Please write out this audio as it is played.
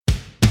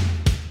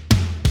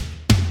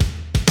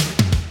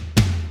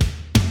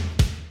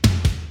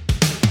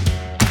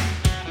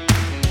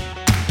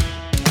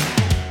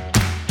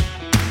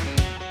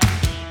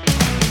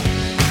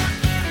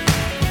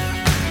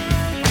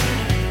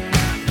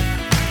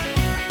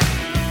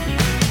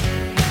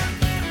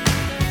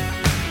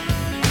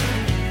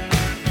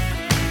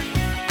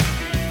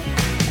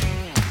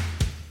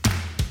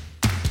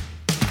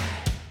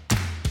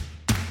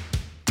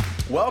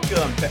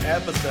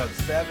episode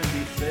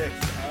 76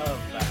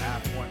 of the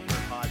Half Point Per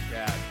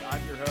Podcast. I'm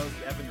your host,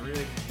 Evan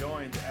Riggs,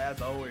 joined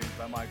as always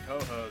by my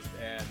co-host,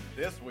 and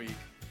this week,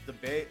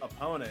 debate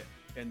opponent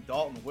in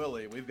Dalton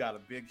Willie. We've got a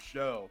big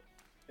show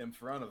in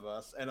front of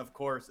us, and of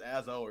course,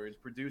 as always,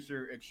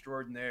 producer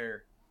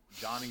extraordinaire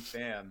Johnny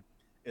Pham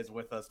is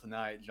with us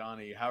tonight.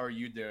 Johnny, how are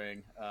you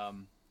doing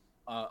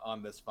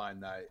on this fine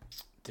night?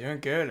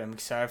 Doing good. I'm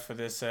excited for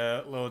this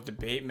little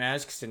debate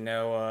match because I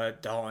know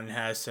Dalton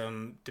has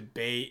some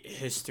debate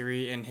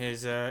history in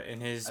his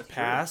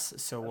past. True.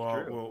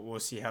 So we'll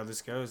see how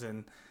this goes,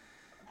 and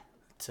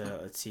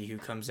let's see who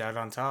comes out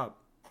on top.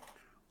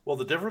 Well,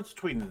 the difference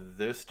between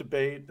this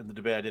debate and the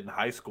debate I did in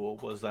high school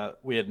was that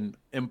we had an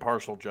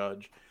impartial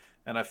judge,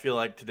 and I feel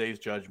like today's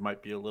judge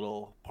might be a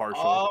little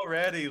partial.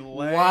 Already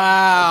laying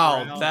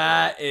Wow,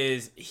 that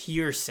is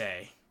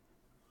hearsay.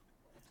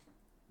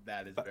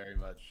 That is very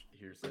much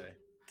hearsay.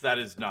 That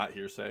is not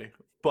hearsay,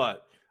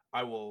 but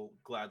I will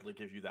gladly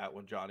give you that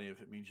one, Johnny, if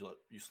it means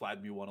you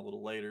slide me one a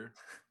little later.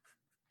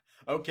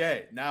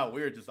 Okay, now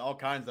we're just all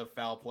kinds of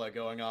foul play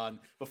going on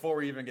before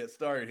we even get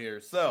started here.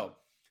 So,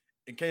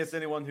 in case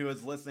anyone who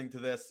is listening to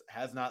this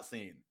has not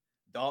seen,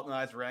 Dalton and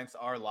I's ranks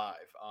are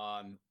live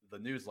on the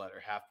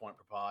newsletter,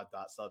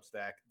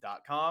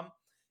 halfpointperpod.substack.com.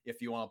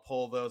 If you want to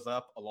pull those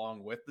up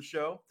along with the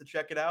show to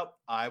check it out,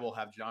 I will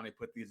have Johnny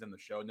put these in the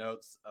show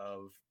notes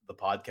of the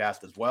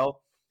podcast as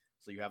well.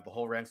 So you have the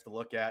whole ranks to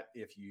look at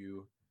if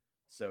you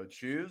so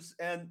choose.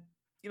 And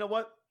you know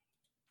what?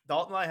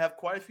 Dalton and I have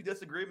quite a few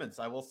disagreements,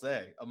 I will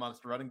say,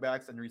 amongst running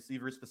backs and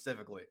receivers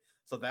specifically.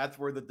 So that's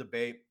where the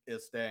debate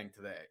is staying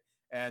today.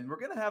 And we're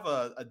going to have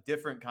a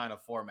different kind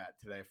of format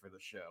today for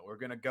the show. We're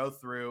going to go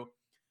through.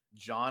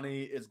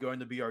 Johnny is going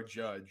to be our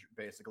judge,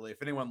 basically.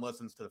 If anyone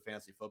listens to the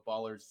Fantasy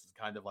Footballers, it's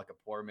kind of like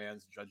a poor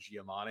man's Judge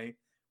Giamatti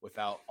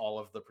without all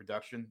of the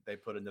production they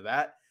put into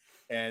that.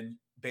 And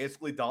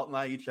basically, Dalton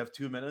and I each have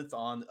 2 minutes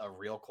on a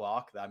real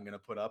clock that I'm going to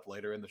put up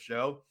later in the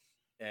show.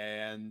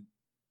 And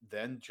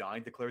then Johnny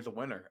declares a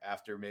winner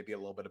after maybe a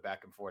little bit of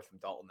back and forth from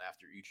Dalton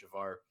after each of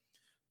our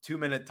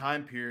 2-minute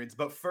time periods.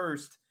 But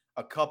first,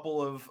 a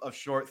couple of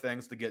short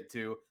things to get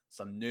to,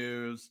 some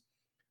news.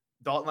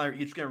 Dalton and I are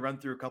each going to run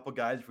through a couple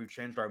guys if we've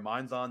changed our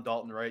minds on.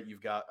 Dalton, right?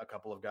 You've got a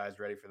couple of guys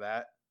ready for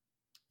that?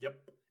 Yep.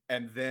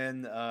 And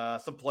then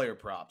some player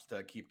props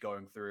to keep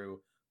going through.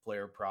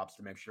 Player props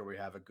to make sure we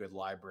have a good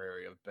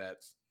library of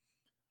bets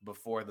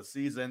before the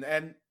season.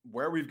 And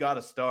where we've got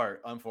to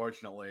start,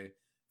 unfortunately,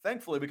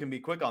 thankfully we can be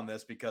quick on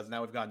this because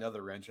now we've got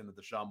another wrench in the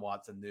Deshaun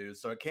Watson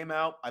news. So it came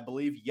out, I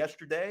believe,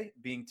 yesterday,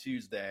 being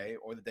Tuesday,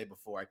 or the day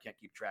before, I can't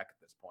keep track at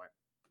this point,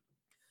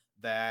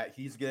 that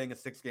he's getting a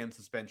 6-game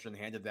suspension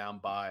handed down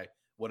by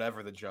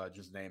whatever the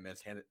judge's name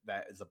is,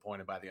 that is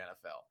appointed by the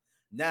NFL.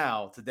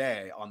 Now,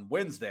 today, on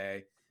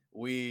Wednesday,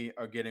 we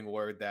are getting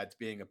word that it's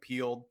being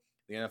appealed.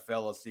 The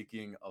NFL is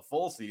seeking a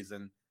full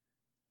season.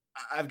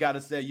 I've got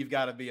to say, you've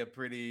got to be a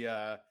pretty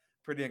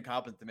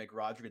incompetent to make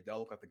Roger Goodell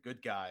look like the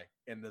good guy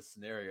in this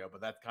scenario, but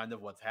that's kind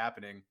of what's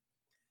happening.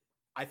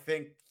 I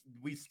think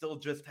we still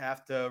just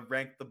have to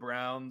rank the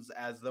Browns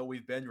as though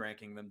we've been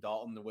ranking them,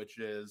 Dalton, which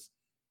is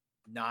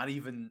not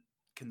even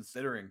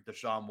considering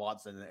Deshaun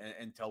Watson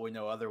until we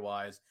know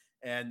otherwise.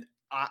 And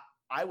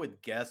I would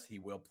guess he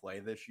will play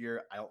this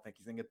year. I don't think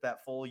he's going to get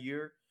that full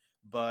year,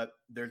 but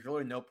there's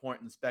really no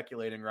point in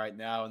speculating right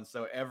now. And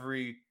so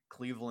every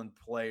Cleveland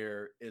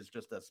player is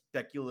just a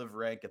speculative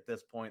rank at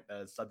this point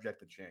that is subject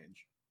to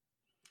change.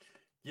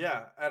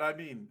 Yeah, and I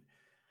mean,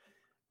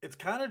 it's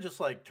kind of just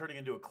like turning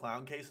into a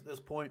clown case at this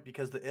point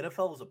because the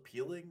NFL is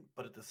appealing,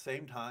 but at the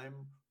same time,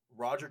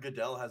 Roger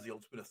Goodell has the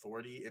ultimate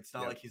authority. It's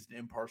not like he's an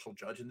impartial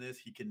judge in this.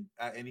 He can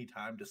at any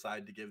time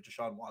decide to give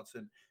Deshaun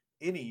Watson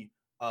any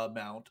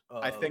amount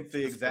of I think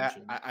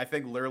suspension. I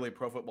think literally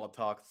Pro Football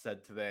Talk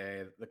said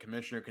today the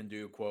commissioner can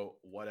do, quote,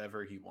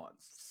 whatever he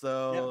wants.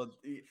 So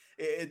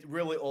it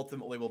really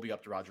ultimately will be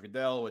up to Roger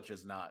Goodell, which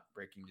is not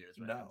breaking news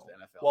when it comes to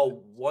NFL.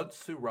 Well, once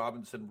Sue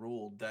Robinson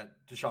ruled that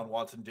Deshaun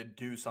Watson did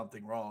do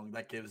something wrong,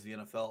 that gives the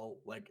NFL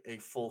like a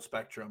full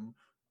spectrum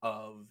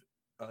of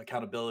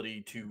accountability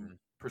to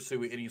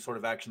pursue any sort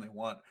of action they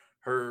want.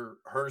 Her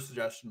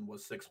suggestion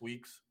was 6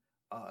 weeks.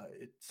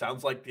 It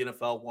sounds like the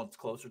NFL wants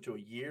closer to a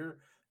year,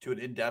 to an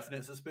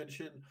indefinite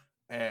suspension.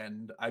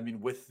 And I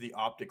mean, with the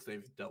optics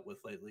they've dealt with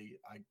lately,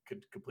 I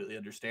could completely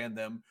understand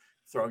them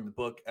throwing the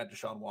book at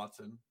Deshaun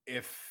Watson.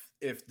 If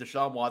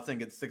Deshaun Watson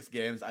gets 6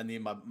 games, I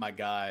need my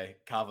guy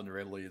Calvin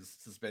Ridley's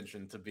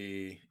suspension to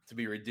be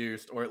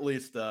reduced or at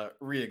least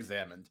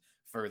re-examined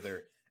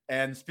further.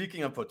 And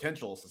speaking of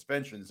potential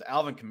suspensions,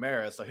 Alvin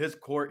Kamara, so his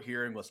court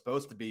hearing was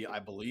supposed to be, I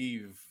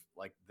believe,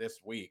 like this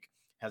week,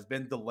 has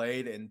been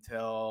delayed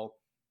until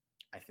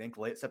I think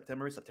late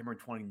September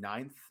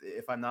 29th,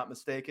 if I'm not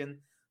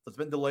mistaken. So it's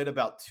been delayed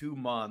about 2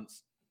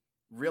 months.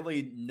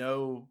 Really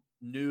no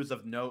news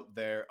of note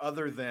there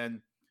other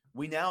than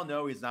we now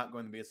know he's not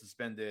going to be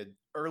suspended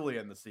early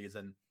in the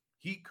season.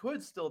 He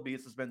could still be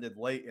suspended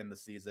late in the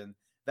season.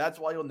 That's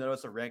why you'll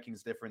notice a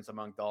rankings difference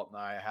among Dalton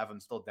and I. I have him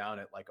still down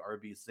at like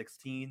RB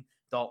 16.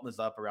 Dalton is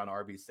up around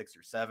RB 6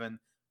 or 7.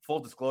 full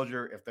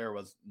disclosure, if there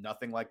was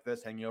nothing like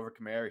this hanging over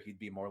Kamara, he'd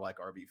be more like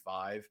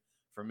RB5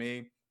 for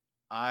me.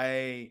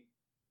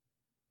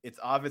 It's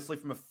obviously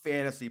from a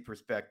fantasy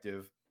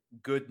perspective,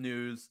 good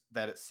news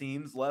that it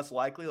seems less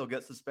likely he'll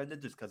get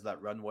suspended just because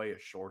that runway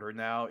is shorter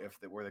now. If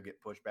they were to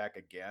get pushed back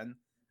again,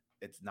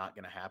 it's not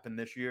going to happen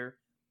this year.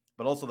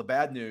 But also the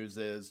bad news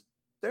is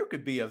there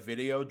could be a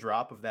video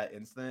drop of that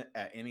incident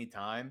at any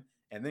time,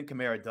 and then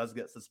Kamara does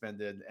get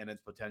suspended, and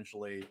it's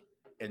potentially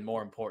in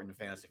more important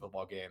fantasy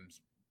football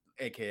games,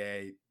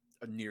 aka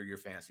near your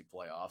fantasy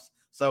playoffs.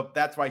 So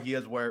that's why he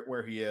is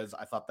where he is.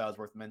 I thought that was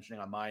worth mentioning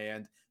on my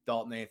end.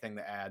 Dalton, anything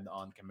to add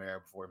on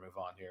Kamara before we move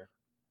on here?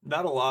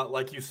 Not a lot.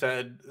 Like you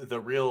said, the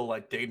real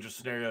dangerous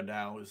scenario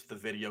now is the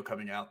video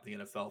coming out, the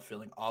NFL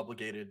feeling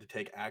obligated to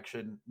take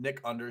action.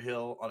 Nick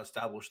Underhill on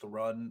Establish the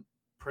Run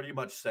pretty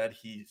much said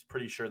he's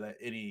pretty sure that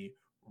any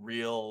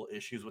real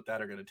issues with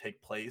that are going to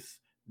take place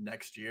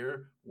next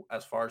year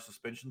as far as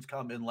suspensions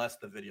come, unless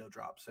the video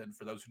drops. And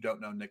for those who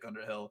don't know, Nick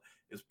Underhill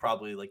is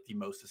probably the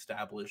most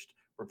established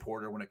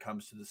reporter when it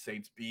comes to the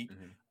Saints beat.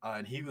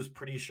 And he was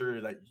pretty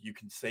sure that you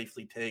can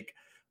safely take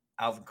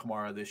Alvin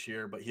Kamara this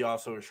year, but he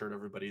also assured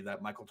everybody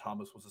that Michael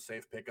Thomas was a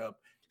safe pickup,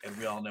 and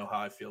we all know how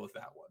I feel with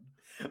that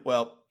one.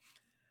 Well,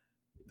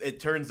 it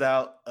turns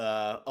out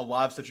a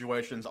lot of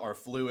situations are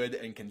fluid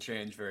and can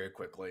change very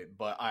quickly,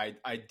 but I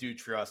do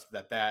trust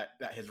that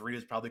his read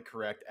is probably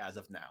correct as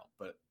of now.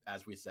 But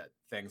as we said,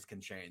 things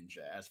can change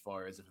as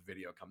far as if a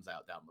video comes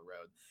out down the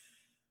road.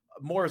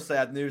 More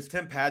sad news,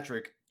 Tim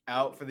Patrick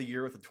out for the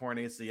year with a torn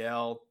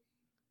ACL.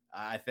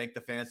 I think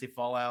the fantasy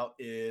fallout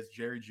is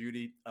Jerry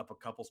Jeudy up a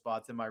couple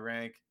spots in my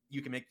rank.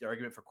 You can make the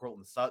argument for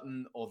Courtland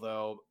Sutton,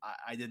 although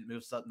I didn't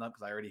move Sutton up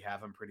because I already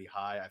have him pretty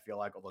high. I feel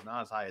like, although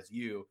not as high as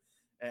you.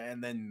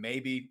 And then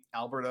maybe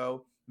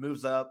Alberto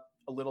moves up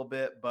a little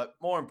bit. But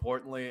more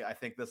importantly, I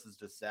think this is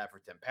just sad for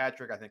Tim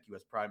Patrick. I think he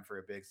was primed for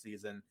a big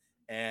season.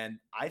 And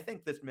I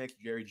think this makes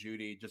Jerry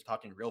Jeudy, just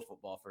talking real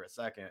football for a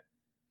second,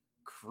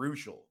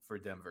 crucial for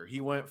Denver.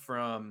 He went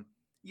from,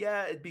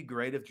 it'd be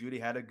great if Jeudy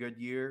had a good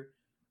year,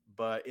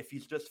 but if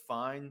he's just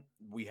fine,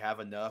 we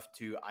have enough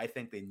to, I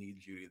think they need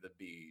Jeudy to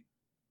be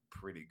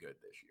pretty good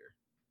this year.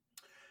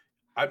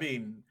 I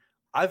mean,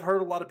 I've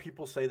heard a lot of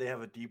people say they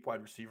have a deep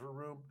wide receiver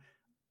room.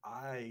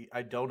 I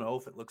don't know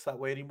if it looks that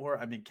way anymore.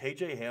 I mean,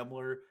 KJ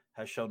Hamler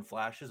has shown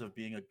flashes of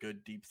being a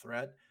good deep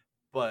threat,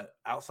 but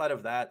outside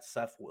of that,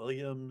 Seth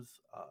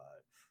Williams,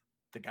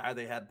 the guy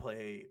they had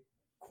play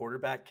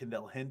quarterback,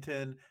 Kendall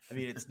Hinton. I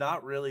mean, it's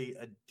not really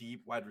a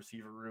deep wide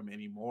receiver room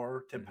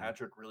anymore. Tim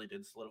Patrick really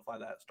did solidify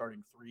that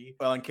starting three.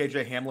 Well, and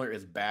KJ Hamler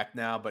is back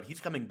now, but he's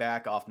coming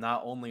back off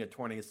not only a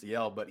torn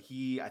ACL, but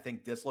he, I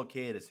think,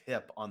 dislocated his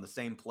hip on the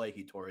same play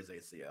he tore his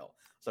ACL.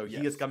 So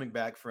he is coming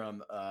back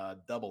from a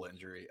double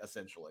injury,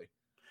 essentially.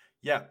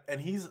 Yeah, and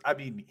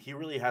he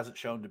really hasn't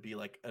shown to be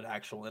like an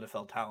actual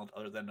NFL talent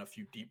other than a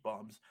few deep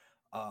bombs.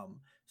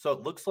 So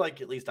it looks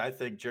like, at least I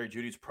think, Jerry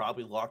Jeudy's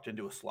probably locked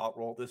into a slot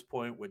role at this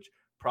point, which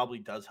probably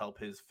does help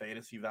his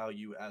fantasy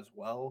value as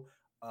well.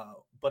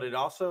 But it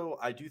also,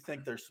 I do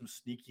think there's some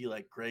sneaky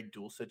Greg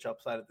Dulcich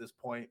upside at this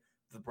point.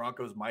 The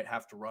Broncos might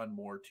have to run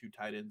more 2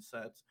 tight end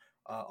sets.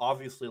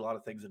 Obviously, a lot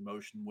of things in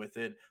motion with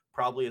it.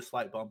 Probably a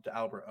slight bump to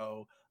Albert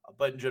O,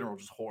 but in general,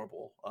 just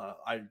horrible.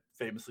 I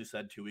famously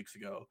said 2 weeks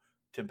ago,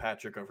 Tim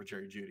Patrick over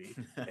Jerry Jeudy,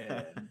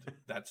 and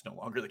that's no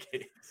longer the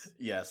case.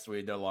 Yes,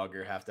 we no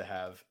longer have to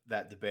have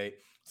that debate,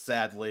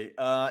 sadly.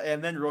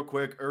 And then real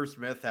quick, Irv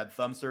Smith had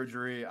thumb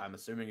surgery. I'm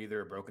assuming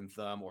either a broken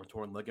thumb or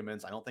torn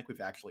ligaments. I don't think we've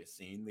actually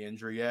seen the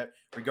injury yet.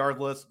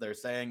 Regardless, they're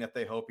saying that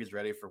they hope he's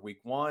ready for week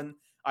 1.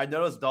 I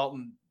noticed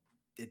Dalton,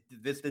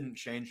 this didn't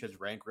change his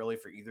rank really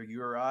for either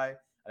you or I.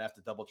 I'd have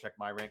to double check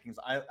my rankings.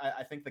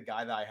 I think the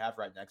guy that I have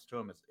right next to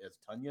him is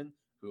Tunyon,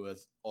 who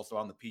is also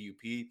on the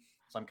PUP.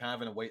 So I'm kind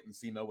of in a wait and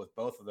see mode with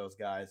both of those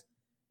guys.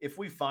 If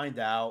we find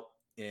out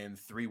in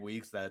 3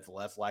 weeks that it's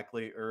less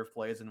likely Irv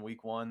plays in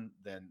week 1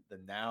 than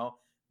now,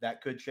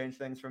 that could change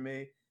things for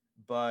me.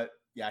 But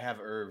yeah, I have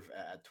Irv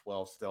at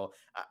 12 still.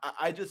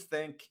 I just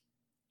think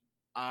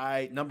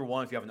number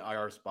one, if you have an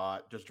IR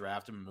spot, just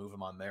draft him and move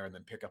him on there and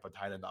then pick up a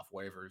tight end off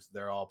waivers.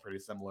 They're all pretty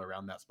similar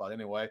around that spot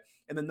anyway.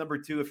 And then number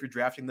 2, if you're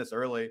drafting this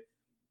early,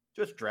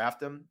 just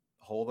draft him,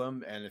 hold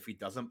him, and if he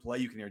doesn't play,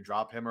 you can either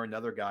drop him or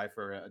another guy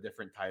for a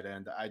different tight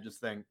end. I just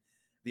think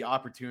the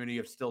opportunity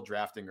of still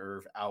drafting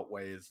Irv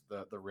outweighs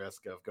the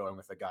risk of going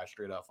with a guy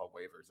straight off on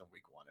waivers in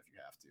week 1 if you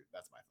have to.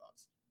 That's my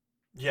thoughts.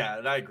 Yeah,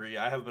 and I agree.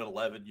 I have him at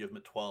 11, you have him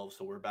at 12,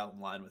 so we're about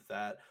in line with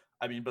that.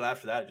 I mean, but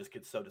after that, it just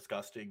gets so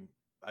disgusting.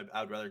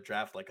 I'd rather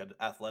draft an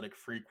athletic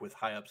freak with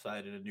high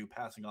upside and a new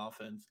passing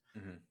offense.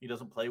 He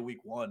doesn't play week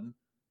 1.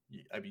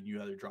 I mean,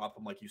 you either drop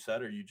him, like you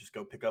said, or you just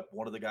go pick up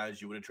one of the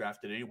guys you would have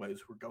drafted anyways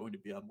who are going to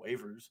be on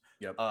waivers.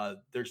 Yep.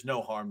 There's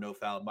no harm, no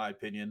foul, in my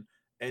opinion.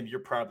 And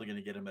you're probably going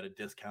to get him at a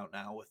discount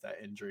now with that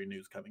injury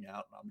news coming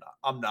out. And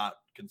I'm not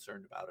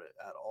concerned about it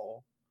at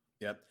all.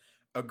 Yep.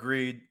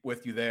 Agreed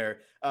with you there.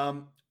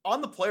 On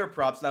the player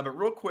props now, but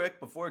real quick,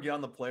 before we get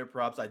on the player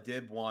props, I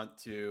did want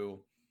to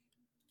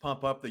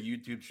pump up the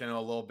YouTube channel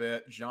a little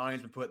bit.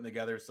 Johnny's been putting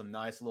together some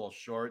nice little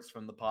shorts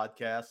from the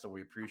podcast, so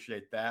we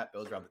appreciate that.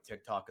 Those are on the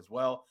TikTok as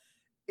well.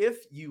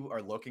 If you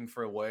are looking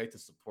for a way to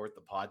support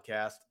the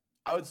podcast,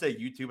 I would say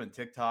YouTube and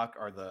TikTok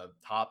are the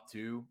top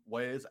two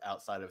ways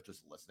outside of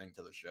just listening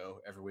to the show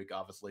every week.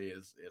 Obviously,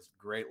 is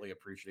greatly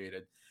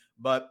appreciated.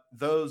 But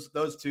those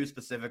two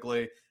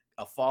specifically,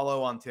 a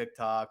follow on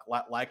TikTok,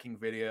 liking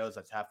videos.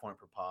 That's Half Point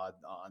Per Pod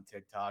on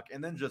TikTok,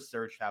 and then just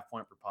search Half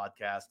Point Per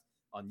Podcast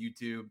on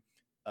YouTube.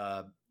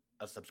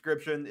 A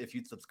subscription. If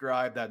you'd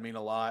subscribe, that'd mean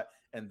a lot,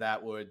 and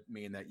that would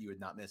mean that you would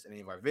not miss any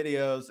of our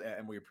videos.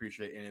 And we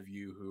appreciate any of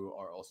you who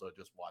are also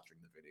just watching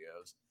the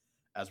videos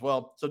as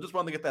well. So just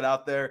wanted to get that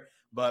out there.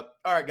 But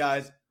all right,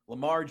 guys,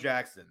 Lamar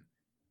Jackson.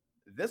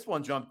 This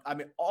one jumped. I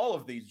mean, all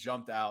of these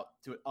jumped out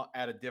to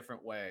at a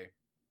different way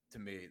to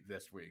me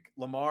this week.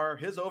 Lamar,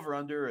 his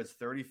over-under is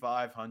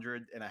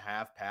 3,500 and a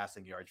half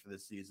passing yards for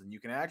this season. You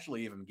can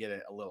actually even get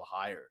it a little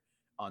higher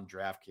on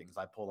DraftKings.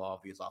 I pulled all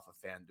of these off of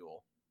FanDuel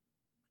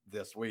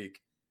this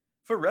week.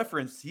 For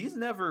reference, he's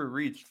never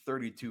reached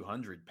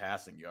 3,200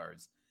 passing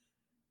yards.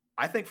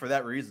 I think for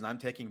that reason, I'm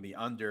taking the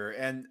under,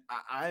 and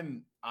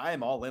I'm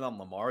all in on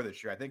Lamar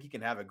this year. I think he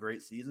can have a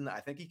great season. I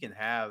think he can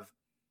have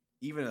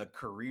even a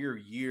career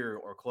year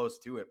or close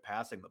to it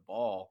passing the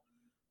ball,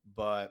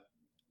 but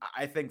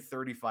I think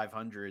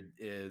 3,500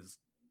 is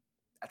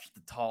that's just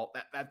a tall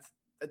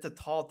that's a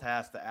tall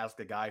task to ask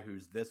a guy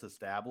who's this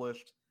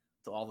established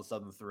to all of a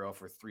sudden throw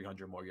for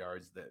 300 more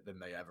yards than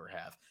they ever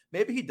have.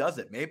 Maybe he does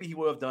it. Maybe he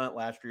would have done it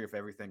last year if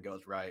everything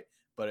goes right,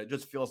 but it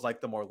just feels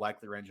like the more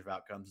likely range of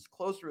outcomes is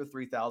closer to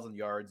 3,000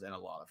 yards and a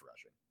lot of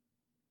rushing.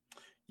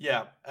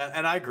 Yeah,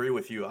 and I agree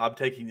with you. I'm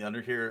taking the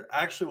under here.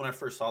 Actually, when I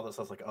first saw this,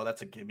 I was like, oh,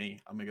 that's a gimme.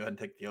 I'm going to go ahead and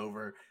take the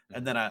over.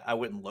 And then I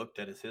went and looked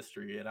at his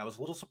history, and I was a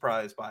little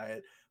surprised by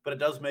it, but it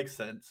does make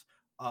sense.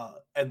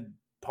 And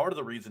part of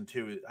the reason,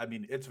 too, I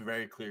mean, it's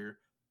very clear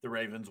the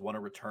Ravens want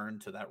to return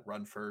to that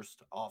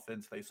run-first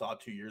offense they saw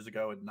 2 years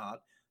ago and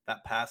not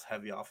that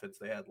pass-heavy offense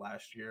they had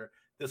last year.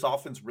 This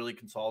offense really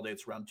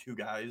consolidates around two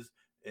guys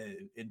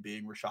in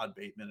being Rashad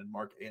Bateman and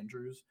Mark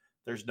Andrews.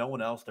 There's no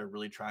one else they're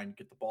really trying to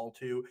get the ball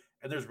to,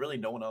 and there's really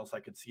no one else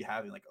I could see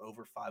having like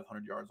over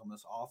 500 yards on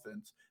this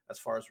offense as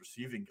far as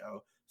receiving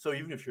go. So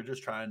even if you're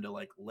just trying to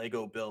like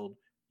Lego build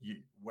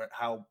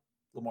how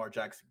Lamar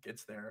Jackson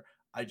gets there,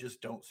 I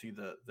just don't see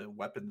the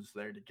weapons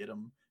there to get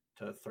him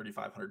to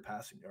 3,500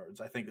 passing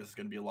yards. I think this is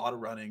going to be a lot of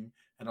running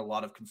and a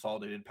lot of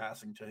consolidated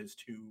passing to his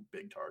two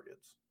big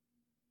targets.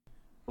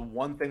 The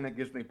one thing that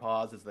gives me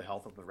pause is the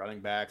health of the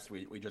running backs.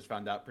 We just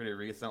found out pretty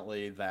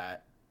recently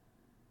that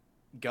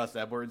Gus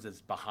Edwards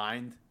is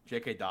behind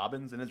J.K.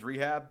 Dobbins in his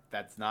rehab.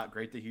 That's not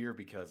great to hear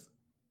because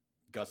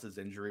Gus's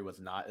injury was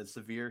not as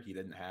severe. He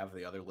didn't have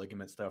the other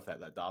ligament stuff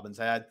that Dobbins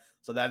had.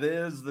 So that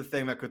is the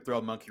thing that could throw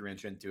a monkey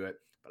wrench into it.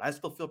 But I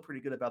still feel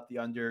pretty good about the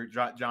under.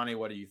 Johnny,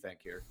 what do you think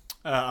here?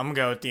 I'm going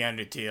to go with the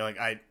under too. Like,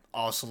 I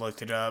also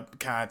looked it up,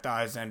 kind of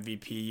thought his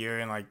MVP year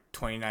in like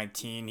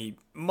 2019. He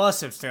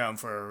must have thrown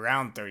for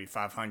around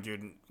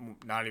 3,500,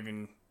 not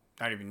even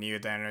near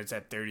that. And it's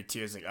at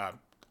 32. It's like,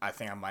 I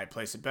think I might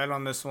place a bet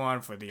on this one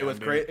for the It was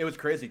great. It was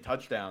crazy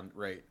touchdown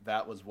rate.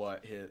 That was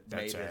what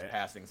made his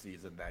passing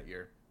season that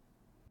year.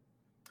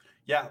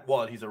 Yeah,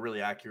 well, he's a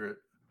really accurate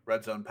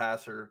red zone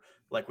passer,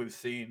 like we've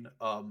seen.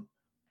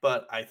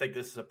 But I think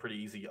this is a pretty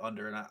easy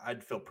under, and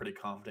I'd feel pretty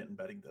confident in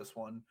betting this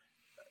one.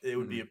 It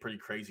would be a pretty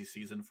crazy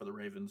season for the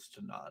Ravens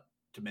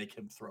to make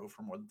him throw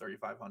for more than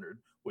 3,500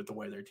 with the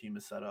way their team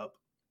is set up.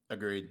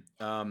 Agreed.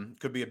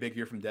 Could be a big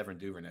year from Devin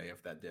Duvernay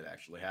if that did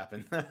actually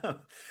happen.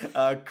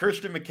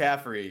 Christian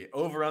McCaffrey,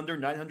 over under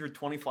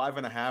 925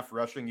 and a half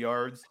rushing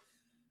yards.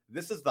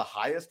 This is the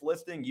highest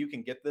listing. You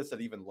can get this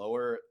at even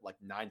lower, like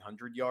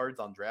 900 yards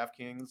on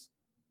DraftKings.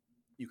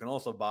 You can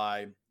also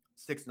buy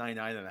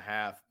 699 and a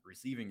half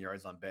receiving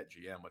yards on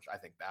BetGM, which I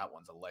think that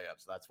one's a layup.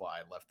 So that's why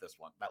I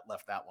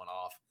left that one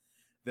off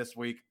this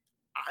week.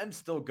 I'm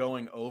still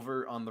going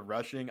over on the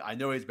rushing. I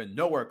know he's been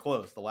nowhere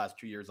close the last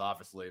 2 years,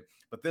 obviously,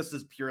 but this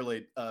is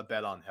purely a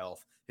bet on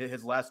health.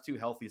 His last two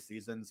healthy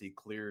seasons, he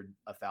cleared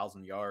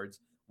 1,000 yards.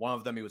 One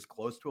of them, he was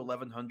close to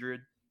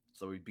 1,100,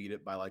 so he beat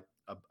it by like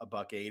a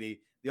 $180.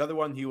 The other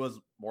one, he was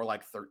more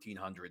like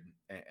 1,300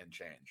 and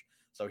change.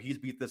 So he's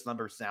beat this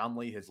number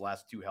soundly his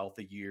last two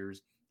healthy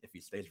years. If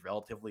he stays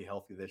relatively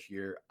healthy this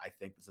year, I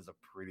think this is a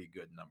pretty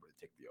good number to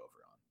take the over on.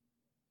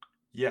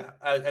 Yeah,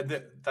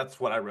 and that's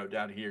what I wrote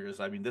down here is,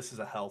 I mean, this is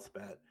a health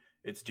bet.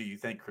 It's, do you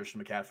think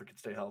Christian McCaffrey can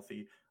stay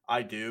healthy?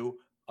 I do.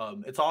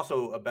 It's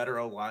also a better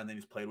O-line than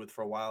he's played with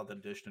for a while. The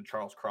addition of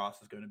Charles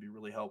Cross is going to be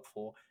really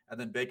helpful. And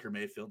then Baker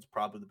Mayfield's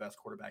probably the best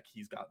quarterback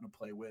he's gotten to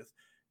play with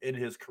in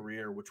his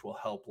career, which will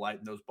help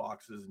lighten those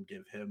boxes and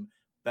give him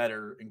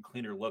better and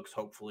cleaner looks,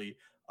 hopefully.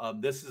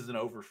 This is an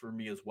over for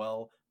me as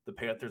well. The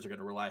Panthers are going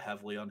to rely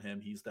heavily on him.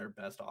 He's their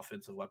best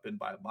offensive weapon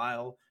by a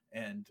mile.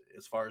 And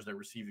as far as their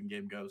receiving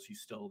game goes,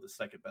 he's still the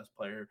second best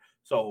player.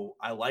 So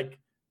I like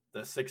the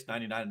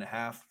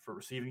 699.5 for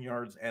receiving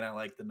yards, and I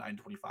like the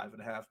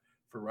 925.5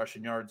 for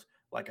rushing yards.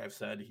 Like I've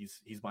said,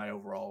 he's my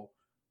overall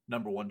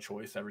number one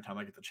choice every time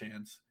I get the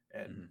chance.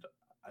 And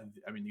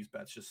I mean, these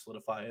bets just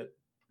solidify it.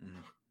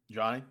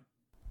 Johnny?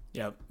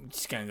 Yep,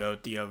 just gonna go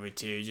with the over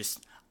too.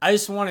 I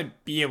just want to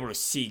be able to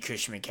see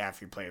Christian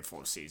McCaffrey play a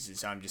full season.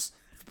 So if he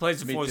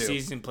plays a full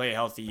season, play a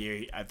healthy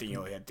year, I think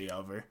he'll hit the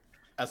over.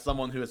 As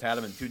someone who has had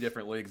him in 2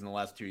 different leagues in the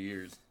last 2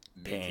 years,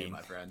 me too,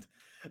 my friend.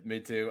 Me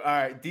too. All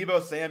right,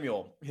 Deebo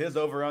Samuel, his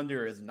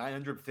over-under is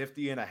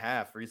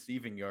 950.5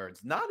 receiving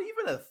yards. Not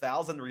even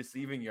 1,000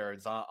 receiving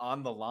yards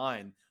on the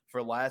line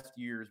for last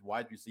year's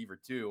wide receiver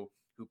 2,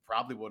 who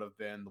probably would have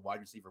been the wide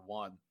receiver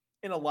 1.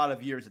 In a lot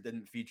of years, it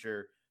didn't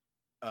feature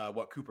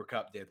what Cooper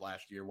Kupp did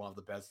last year, one of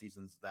the best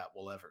seasons that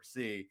we'll ever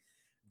see.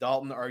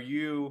 Dalton, are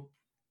you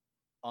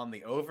on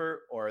the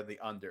over or the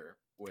under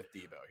with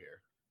Deebo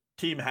here?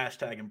 Team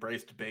hashtag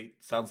embrace debate.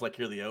 Sounds like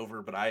you're the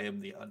over, but I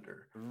am the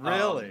under.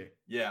 Really?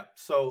 Yeah.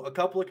 So a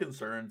couple of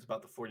concerns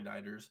about the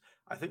 49ers.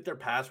 I think their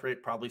pass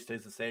rate probably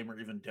stays the same or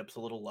even dips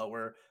a little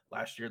lower.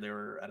 Last year, they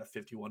were at a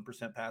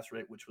 51% pass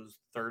rate, which was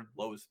 3rd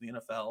lowest in the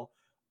NFL.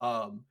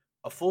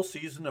 A full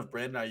season of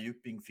Brandon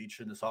Ayuk being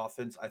featured in this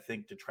offense, I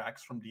think,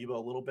 detracts from Deebo a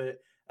little bit.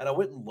 And I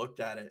went and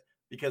looked at it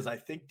because I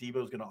think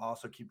Deebo is going to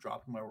also keep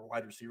dropping my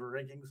wide receiver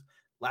rankings.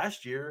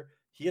 Last year,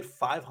 he had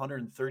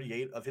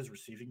 538 of his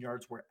receiving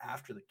yards were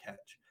after the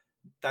catch.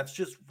 That's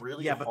just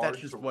really hard. But that's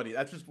just what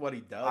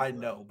he does. I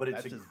know, but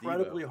it's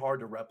incredibly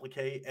hard to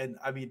replicate. And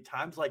I mean,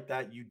 times like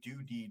that, you do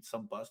need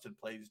some busted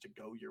plays to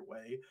go your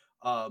way.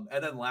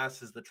 And then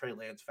last is the Trey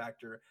Lance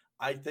factor.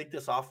 I think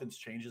this offense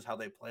changes how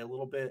they play a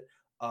little bit.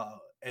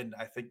 And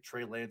I think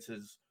Trey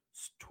Lance's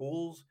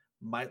tools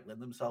might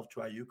lend themselves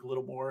to Ayuk a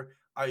little more.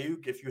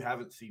 Ayuk, if you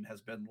haven't seen,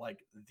 has been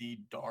like the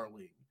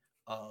darling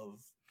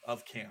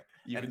of camp.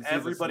 You and can see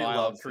everybody the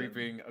smile loves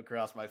creeping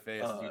across my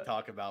face as you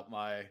talk about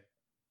my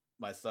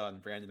son,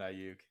 Brandon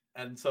Ayuk.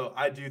 And so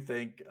I do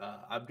think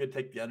I'm going to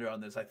take the under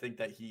on this. I think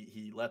that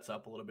he lets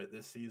up a little bit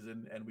this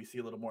season, and we see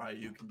a little more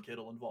Ayuk and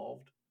Kittle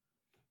involved.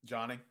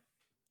 Johnny?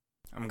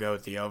 I'm going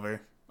with the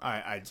over.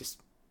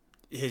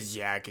 His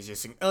yak is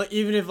just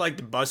even if like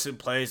the busted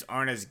plays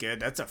aren't as good,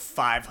 that's a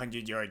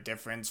 500-yard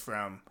difference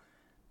from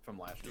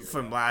last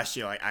year. Last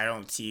year, like I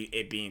don't see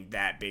it being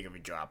that big of a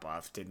drop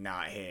off to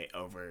not hit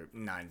over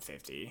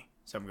 950.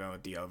 So I'm going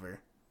with the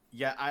over.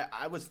 Yeah,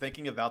 I was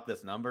thinking about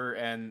this number,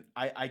 and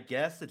I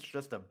guess it's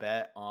just a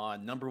bet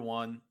on, number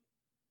one,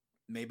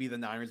 maybe the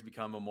Niners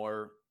become a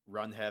more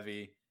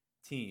run-heavy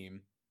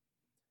team,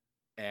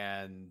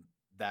 and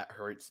that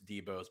hurts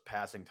Deebo's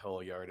passing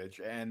total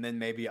yardage. And then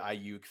maybe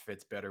Ayuk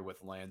fits better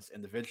with Lance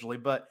individually.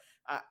 But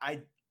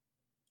I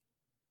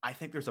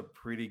think there's a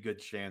pretty good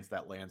chance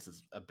that Lance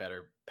is a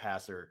better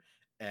passer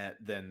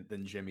than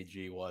Jimmy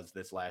G was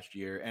this last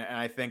year. And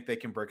I think they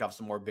can break off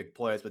some more big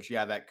plays. But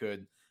yeah, that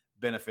could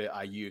benefit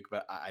Ayuk.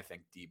 But I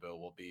think Deebo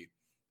will be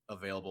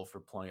available for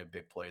plenty of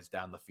big plays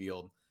down the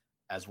field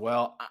as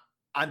well.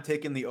 I'm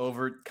taking the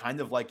over, kind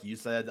of like you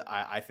said.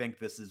 I think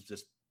this is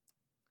just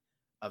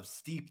a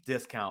steep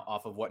discount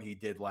off of what he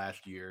did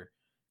last year.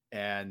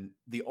 And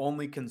the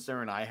only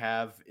concern I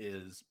have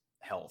is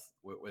health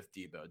with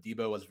Deebo.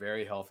 Deebo was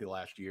very healthy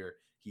last year.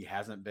 He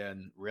hasn't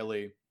been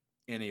really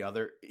any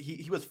other.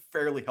 He was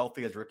fairly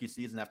healthy his rookie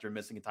season after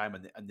missing time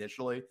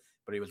initially,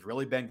 but he was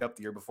really banged up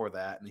the year before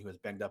that, and he was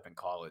banged up in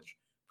college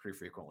pretty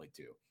frequently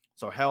too.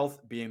 So health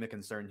being the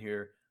concern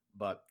here,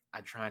 but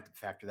I try not to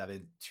factor that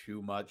in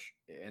too much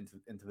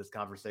into this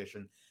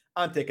conversation.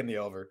 I'm taking the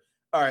over.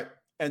 All right.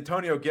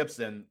 Antonio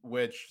Gibson,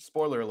 which,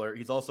 spoiler alert,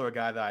 he's also a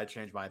guy that I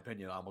changed my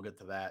opinion on. We'll get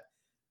to that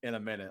in a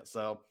minute.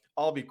 So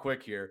I'll be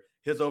quick here.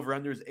 His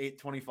over-under is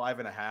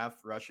 825.5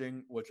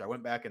 rushing, which I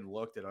went back and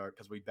looked at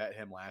because we bet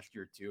him last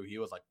year too. He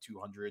was like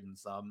 200 and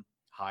some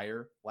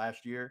higher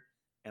last year,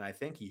 and I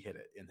think he hit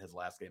it in his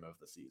last game of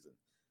the season.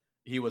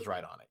 He was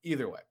right on it.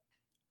 Either way,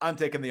 I'm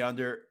taking the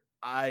under.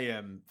 I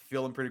am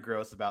feeling pretty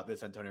gross about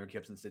this Antonio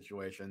Gibson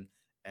situation,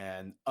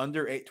 and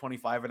under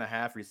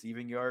 825.5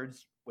 receiving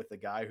yards with a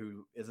guy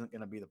who isn't going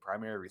to be the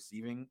primary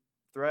receiving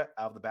threat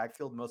out of the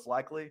backfield, most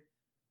likely,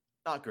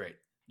 not great.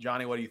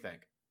 Johnny, what do you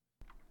think?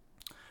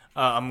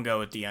 I'm gonna go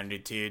with the under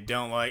too.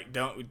 Don't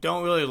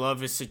really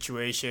love his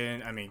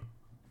situation. I mean,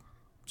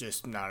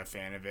 just not a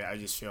fan of it. I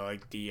just feel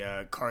like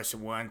the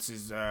Carson Wentz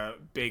is a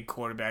big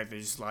quarterback that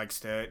just likes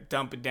to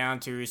dump it down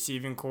to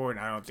receiving core, and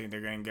I don't think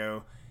they're gonna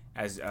go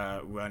as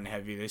run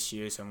heavy this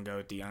year. So I'm gonna go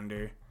with the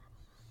under.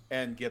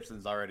 And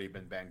Gibson's already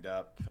been banged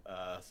up,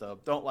 so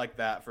don't like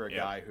that for a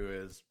guy who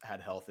has had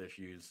health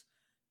issues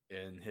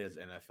in his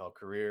NFL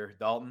career.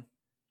 Dalton?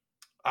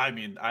 I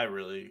mean, I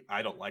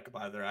don't like him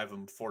either. I have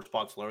him 4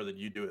 spots lower than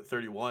you do at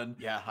 31.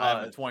 Yeah, I have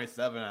him at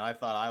 27, and I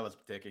thought I was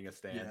taking a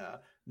stand. Yeah,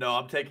 no,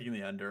 I'm taking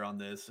the under on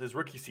this. His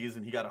rookie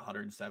season, he got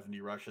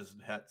 170 rushes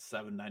and had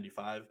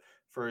 795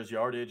 for his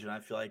yardage, and I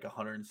feel like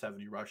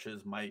 170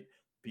 rushes might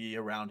be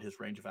around his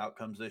range of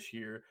outcomes this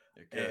year.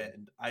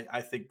 And I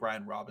think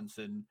Brian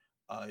Robinson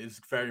is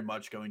very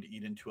much going to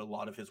eat into a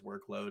lot of his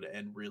workload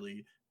and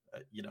really,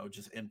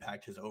 just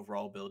impact his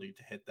overall ability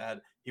to hit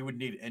that. He would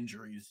need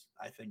injuries,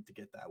 I think, to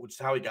get that, which is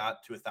how he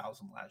got to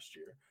 1,000 last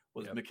year,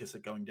 was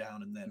McKissick going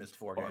down and then missed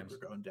 4 games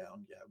going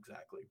down. Yeah,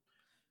 exactly.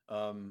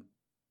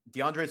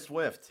 DeAndre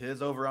Swift,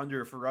 his over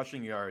under for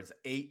rushing yards,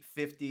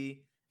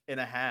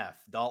 850.5.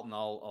 Dalton,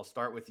 I'll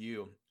start with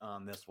you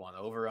on this one.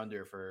 Over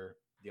under for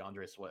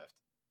DeAndre Swift.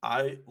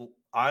 I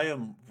I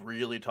am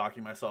really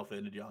talking myself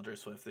into DeAndre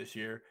Swift this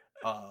year,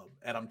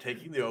 and I'm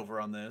taking the over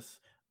on this.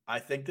 I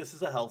think this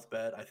is a health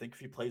bet. I think if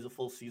he plays a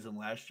full season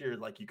last year,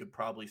 like you could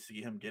probably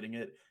see him getting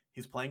it.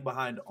 He's playing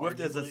behind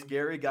Swift is a arguably,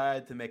 scary guy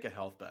to make a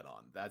health bet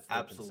on. That's the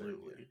concern here.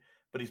 absolutely,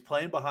 but he's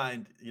playing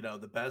behind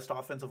the best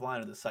offensive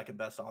line or the second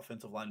best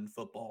offensive line in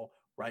football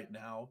right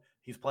now.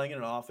 He's playing in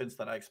an offense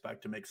that I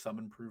expect to make some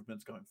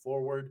improvements going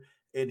forward,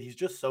 and he's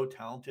just so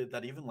talented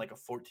that even like a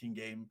 14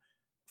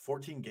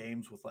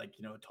 games with like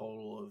a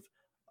total of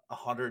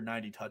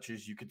 190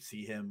 touches, you could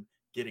see him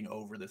getting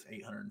over this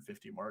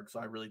 850 mark.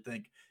 So I really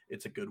think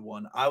it's a good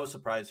one. I was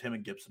surprised him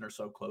and Gibson are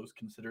so close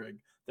considering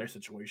their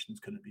situations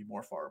couldn't be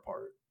more far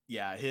apart.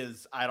 Yeah,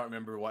 I don't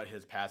remember what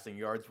his passing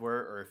yards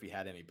were or if he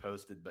had any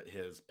posted, but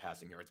his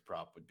passing yards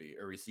prop would be,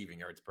 or receiving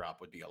yards prop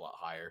would be a lot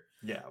higher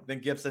Yeah. than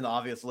Gibson,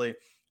 obviously.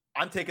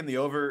 I'm taking the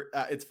over.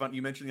 It's fun.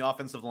 You mentioned the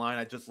offensive line.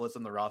 I just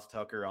listened to Ross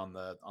Tucker on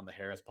the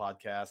Harris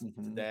podcast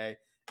today,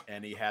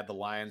 and he had the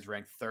Lions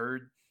ranked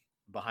third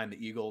behind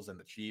the Eagles and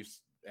the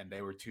Chiefs, and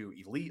they were two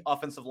elite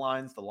offensive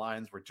lines. The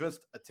Lions were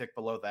just a tick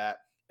below that,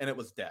 and it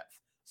was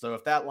depth. So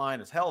if that line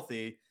is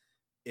healthy,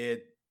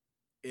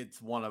 it's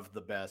one of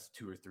the best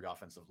 2 or 3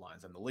 offensive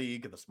lines in the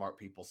league, and the smart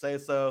people say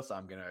so. So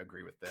I'm going to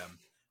agree with them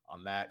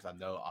on that because I'm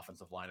no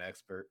offensive line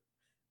expert.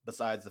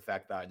 Besides the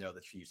fact that I know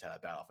the Chiefs had a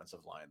bad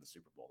offensive line in the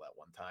Super Bowl that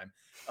one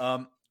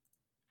time.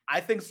 I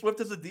think Swift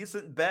is a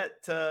decent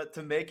bet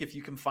to make if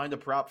you can find a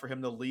prop for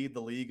him to lead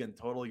the league in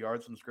total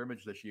yards from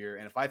scrimmage this year.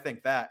 And if I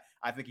think that,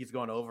 I think he's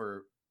going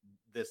over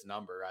this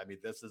number. I mean,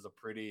 this is a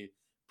pretty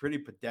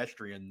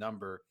pedestrian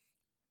number.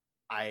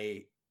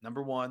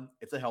 Number one,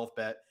 it's a health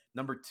bet.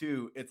 Number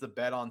two, it's a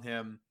bet on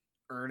him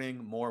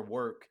earning more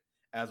work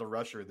as a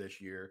rusher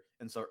this year.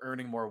 And so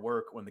earning more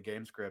work when the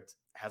game script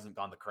hasn't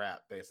gone to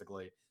crap,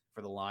 basically,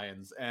 for the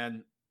Lions.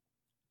 And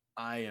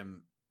I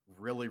am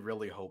really,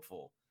 really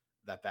hopeful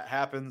that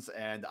happens.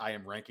 And I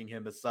am ranking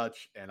him as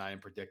such, and I am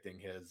predicting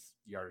his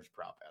yardage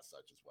prop as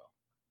such as well.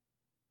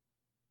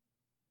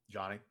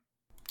 Johnny?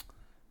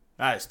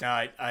 Nice. Now,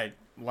 I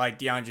like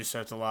DeAndre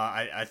Swift a lot.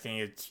 I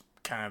think it's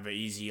kind of an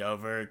easy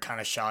over.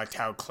 Kind of shocked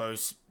how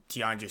close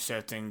DeAndre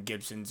Swift and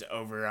Gibson's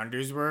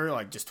over-unders were,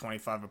 like just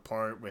 25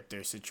 apart with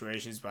their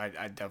situations. But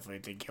I definitely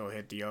think he'll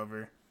hit the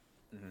over.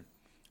 Mm-hmm.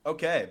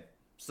 Okay,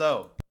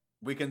 so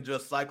we can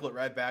just cycle it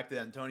right back to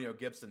Antonio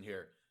Gibson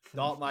here.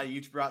 Dalton and I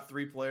each brought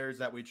 3 players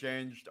that we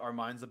changed our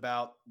minds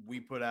about. We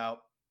put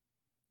out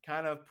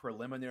kind of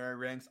preliminary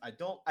ranks. I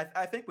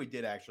think we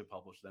did actually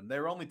publish them. They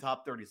were only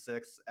top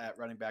 36 at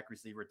running back,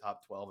 receiver,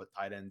 top 12 at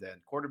tight end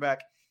and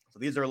quarterback. So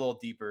these are a little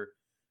deeper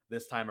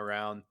this time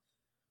around.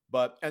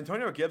 But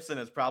Antonio Gibson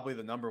is probably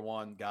the number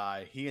one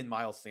guy, he and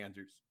Miles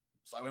Sanders.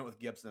 So I went with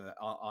Gibson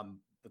on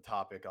the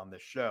topic on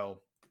this show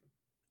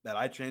that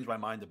I changed my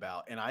mind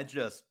about. And I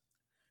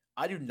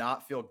do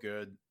not feel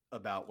good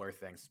about where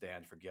things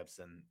stand for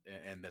Gibson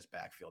in this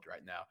backfield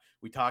right now.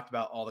 We talked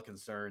about all the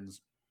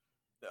concerns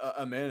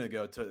a minute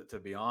ago, to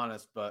be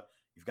honest, but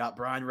you've got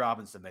Brian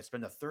Robinson. They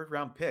spend a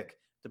 3rd-round pick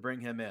to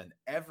bring him in.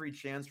 Every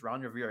chance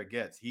Ron Rivera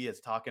gets, he is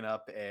talking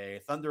up a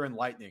thunder and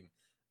lightning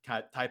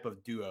type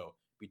of duo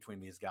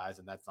between these guys,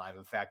 and that's not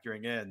even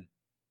factoring in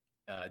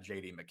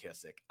J.D.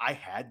 McKissic. I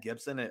had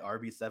Gibson at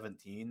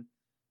RB17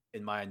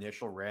 in my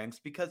initial ranks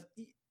because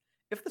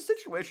if the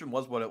situation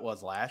was what it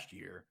was last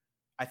year,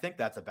 I think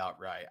that's about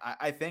right.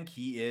 I think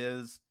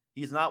he's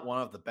not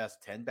one of the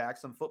best 10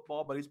 backs in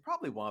football, but he's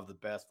probably one of the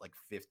best like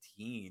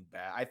 15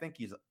 back. I think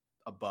he's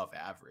above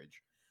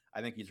average.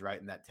 I think he's right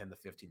in that 10 to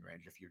 15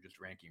 range if you're just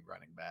ranking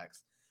running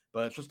backs.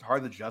 But it's just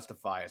hard to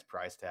justify his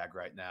price tag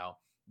right now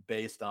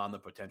based on the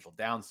potential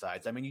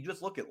downsides. I mean, you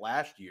just look at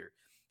last year.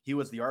 He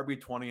was the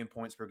RB20 in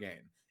points per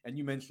game. And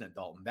you mentioned it,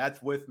 Dalton.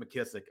 That's with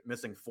McKissic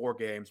missing 4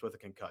 games with a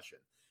concussion.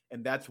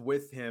 And that's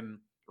with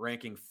him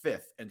ranking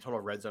 5th in total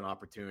red zone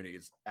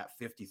opportunities at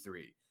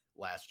 53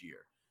 last year.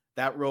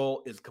 That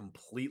role is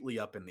completely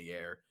up in the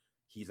air.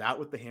 He's out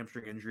with the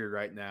hamstring injury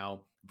right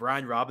now.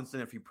 Brian Robinson,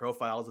 if he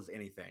profiles as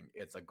anything,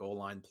 it's a goal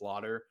line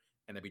plotter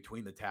and a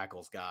between the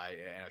tackles guy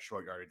and a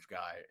short yardage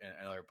guy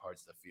and other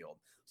parts of the field.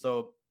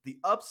 So the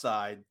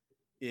upside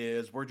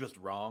is we're just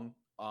wrong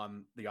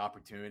on the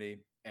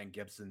opportunity, and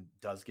Gibson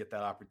does get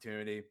that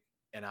opportunity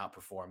and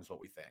outperforms what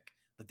we think.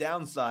 The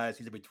downside is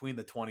he's a between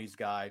the 20s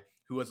guy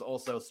who is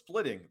also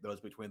splitting those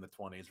between the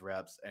 20s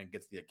reps and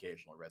gets the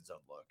occasional red zone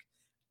look.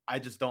 I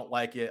just don't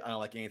like it. I don't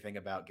like anything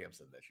about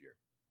Gibson this year.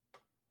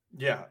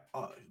 Yeah,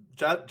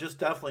 just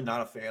definitely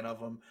not a fan of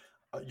him.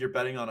 You're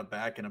betting on a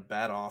back in a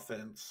bad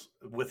offense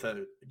with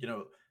the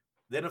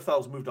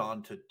NFL's moved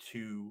on to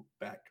 2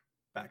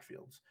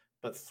 backfields,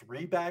 but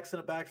 3 backs in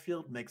a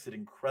backfield makes it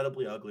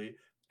incredibly ugly.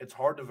 It's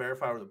hard to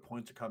verify where the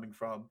points are coming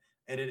from.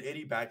 And in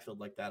any backfield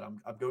like that,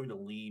 I'm going to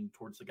lean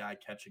towards the guy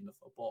catching the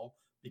football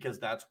because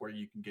that's where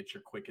you can get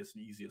your quickest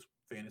and easiest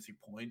fantasy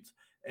points.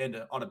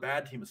 And on a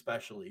bad team,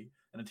 especially,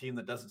 and a team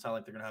that doesn't sound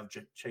like they're going to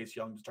have Chase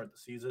Young to start the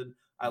season,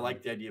 I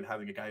like the idea of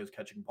having a guy who's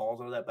catching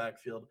balls out of that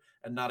backfield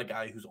and not a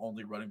guy who's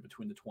only running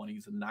between the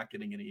 20s and not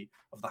getting any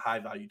of the high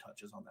value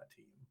touches on that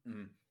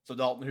team. So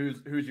Dalton,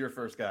 who's your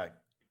first guy?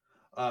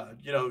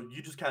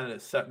 You just kind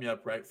of set me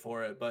up right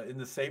for it. But in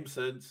the same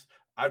sense,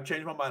 I've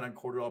changed my mind on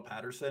Cordarrelle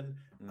Patterson.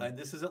 And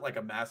this isn't like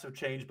a massive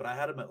change, but I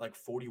had him at like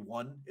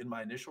 41 in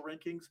my initial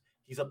rankings.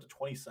 He's up to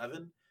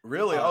 27.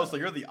 Really? So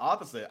you're the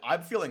opposite.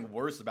 I'm feeling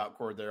worse about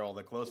Cordarrelle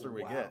the closer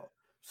we get.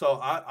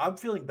 So I'm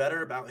feeling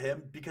better about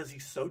him because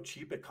he's so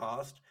cheap at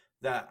cost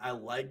that I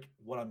like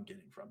what I'm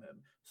getting from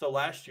him. So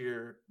last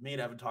year, me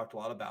and Evan talked a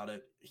lot about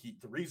it.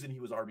 The reason he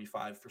was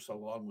RB5 for so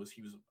long was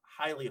he was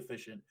highly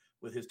efficient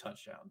with his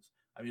touchdowns.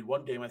 I mean,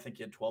 one game, I think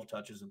he had 12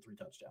 touches and 3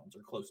 touchdowns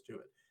or close to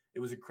it. It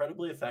was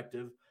incredibly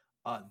effective.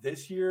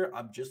 This year,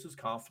 I'm just as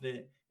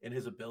confident in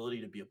his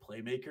ability to be a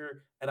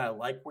playmaker, and I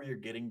like where you're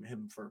getting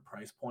him for a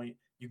price point.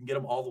 You can get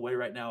him all the way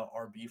right now at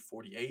RB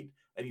 48,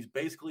 and he's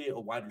basically a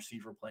wide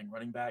receiver playing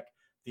running back.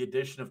 The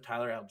addition of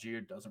Tyler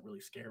Algier doesn't really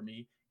scare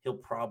me. He'll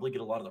probably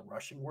get a lot of the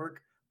rushing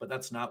work, but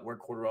that's not where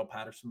Cordarrelle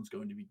Patterson's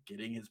going to be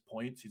getting his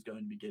points. He's going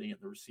to be getting it in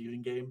the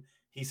receiving game.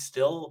 He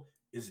still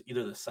is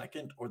either the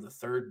second or the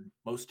third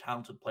most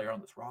talented player on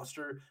this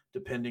roster,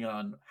 depending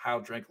on how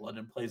Drake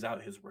London plays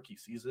out his rookie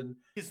season.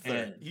 He's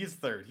third. He's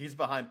third. He's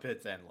behind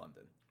Pitts and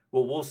London.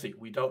 Well, we'll see.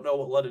 We don't know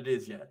what London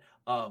is yet.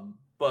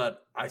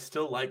 But I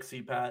still like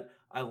CPAT.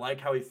 I like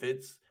how he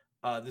fits.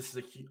 This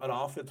is an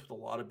offense with a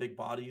lot of big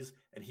bodies,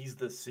 and he's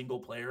the single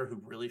player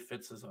who really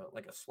fits as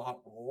a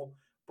slot role.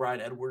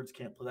 Bryan Edwards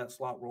can't play that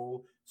slot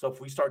role. So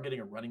if we start getting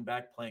a running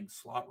back playing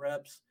slot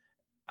reps,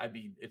 I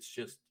mean, it's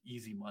just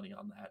easy money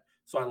on that.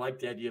 So I like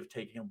the idea of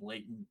taking him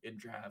late in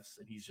drafts,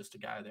 and he's just a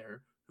guy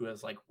there who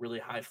has like really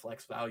high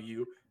flex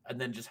value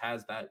and then just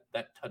has that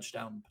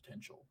touchdown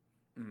potential.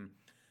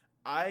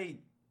 I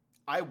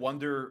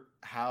wonder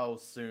how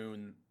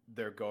soon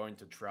they're going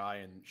to try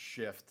and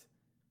shift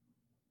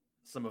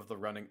some of the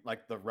running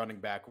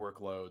back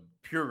workload,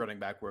 pure running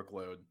back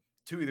workload,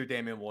 to either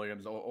Damian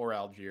Williams or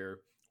Algier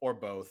or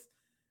both.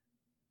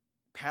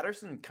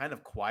 Patterson kind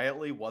of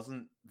quietly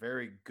wasn't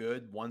very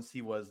good once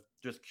he was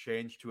just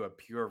changed to a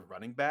pure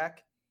running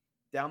back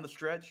down the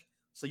stretch.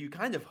 So you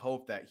kind of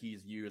hope that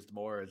he's used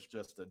more as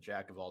just a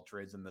jack of all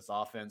trades in this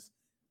offense.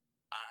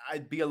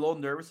 I'd be a little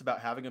nervous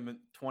about having him at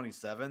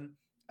 27.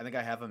 I think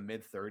I have him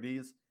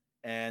mid-30s,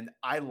 and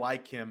I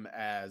like him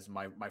as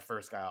my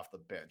first guy off the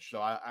bench.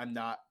 So I'm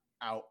not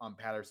out on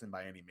Patterson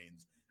by any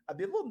means. I'd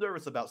be a little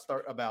nervous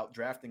about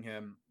drafting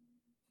him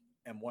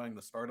and wanting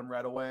to start him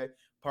right away.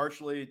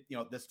 Partially,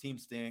 this team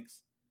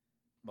stinks.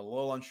 I'm a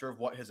little unsure of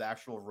what his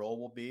actual role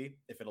will be,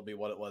 if it'll be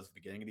what it was at the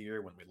beginning of the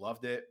year when we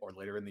loved it, or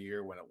later in the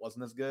year when it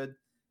wasn't as good.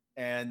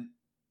 And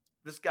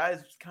this guy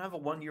is kind of a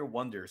one-year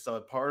wonder.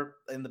 So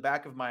in the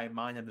back of my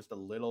mind, I'm just a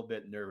little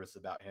bit nervous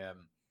about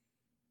him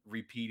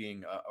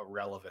repeating a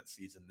relevant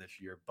season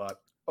this year.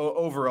 But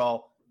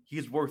overall,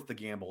 he's worth the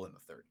gamble in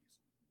the 30s.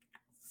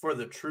 For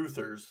the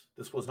truthers,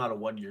 this was not a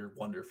one-year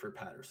wonder for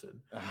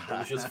Patterson. It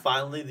was just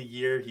finally the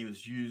year he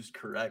was used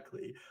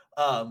correctly.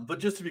 But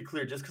just to be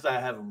clear, just because I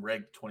have him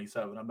ranked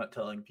 27, I'm not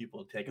telling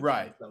people to take him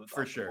right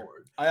for sure.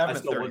 I have him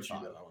at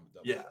 35.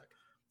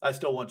 I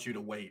still want you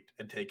to wait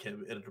and take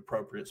him in an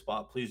appropriate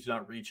spot. Please do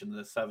not reach in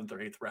the 7th or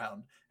 8th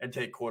round and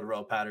take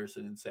Cordarrelle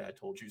Patterson and say I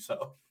told you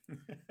so.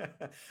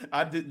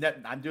 I'm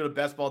doing a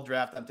best ball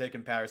draft. I'm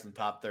taking Patterson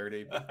top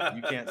 30.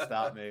 You can't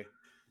stop me.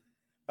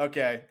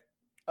 Okay.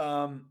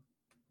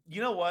 You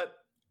know what?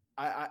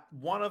 I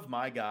one of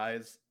my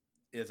guys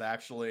is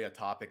actually a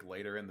topic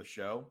later in the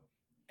show,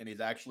 and he's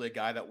actually a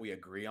guy that we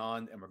agree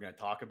on, and we're going to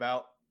talk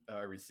about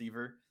a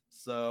receiver.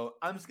 So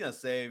I'm just going to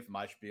save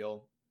my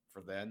spiel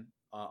for then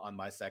on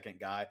my second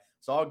guy.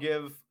 So I'll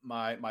give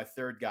my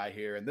third guy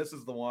here, and this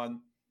is the one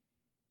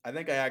I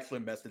think I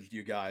actually messaged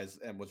you guys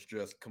and was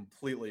just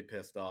completely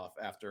pissed off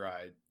after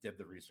I did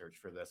the research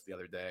for this the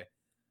other day.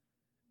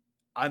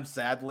 I'm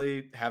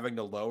sadly having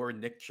to lower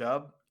Nick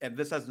Chubb, and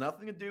this has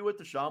nothing to do with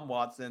Deshaun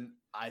Watson.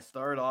 I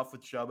started off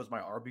with Chubb as my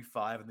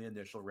RB5 in the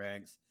initial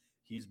ranks.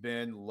 He's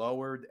been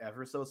lowered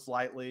ever so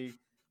slightly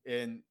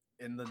in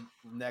the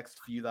next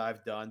few that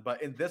I've done,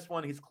 but in this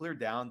one, he's cleared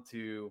down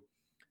to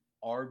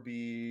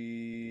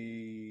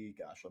RB.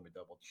 Gosh, let me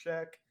double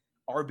check.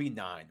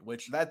 RB9,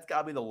 which that's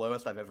got to be the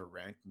lowest I've ever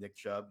ranked Nick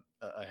Chubb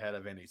ahead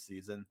of any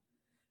season,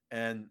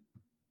 and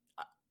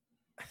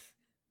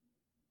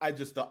I'm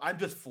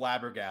just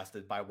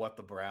flabbergasted by what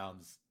the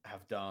Browns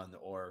have done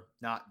or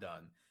not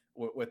done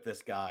with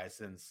this guy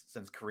since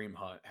Kareem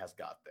Hunt has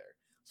got there.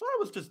 So I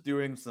was just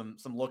doing some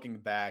looking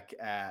back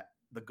at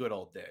the good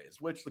old days,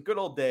 which the good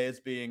old days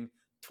being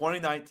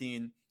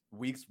 2019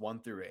 weeks 1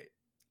 through 8,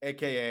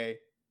 aka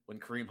when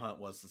Kareem Hunt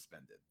was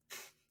suspended.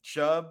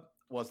 Chubb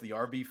was the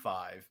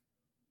RB5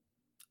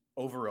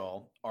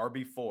 overall,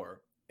 RB4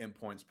 in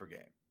points per game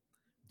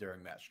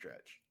during that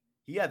stretch.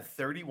 He had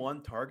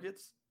 31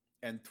 targets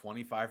and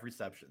 25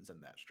 receptions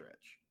in that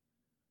stretch.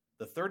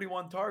 The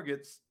 31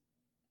 targets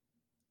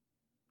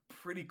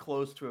pretty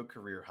close to a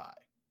career high.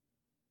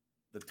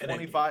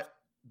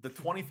 The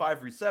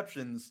 25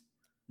 receptions,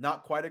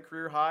 not quite a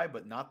career high,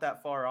 but not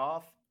that far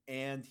off.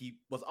 And he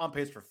was on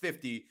pace for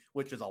 50,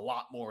 which is a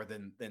lot more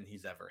than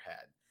he's ever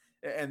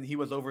had. And he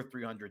was over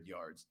 300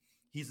 yards.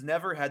 He's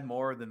never had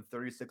more than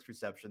 36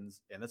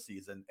 receptions in a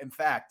season. In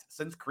fact,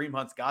 since Kareem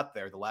Hunt's got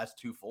there, the last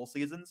 2 full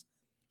seasons,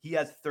 he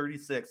has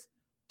 36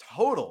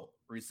 total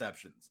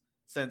receptions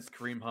since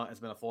Kareem Hunt has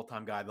been a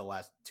full-time guy the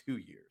last 2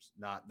 years,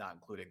 not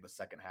including the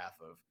second half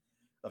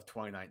of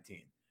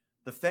 2019.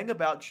 The thing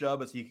about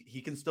Chubb is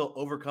he can still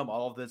overcome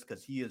all of this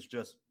because he is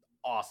just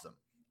awesome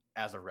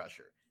as a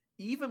rusher.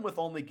 Even with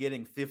only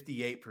getting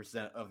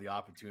 58% of the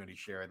opportunity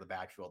share in the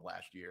backfield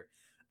last year,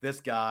 this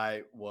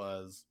guy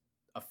was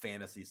a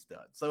fantasy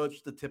stud. So it's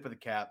just the tip of the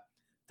cap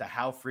to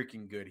how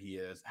freaking good he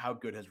is, how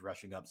good his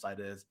rushing upside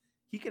is.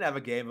 He can have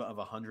a game of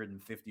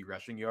 150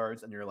 rushing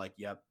yards, and you're like,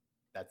 yep,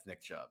 that's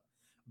Nick Chubb.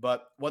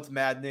 But what's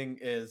maddening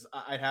is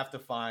I have to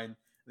find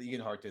the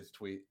Ian Hartitz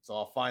tweet, so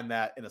I'll find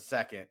that in a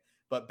second.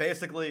 But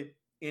basically,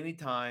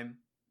 anytime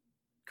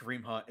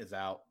Kareem Hunt is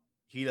out,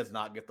 he does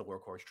not get the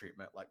workhorse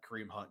treatment like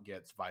Kareem Hunt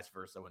gets, vice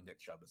versa when Nick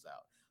Chubb is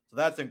out. So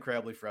that's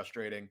incredibly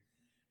frustrating.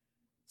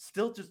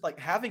 Still, just like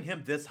having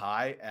him this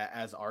high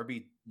as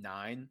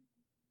RB9,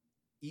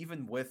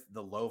 even with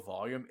the low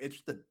volume,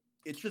 it's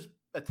just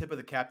a tip of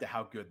the cap to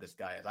how good this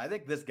guy is. I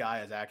think this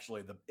guy is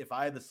actually if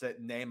I had to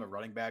name a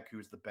running back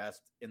who's the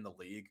best in the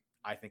league,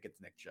 I think it's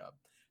Nick Chubb.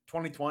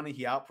 2020,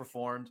 he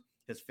outperformed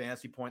his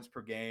fantasy points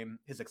per game,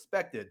 his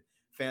expected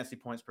fantasy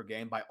points per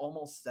game by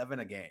almost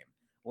 7 a game.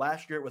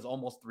 Last year, it was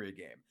almost 3 a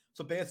game.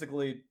 So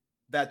basically,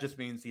 that just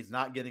means he's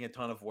not getting a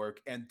ton of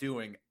work and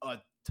doing a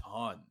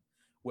ton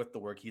with the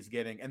work he's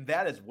getting. And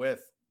that is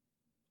with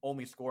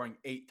only scoring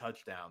 8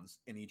 touchdowns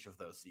in each of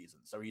those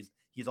seasons. So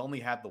he's only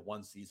had the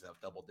 1 season of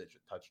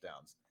double-digit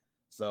touchdowns.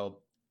 So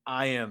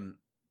I am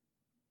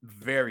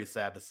very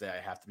sad to say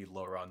I have to be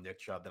lower on Nick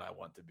Chubb than I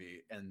want to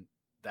be. And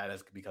that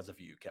is because of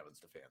you, Kevin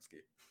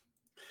Stefanski.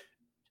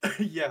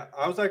 Yeah,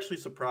 I was actually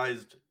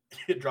surprised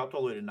it dropped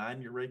all the way to 9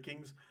 in your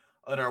rankings.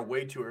 On our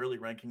way too early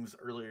rankings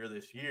earlier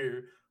this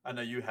year, I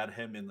know you had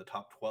him in the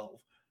top 12.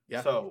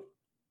 Yeah. So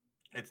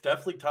it's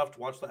definitely tough to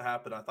watch that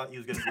happen. I thought he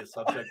was going to be a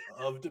subject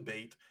of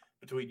debate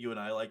between you and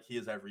I, like he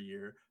is every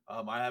year.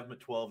 I have him at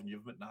 12 and you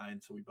have him at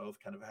 9, so we both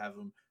kind of have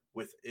him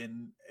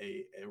within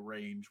a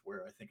range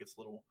where I think it's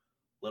a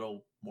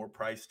little more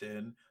priced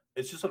in.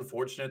 It's just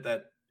unfortunate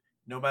that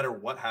no matter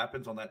what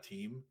happens on that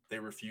team, they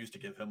refuse to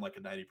give him like a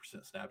 90%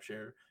 snap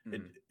share.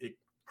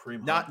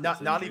 Kareem Hunt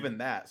not even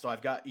that. So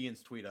I've got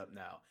Ian's tweet up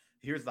now.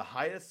 Here's the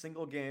highest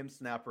single game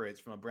snap rates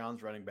from a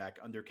Browns running back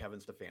under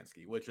Kevin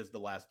Stefanski, which is the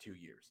last 2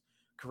 years.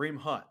 Kareem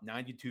Hunt,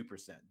 92%.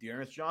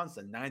 Dearness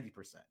Johnson, 90%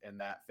 in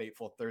that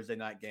fateful Thursday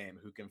night game.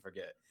 Who can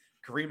forget?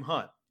 Kareem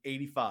Hunt,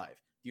 85.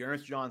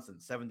 Dearness Johnson,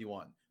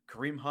 71.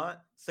 Kareem Hunt,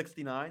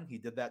 69. He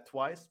did that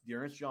twice.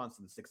 Dearness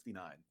Johnson,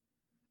 69.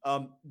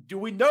 Do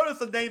we notice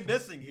a name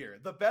missing here?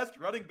 The best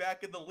running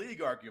back in the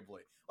league,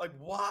 arguably. Like,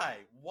 why?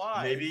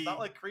 Maybe it's not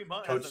like Kareem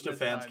Hunt. Coach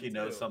Stefanski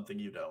knows something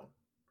you don't.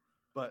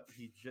 But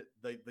he just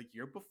the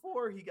year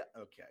before he got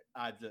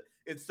okay.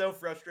 It's so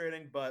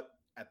frustrating, but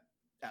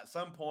at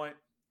some point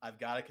I've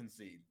got to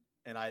concede,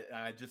 and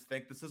I just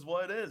think this is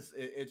what it is.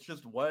 It's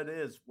just what it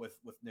is with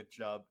Nick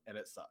Chubb, and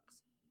it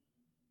sucks.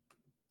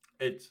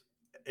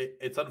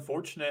 It's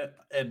unfortunate,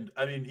 and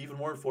I mean even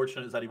more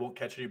unfortunate is that he won't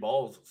catch any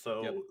balls.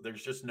 So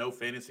there's just no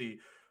fantasy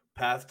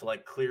path to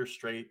like clear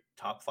straight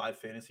top 5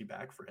 fantasy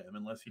back for him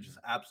unless he just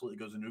absolutely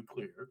goes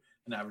nuclear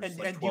and averages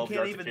 12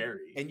 yards a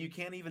carry. And you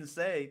can't even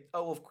say,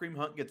 oh, well, if Kareem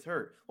Hunt gets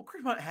hurt. Well,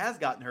 Kareem Hunt has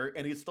gotten hurt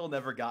and he's still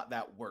never got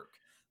that work.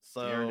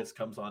 So Ernest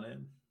comes on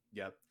in.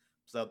 Yep.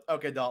 So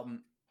okay,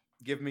 Dalton,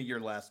 give me your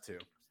last 2.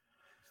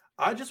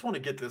 I just want to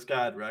get this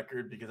guy on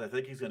record because I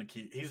think he's going to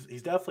keep.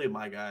 He's definitely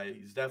my guy.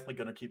 He's definitely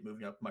going to keep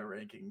moving up my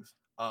rankings.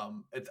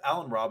 It's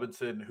Allen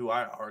Robinson, who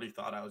I already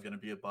thought I was going to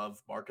be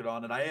above market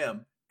on, and I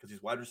am because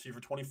he's wide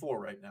receiver 24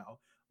 right now.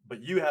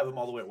 But you have him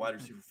all the way at wide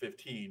receiver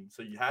 15,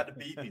 so you had to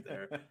beat me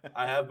there.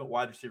 I have him at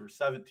wide receiver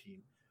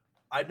 17.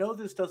 I know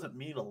this doesn't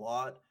mean a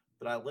lot,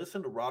 but I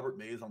listened to Robert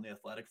Mays on the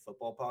Athletic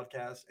Football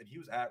Podcast, and he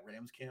was at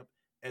Rams camp,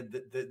 and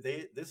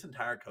this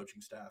entire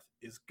coaching staff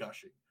is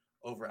gushing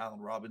over Allen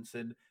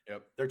Robinson.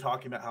 Yep. They're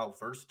talking about how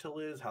versatile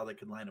he is, how they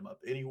can line him up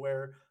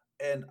anywhere.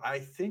 And I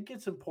think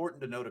it's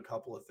important to note a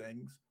couple of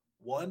things.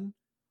 One,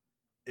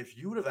 if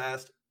you would have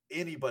asked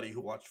anybody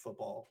who watched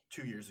football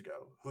 2 years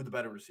ago who the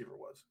better receiver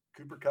was,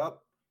 Cooper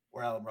Kupp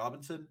or Allen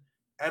Robinson,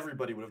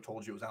 everybody would have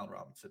told you it was Allen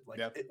Robinson,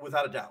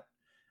 without a doubt.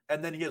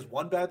 And then he has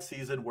one bad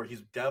season where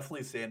he's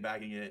definitely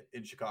sandbagging it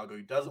in Chicago.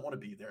 He doesn't want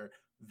to be there.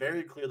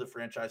 Very clear the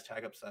franchise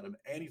tag upset him,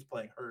 and he's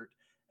playing hurt.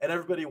 And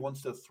everybody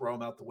wants to throw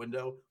him out the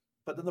window.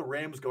 But then the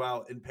Rams go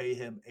out and pay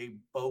him a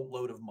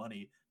boatload of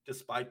money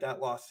despite that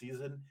lost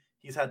season.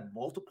 He's had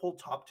multiple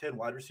top 10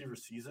 wide receiver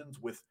seasons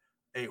with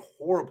a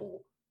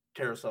horrible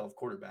carousel of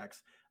quarterbacks.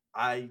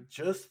 I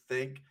just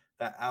think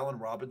that Allen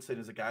Robinson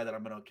is a guy that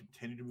I'm going to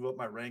continue to move up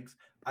my ranks.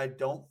 I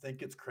don't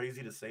think it's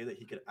crazy to say that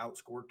he could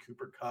outscore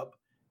Cooper Kupp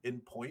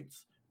in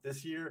points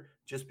this year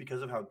just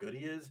because of how good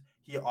he is.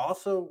 He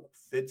also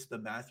fits the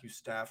Matthew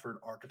Stafford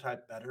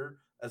archetype better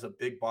as a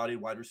big-bodied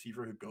wide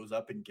receiver who goes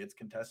up and gets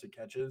contested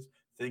catches.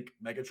 Think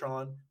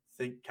Megatron,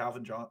 think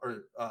Calvin John,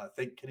 or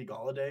think Kenny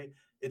Golladay.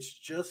 It's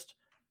just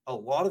a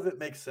lot of it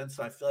makes sense.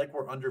 And I feel like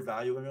we're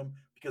undervaluing him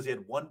because he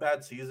had one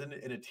bad season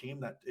in a team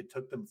that it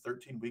took them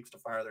 13 weeks to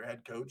fire their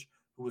head coach,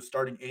 who was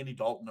starting Andy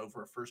Dalton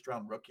over a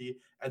first-round rookie,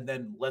 and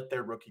then let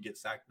their rookie get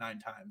sacked 9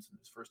 times in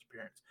his first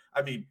appearance.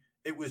 I mean,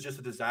 it was just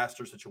a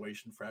disaster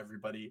situation for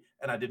everybody,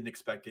 and I didn't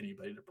expect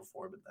anybody to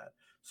perform in that.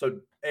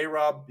 So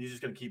A-Rob, he's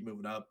just going to keep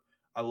moving up.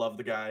 I love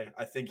the guy.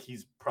 I think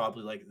he's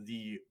probably like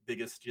the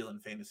biggest steal in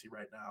fantasy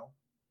right now.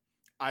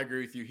 I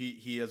agree with you.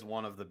 He is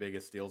one of the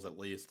biggest steals, at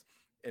least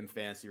in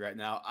fantasy right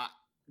now.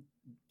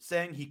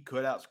 Saying he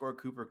could outscore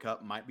Cooper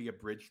Kupp might be a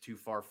bridge too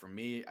far for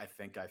me. I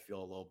think I feel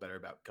a little better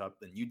about Kupp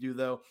than you do,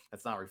 though.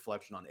 That's not a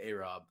reflection on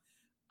A-Rob.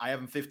 I have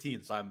him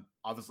 15, so I'm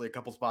obviously a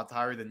couple spots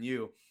higher than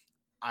you.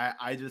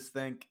 I just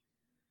think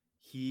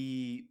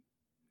he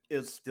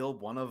is still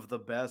one of the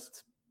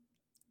best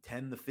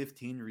 10 to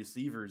 15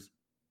 receivers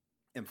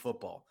in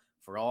football.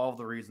 For all of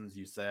the reasons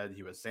you said,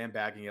 he was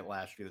sandbagging it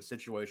last year. The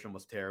situation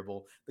was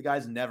terrible. The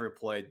guy's never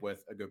played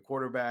with a good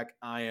quarterback.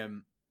 I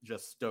am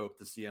just stoked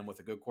to see him with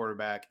a good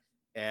quarterback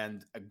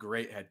and a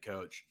great head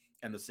coach,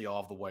 and to see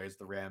all of the ways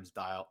the Rams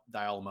dial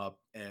him up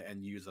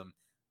and use him.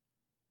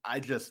 I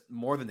just,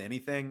 more than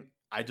anything,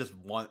 I just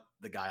want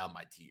the guy on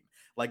my team.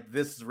 Like,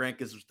 this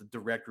rank is just a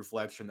direct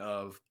reflection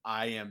of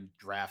I am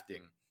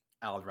drafting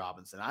Allen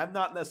Robinson. I'm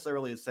not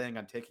necessarily saying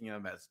I'm taking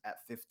him as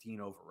at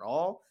 15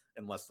 overall,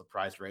 unless the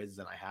price raises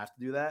and I have to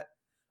do that.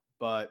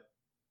 But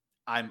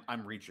I'm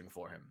reaching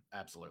for him.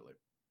 Absolutely.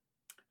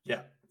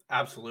 Yeah,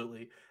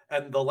 absolutely.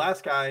 And the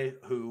last guy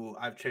who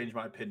I've changed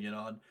my opinion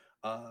on,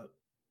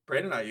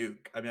 Brandon Ayuk.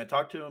 I mean, I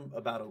talked to him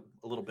about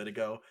a little bit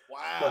ago.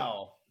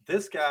 Wow.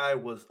 This guy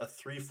was a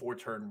 3-4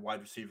 turn wide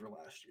receiver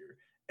last year.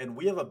 And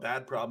we have a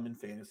bad problem in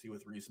fantasy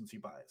with recency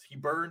bias. He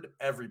burned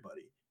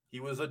everybody. He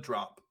was a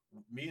drop.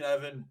 Me and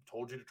Evan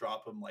told you to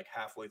drop him like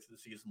halfway through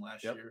the season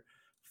last year.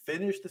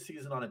 Finished the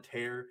season on a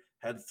tear,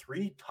 had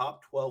 3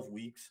 top 12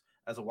 weeks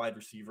as a wide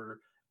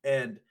receiver.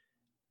 And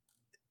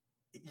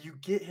you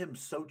get him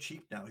so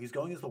cheap now. He's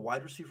going as the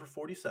wide receiver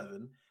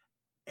 47.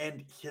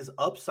 And his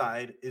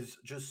upside is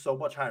just so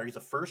much higher. He's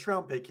a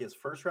first-round pick. He has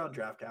first-round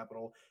draft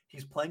capital.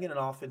 He's playing in an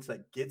offense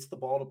that gets the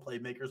ball to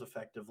playmakers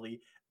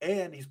effectively,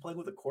 and he's playing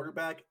with a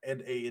quarterback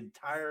and a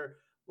entire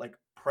like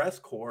press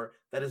corps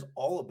that is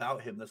all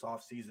about him this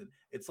offseason.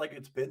 It's like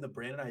it's been the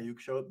Brandon Ayuk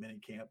show at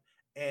minicamp,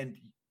 and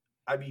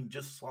I mean,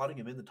 just slotting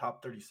him in the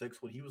top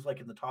 36 when he was like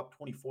in the top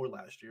 24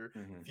 last year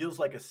feels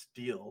like a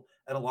steal.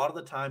 And a lot of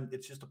the time,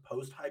 it's just a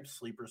post-hype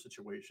sleeper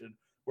situation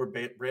where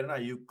Brandon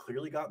Ayuk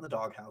clearly got in the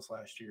doghouse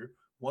last year.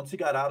 Once he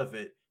got out of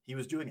it, he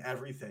was doing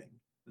everything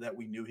that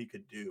we knew he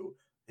could do.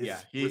 He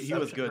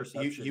was good.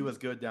 He was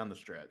good down the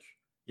stretch.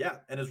 Yeah,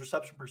 and his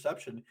reception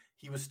perception,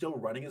 he was still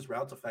running his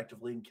routes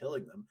effectively and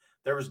killing them.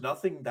 There was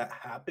nothing that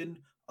happened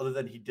other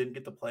than he didn't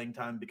get the playing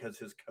time because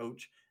his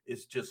coach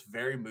is just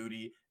very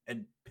moody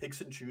and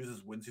picks and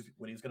chooses when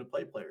he's going to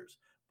play players.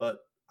 But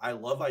I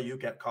love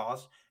Ayuk at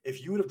cost.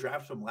 If you would have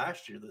drafted him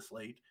last year this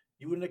late,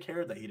 you wouldn't have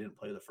cared that he didn't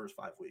play the first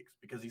 5 weeks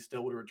because he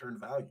still would have returned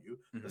value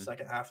the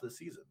second half of the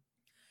season.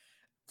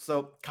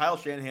 So Kyle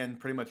Shanahan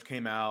pretty much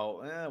came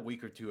out a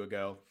week or two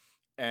ago,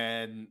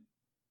 and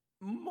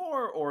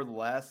more or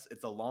less,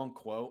 it's a long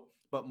quote,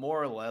 but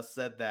more or less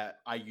said that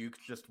Ayuk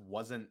just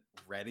wasn't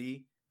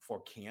ready for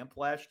camp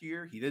last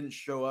year. He didn't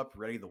show up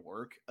ready to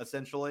work,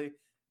 essentially.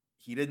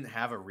 He didn't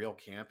have a real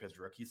camp his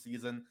rookie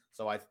season.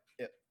 So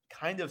it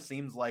kind of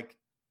seems like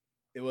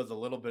it was a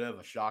little bit of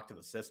a shock to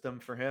the system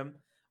for him,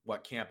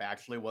 what camp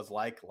actually was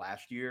like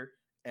last year.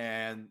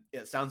 And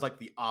it sounds like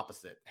the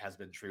opposite has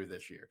been true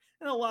this year.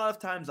 And a lot of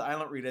times I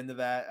don't read into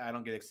that. I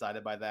don't get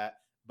excited by that.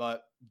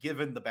 But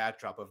given the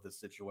backdrop of this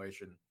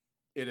situation,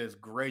 it is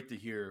great to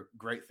hear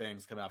great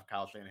things come out of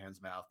Kyle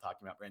Shanahan's mouth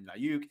talking about Brandon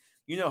Ayuk.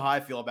 You know how I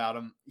feel about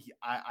him.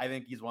 I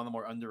think he's one of the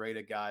more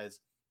underrated guys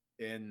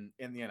in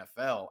the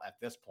NFL at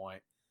this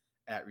point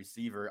at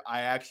receiver.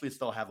 I actually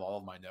still have all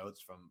of my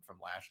notes from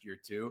last year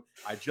too.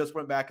 I just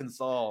went back and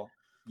saw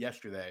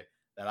yesterday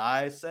that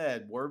I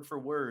said word for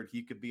word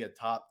he could be a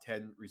top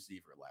 10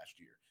 receiver last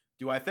year.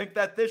 Do I think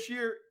that this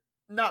year?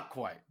 Not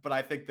quite, but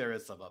I think there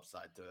is some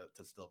upside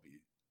to still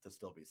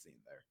be seen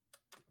there.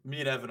 Me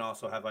and Evan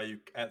also have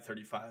Ayuk at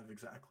 35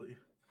 exactly.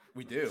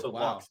 We do. So wow.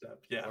 Lockstep.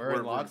 Yeah, we're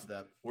in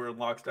lockstep. We're in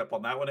lockstep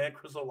on that one, and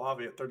Chris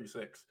Olave at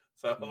 36.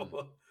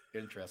 So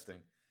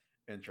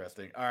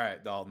Interesting. All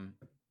right, Dalton.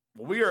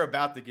 Well, we are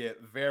about to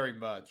get very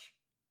much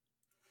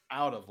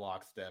out of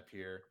lockstep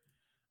here.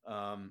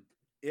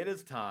 It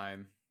is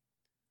time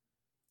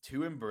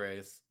to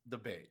embrace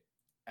debate,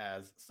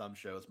 as some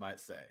shows might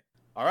say.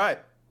 All right.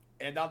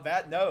 And on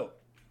that note,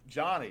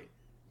 Johnny,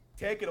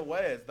 take it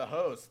away as the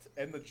host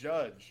and the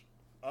judge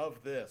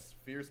of this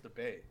fierce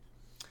debate.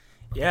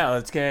 Yeah,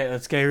 let's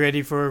get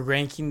ready for a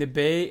ranking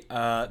debate.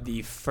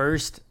 The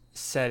first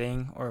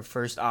setting or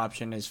first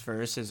option is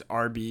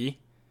RB.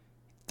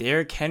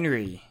 Derrick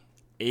Henry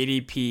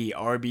ADP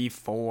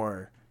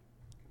RB4.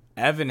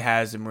 Evan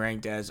has him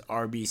ranked as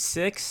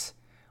RB6.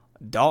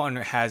 Dalton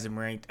has him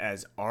ranked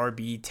as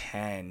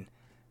RB10.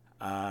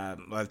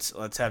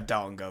 Let's have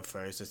Dalton go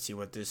first. Let's see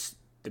what this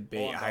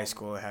debate high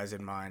school has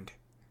in mind.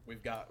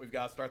 We've got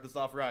to start this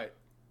off right.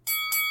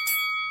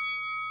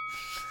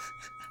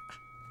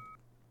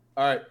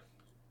 All right,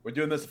 we're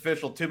doing this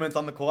official. 2 minutes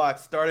on the clock.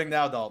 Starting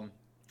now, Dalton.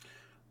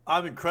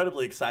 I'm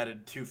incredibly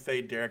excited to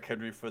fade Derrick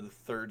Henry for the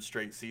third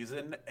straight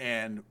season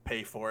and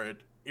pay for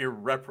it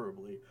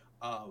irreparably.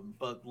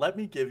 But let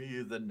me give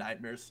you the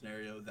nightmare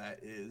scenario that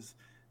is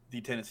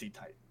the Tennessee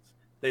Titans.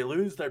 They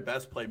lose their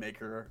best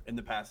playmaker in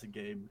the passing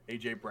game,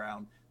 A.J.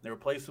 Brown. They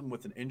replace him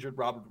with an injured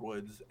Robert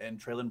Woods and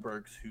Treylon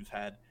Burks, who's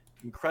had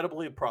an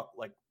incredibly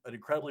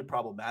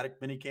problematic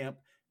minicamp.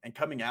 And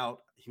coming out,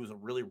 he was a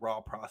really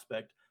raw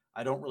prospect.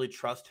 I don't really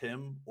trust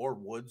him or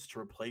Woods to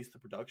replace the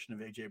production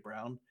of A.J.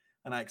 Brown,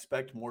 and I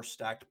expect more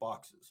stacked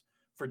boxes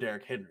for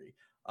Derrick Henry.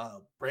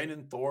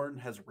 Brandon Thorne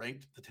has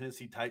ranked the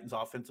Tennessee Titans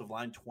offensive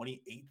line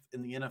 28th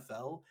in the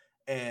NFL,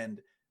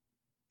 and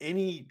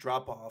any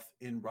drop-off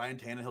in Ryan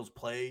Tannehill's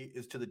play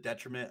is to the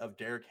detriment of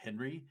Derrick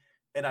Henry.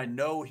 And I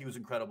know he was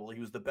incredible. He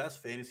was the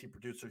best fantasy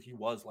producer he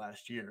was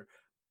last year,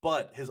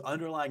 but his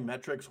underlying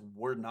metrics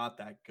were not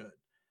that good.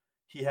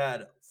 He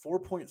had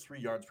 4.3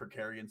 yards per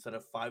carry instead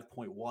of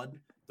 5.1.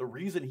 The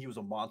reason he was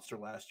a monster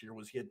last year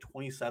was he had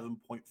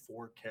 27.4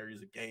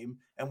 carries a game,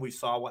 and we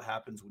saw what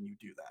happens when you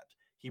do that.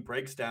 He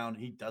breaks down.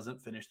 He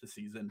doesn't finish the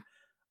season.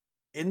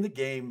 In the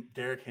game,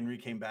 Derrick Henry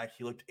came back.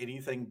 He looked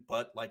anything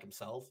but like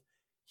himself.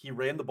 He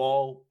ran the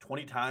ball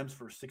 20 times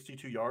for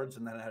 62 yards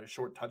and then had a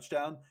short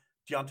touchdown.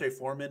 Deontay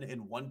Foreman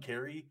in one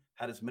carry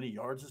had as many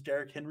yards as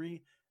Derrick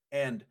Henry.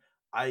 And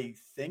I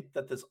think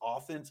that this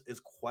offense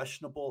is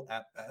questionable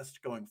at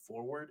best going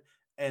forward,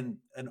 and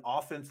an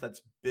offense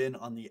that's been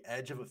on the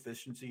edge of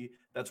efficiency,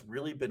 that's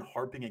really been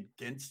harping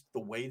against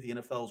the way the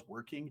NFL is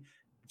working,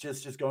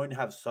 just is going to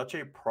have such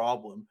a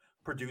problem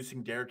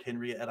producing Derrick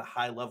Henry at a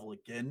high level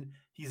again.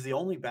 He's the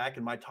only back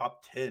in my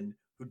top 10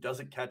 who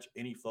doesn't catch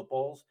any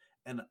footballs,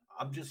 and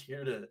I'm just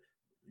here to,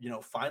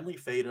 finally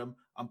fade him.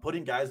 I'm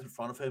putting guys in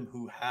front of him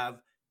who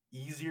have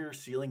easier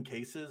ceiling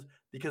cases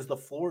because the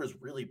floor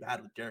is really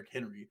bad with Derrick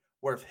Henry,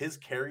 where if his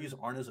carries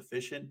aren't as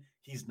efficient,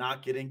 he's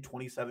not getting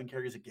 27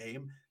 carries a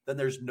game, then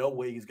there's no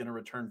way he's going to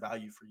return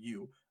value for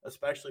you,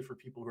 especially for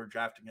people who are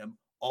drafting him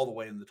all the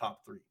way in the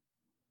top 3.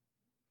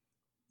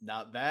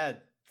 Not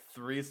bad.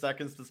 3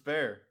 seconds to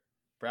spare.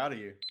 Proud of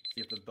you.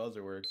 See if this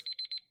buzzer works.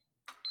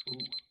 Ooh.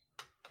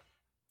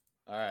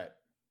 All right.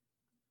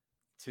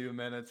 2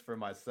 minutes for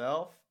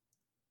myself.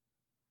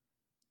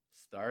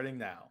 Starting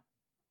now.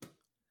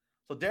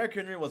 So Derrick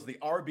Henry was the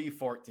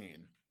RB14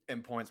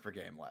 in points per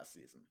game last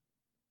season.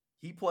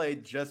 He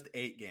played just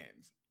 8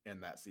 games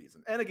in that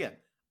season. And again,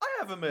 I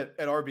have him at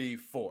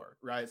RB4,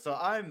 right? So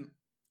I'm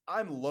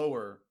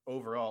lower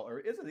overall, or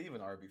is it even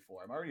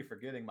RB4? I'm already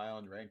forgetting my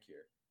own rank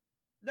here.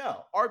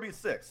 No,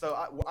 RB6.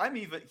 So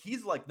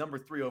he's like number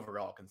 3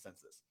 overall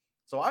consensus.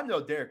 So I'm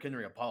no Derrick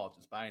Henry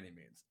apologist by any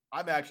means.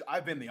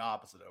 I've been the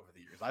opposite over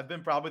the years. I've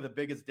been probably the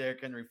biggest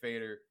Derrick Henry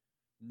fader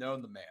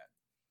known to man.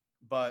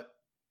 But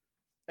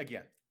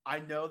again, I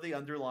know the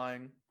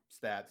underlying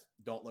stats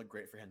don't look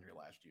great for Henry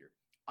last year.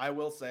 I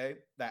will say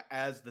that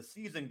as the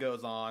season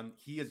goes on,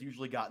 he has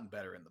usually gotten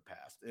better in the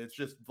past. It's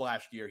just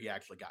last year he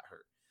actually got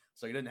hurt.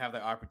 So he didn't have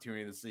the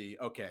opportunity to see,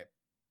 okay,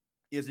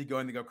 is he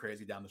going to go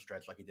crazy down the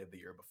stretch like he did the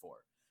year before?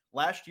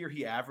 Last year,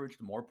 he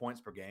averaged more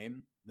points per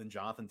game than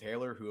Jonathan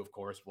Taylor, who, of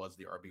course, was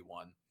the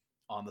RB1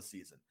 on the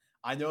season.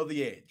 I know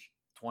the age,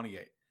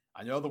 28.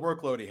 I know the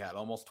workload he had,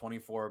 almost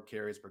 24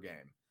 carries per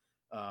game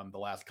the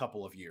last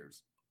couple of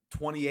years.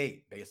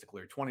 28,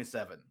 basically, or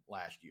 27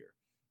 last year.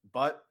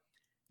 But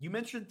you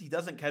mentioned he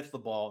doesn't catch the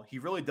ball. He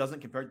really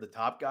doesn't compared to the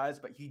top guys,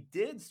 but he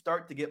did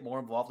start to get more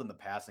involved in the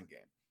passing game.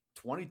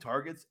 20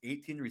 targets,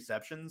 18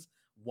 receptions,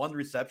 1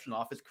 reception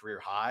off his career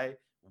high,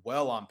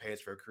 well on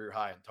pace for a career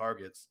high in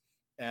targets.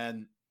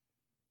 And,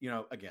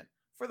 again,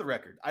 for the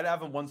record, I'd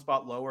have him 1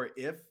 spot lower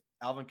if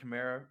Alvin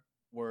Kamara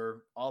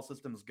were all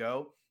systems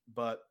go.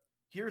 But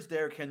here's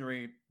Derrick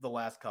Henry the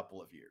last couple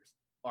of years.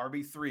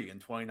 RB3 in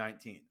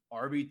 2019,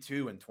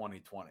 RB2 in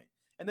 2020,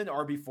 and then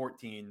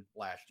RB14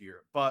 last year,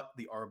 but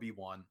the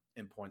RB1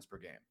 in points per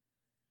game.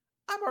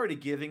 I'm already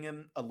giving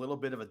him a little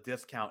bit of a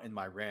discount in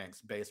my ranks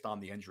based on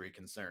the injury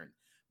concern.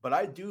 But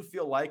I do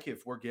feel like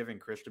if we're giving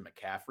Christian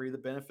McCaffrey the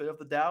benefit of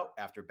the doubt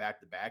after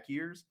back-to-back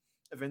years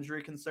of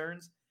injury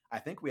concerns, I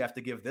think we have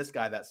to give this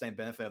guy that same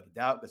benefit of the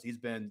doubt because he's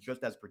been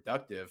just as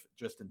productive,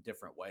 just in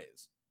different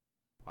ways.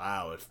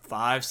 Wow, with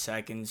 5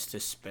 seconds to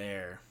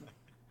spare.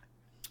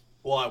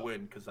 Well, I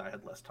win because I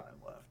had less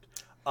time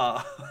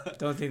left.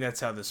 Don't think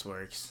that's how this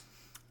works.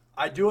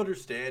 I do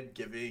understand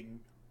giving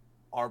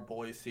our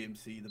boy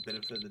CMC the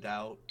benefit of the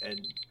doubt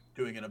and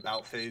doing an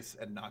about face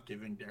and not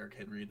giving Derrick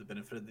Henry the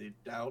benefit of the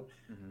doubt.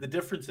 Mm-hmm. The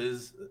difference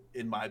is,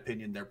 in my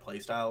opinion, their play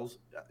styles.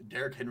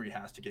 Derrick Henry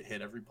has to get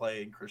hit every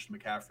play, and Christian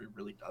McCaffrey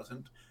really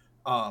doesn't.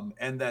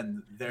 And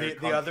then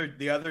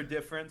the other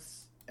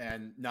difference,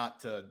 and not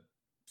to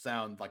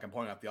sound like I'm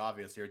pointing out the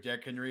obvious here,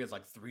 Derrick Henry is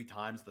like 3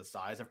 times the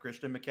size of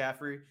Christian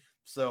McCaffrey.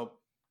 So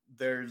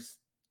there's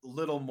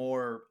little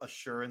more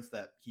assurance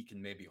that he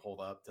can maybe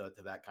hold up to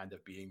that kind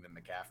of being than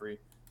McCaffrey.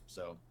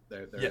 So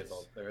there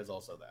is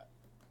also that.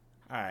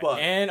 All right.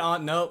 And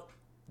on nope,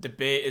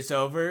 debate is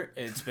over.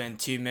 It's been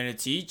 2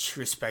 minutes each.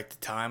 Respect the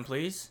time,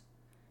 please.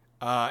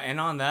 And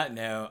on that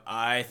note,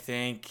 I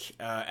think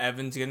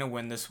Evan's going to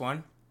win this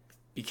one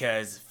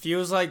because it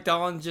feels like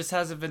Dalton just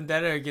has a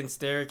vendetta against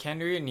Derrick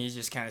Henry and he's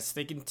just kind of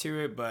sticking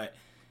to it, but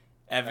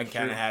Evan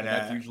kind of had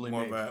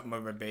more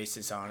of a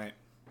basis on it.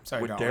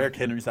 Sorry, when Derrick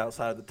Henry's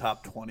outside of the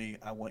top 20,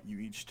 I want you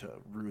each to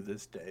rue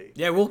this day.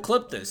 Yeah, we'll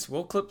clip this.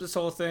 We'll clip this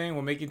whole thing.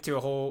 We'll make it into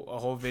a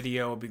whole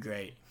video. It'll be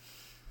great.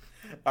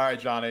 All right,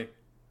 Johnny,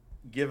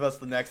 give us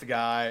the next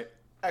guy.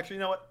 Actually,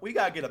 you know what? We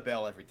got to get a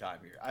bell every time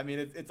here. I mean,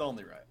 it's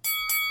only right.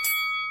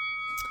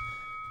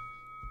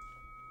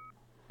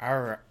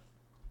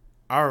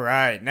 All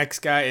right. Next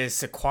guy is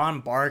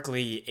Saquon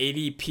Barkley,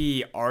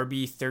 ADP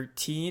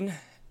RB13.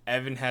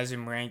 Evan has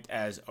him ranked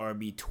as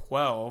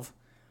RB12.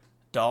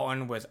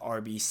 Dalton with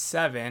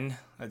RB7.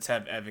 Let's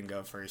have Evan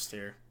go first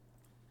here.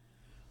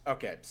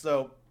 Okay,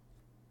 so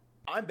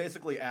I'm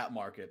basically at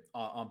market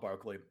on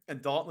Barkley,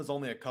 and Dalton is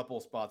only a couple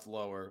of spots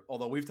lower,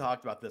 although we've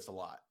talked about this a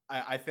lot.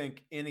 I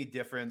think any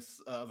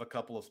difference of a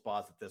couple of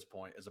spots at this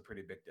point is a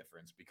pretty big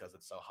difference because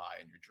it's so high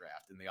in your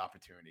draft, and the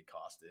opportunity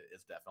cost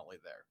is definitely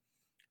there.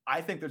 I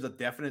think there's a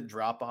definite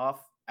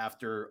drop-off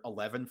after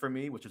 11 for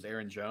me, which is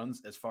Aaron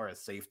Jones, as far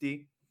as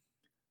safety.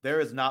 There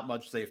is not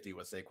much safety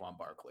with Saquon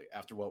Barkley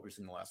after what we've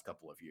seen the last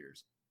couple of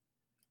years.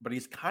 But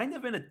he's kind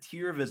of in a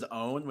tier of his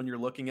own when you're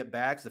looking at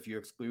backs, if you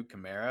exclude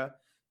Kamara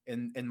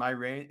in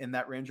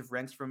that range of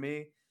ranks for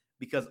me,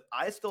 because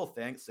I still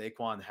think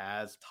Saquon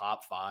has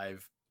top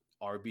 5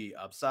 RB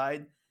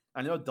upside.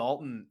 I know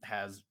Dalton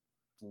has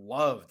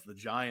loved the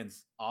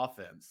Giants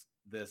offense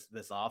this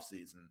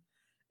offseason.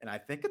 And I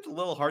think it's a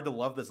little hard to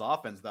love this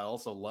offense without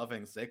also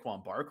loving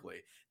Saquon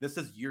Barkley. This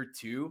is year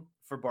 2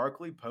 for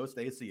Barkley post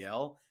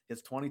ACL.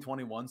 His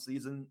 2021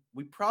 season,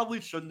 we probably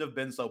shouldn't have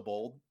been so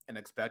bold and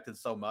expected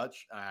so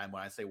much. And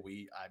when I say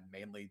we, I'm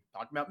mainly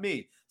talking about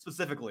me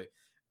specifically,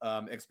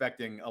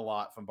 expecting a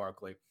lot from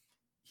Barkley.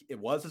 It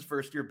was his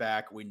first year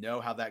back. We know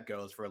how that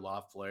goes for a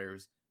lot of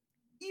players.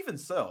 Even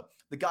so,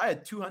 the guy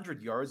had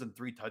 200 yards and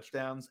 3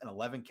 touchdowns and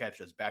 11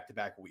 catches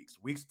back-to-back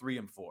weeks 3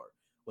 and 4.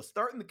 Was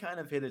starting to kind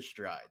of hit his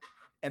stride.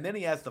 And then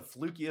he has the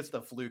flukiest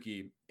of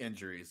fluky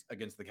injuries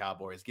against the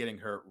Cowboys, getting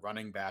hurt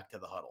running back to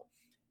the huddle.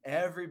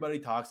 Everybody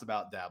talks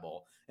about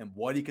Dabble and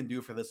what he can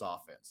do for this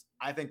offense.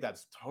 I think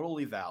that's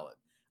totally valid.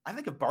 I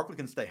think if Barkley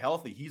can stay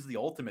healthy, he's the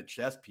ultimate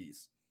chess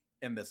piece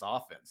in this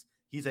offense.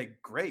 He's a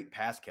great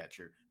pass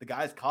catcher. The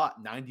guy's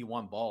caught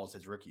 91 balls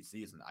his rookie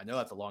season. I know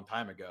that's a long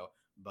time ago,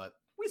 but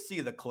we see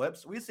the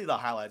clips. We see the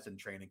highlights in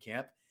training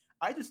camp.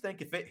 I just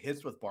think if it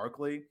hits with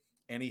Barkley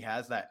and he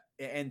has that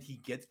and he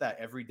gets that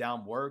every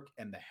down work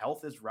and the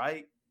health is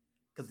right,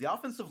 because the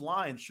offensive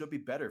line should be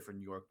better for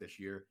New York this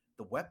year.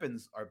 The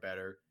weapons are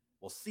better.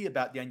 We'll see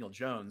about Daniel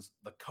Jones.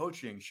 The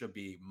coaching should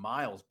be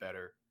miles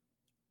better.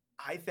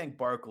 I think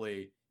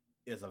Barkley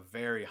is a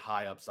very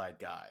high upside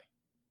guy.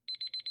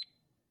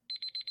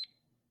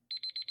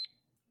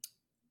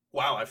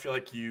 Wow, I feel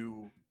like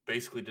you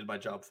basically did my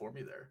job for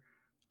me there.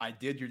 I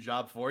did your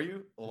job for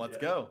you? Well, let's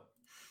go.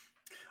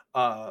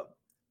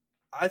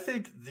 I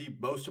think the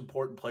most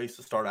important place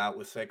to start out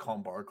with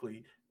Saquon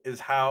Barkley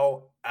is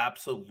how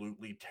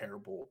absolutely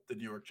terrible the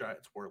New York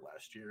Giants were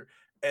last year.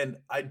 And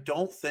I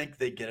don't think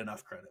they get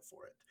enough credit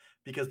for it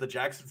because the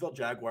Jacksonville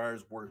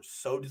Jaguars were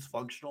so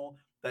dysfunctional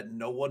that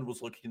no one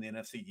was looking in the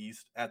NFC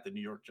East at the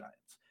New York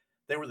Giants.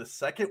 They were the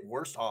second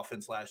worst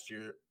offense last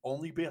year,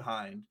 only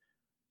behind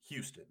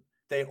Houston.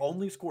 They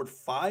only scored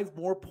 5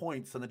 more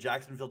points than the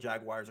Jacksonville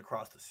Jaguars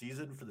across the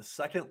season for the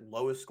second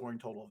lowest scoring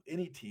total of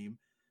any team.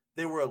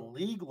 They were a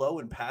league low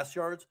in pass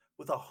yards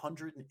with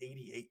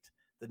 188.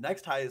 The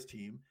next highest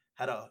team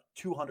had a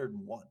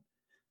 201.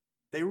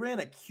 They ran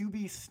a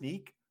QB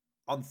sneak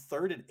on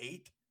 3rd and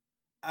 8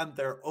 on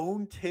their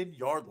own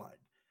 10-yard line.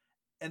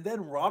 And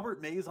then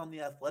Robert Mays on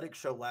the Athletic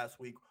show last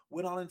week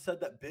went on and said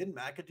that Ben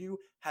McAdoo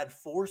had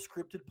 4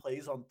 scripted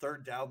plays on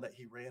 3rd down that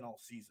he ran all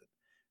season.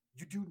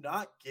 You do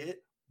not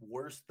get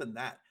worse than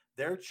that.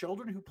 There are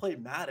children who play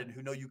Madden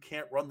who know you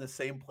can't run the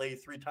same play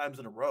 3 times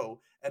in a row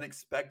and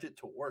expect it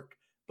to work.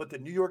 But the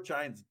New York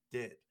Giants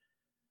did.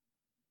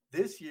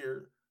 This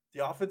year,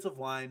 the offensive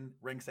line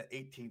ranks at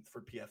 18th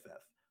for PFF.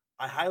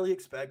 I highly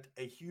expect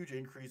a huge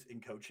increase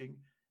in coaching.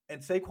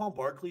 And Saquon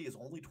Barkley is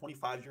only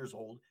 25 years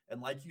old.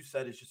 And like you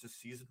said, is just a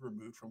season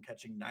removed from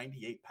catching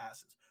 98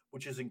 passes,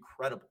 which is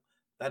incredible.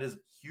 That is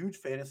huge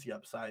fantasy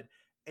upside.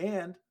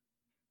 And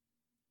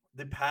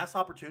the pass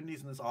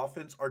opportunities in this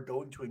offense are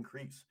going to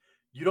increase.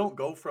 You don't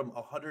go from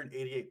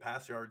 188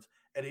 pass yards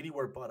and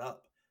anywhere but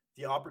up.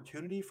 The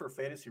opportunity for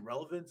fantasy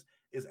relevance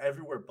is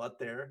everywhere but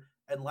there.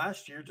 And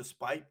last year,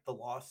 despite the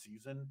lost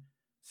season,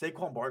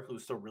 Saquon Barkley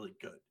was still really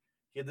good.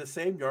 He had the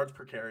same yards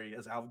per carry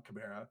as Alvin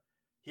Kamara.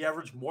 He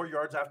averaged more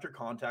yards after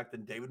contact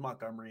than David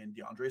Montgomery and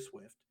DeAndre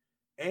Swift.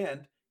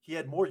 And he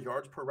had more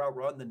yards per route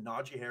run than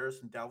Najee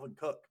Harris and Dalvin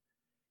Cook.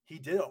 He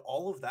did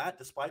all of that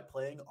despite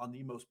playing on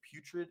the most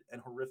putrid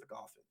and horrific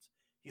offense.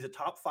 He's a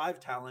top 5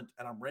 talent,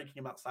 and I'm ranking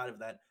him outside of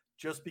that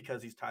just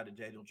because he's tied to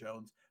Daniel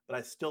Jones. But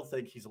I still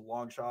think he's a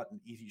long shot and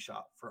easy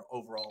shot for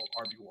overall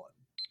RB1.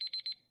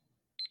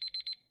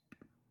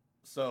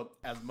 So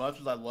as much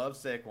as I love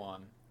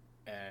Saquon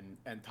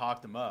and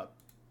talked him up,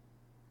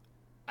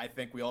 I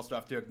think we also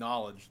have to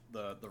acknowledge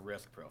the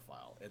risk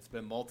profile. It's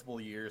been multiple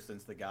years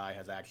since the guy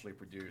has actually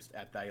produced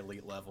at that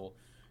elite level.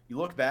 You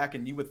look back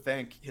and you would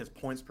think his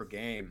points per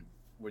game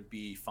would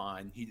be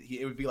fine.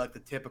 It would be like the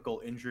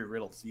typical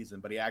injury-riddled season,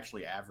 but he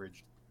actually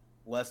averaged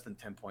less than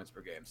 10 points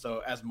per game.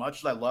 So as much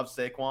as I love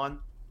Saquon,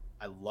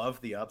 I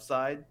love the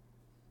upside.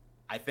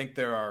 I think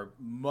there are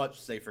much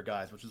safer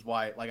guys, which is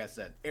why, like I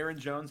said, Aaron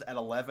Jones at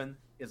 11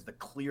 is the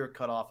clear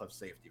cutoff of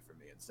safety for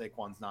me, and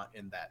Saquon's not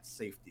in that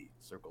safety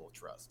circle of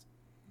trust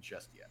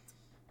just yet.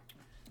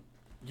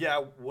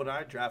 Yeah, when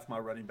I draft my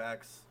running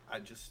backs,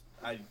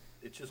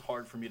 it's just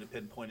hard for me to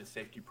pinpoint a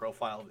safety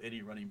profile of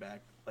any running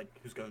back, like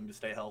who's going to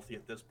stay healthy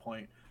at this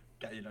point.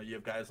 You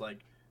have guys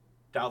like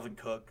Dalvin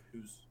Cook,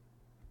 who's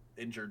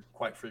injured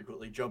quite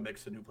frequently, Joe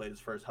Mixon, who played his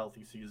first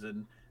healthy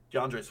season,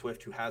 DeAndre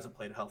Swift, who hasn't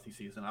played a healthy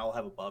season. I'll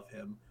have above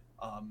him.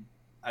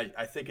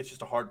 I think it's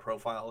just a hard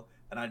profile,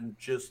 and I'm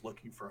just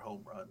looking for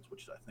home runs,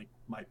 which I think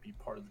might be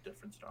part of the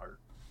difference in our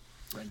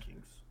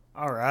rankings.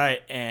 All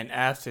right, and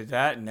after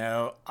that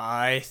note,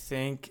 I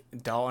think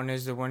Dalton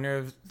is the winner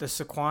of the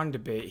Saquon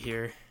debate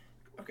here.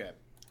 Okay,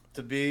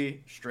 to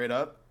be straight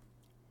up,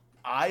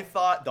 I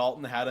thought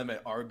Dalton had him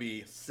at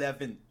RB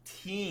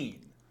 17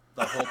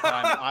 the whole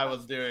time I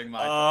was doing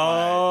my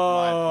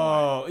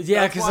my point.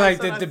 Yeah, because like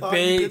the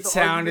debate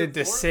sounded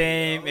the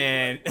same,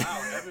 and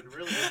wow, Evan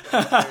really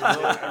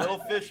a little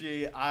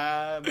fishy.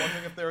 I'm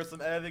wondering if there was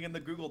some editing in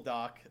the Google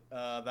Doc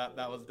that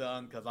was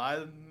done, because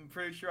I'm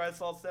pretty sure I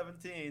saw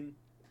 17.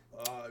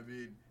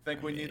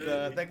 Think we need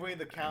the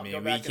count. I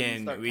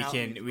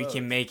mean, we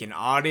can make an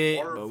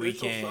audit, but we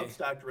can.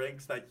 Substack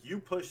ranks that you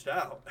pushed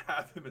out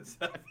have him at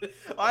 7.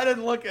 I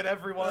didn't look at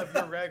every one of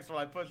your ranks when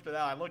I pushed it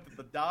out. I looked at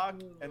the doc,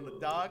 and the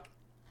doc.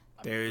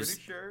 There's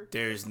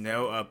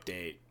no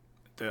update.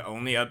 The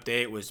only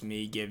update was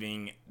me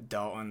giving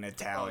Dalton a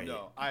tally. Oh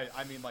no,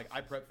 I mean, like,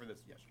 I prepped for this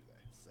yesterday,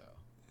 so.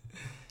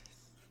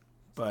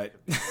 But.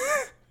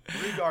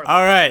 Regardless,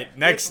 all right,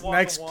 next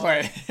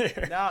play.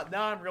 Now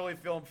I'm really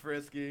feeling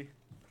frisky.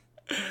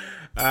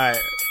 All right.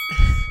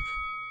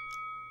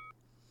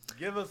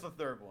 Give us a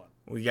third one.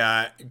 We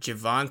got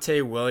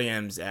Javonte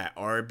Williams at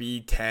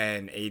RB10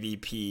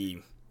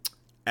 ADP.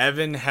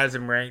 Evan has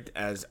him ranked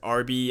as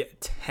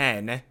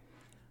RB10.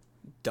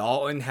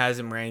 Dalton has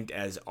him ranked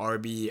as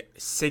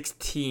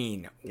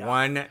RB16.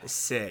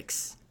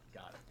 1-6.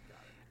 Got it.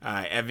 All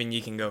right, Evan,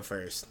 you can go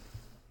first.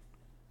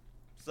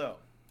 So,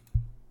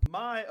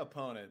 my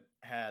opponent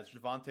has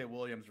Javonte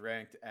Williams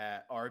ranked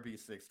at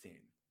RB16.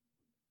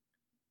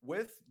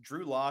 With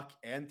Drew Lock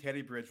and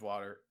Teddy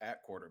Bridgewater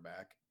at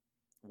quarterback,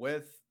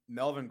 with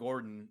Melvin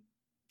Gordon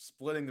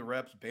splitting the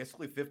reps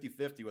basically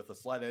 50-50 with a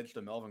slight edge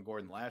to Melvin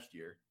Gordon last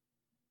year,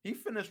 he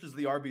finished as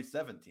the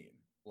RB17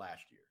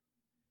 last year.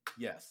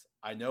 Yes,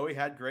 I know he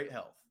had great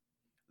health.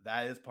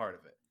 That is part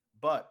of it.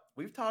 But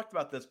we've talked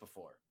about this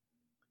before.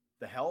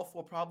 The health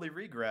will probably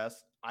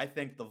regress. I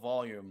think the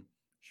volume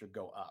should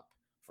go up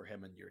for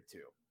him in year 2.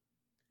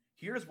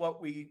 Here's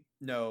what we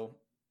know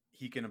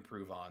he can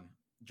improve on,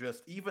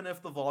 just even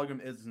if the volume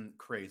isn't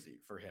crazy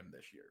for him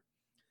this year.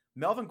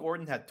 Melvin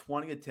Gordon had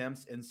 20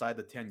 attempts inside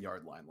the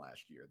 10-yard line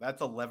last year.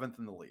 That's 11th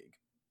in the league.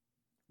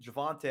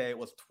 Javonte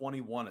was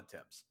 21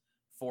 attempts,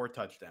 4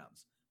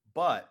 touchdowns.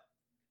 But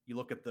you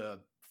look at the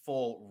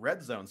full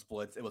red zone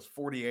splits, it was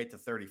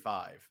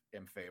 48-35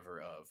 in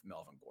favor of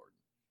Melvin Gordon.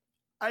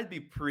 I'd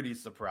be pretty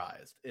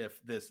surprised if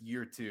this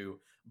year 2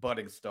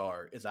 budding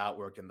star is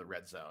outworked in the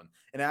red zone.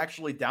 And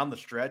actually, down the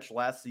stretch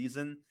last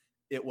season,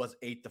 it was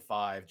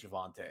 8-5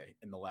 Javonte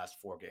in the last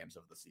 4 games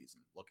of the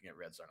season, looking at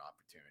red zone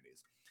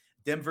opportunities.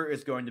 Denver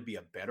is going to be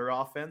a better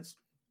offense.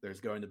 There's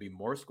going to be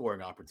more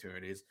scoring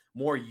opportunities,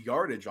 more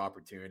yardage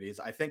opportunities.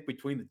 I think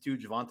between the two,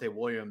 Javonte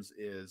Williams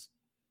is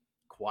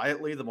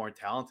quietly the more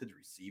talented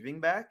receiving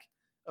back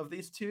of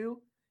these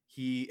two.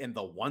 He, in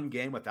the one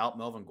game without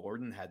Melvin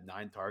Gordon, had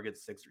 9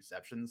 targets, 6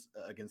 receptions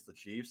against the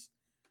Chiefs.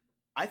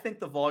 I think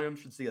the volume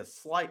should see a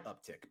slight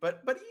uptick.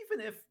 But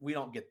even if we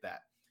don't get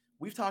that,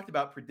 we've talked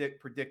about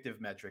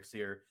predictive metrics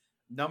here.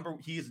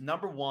 He's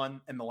number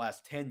 1 in the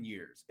last 10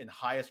 years in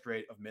highest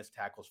rate of missed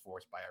tackles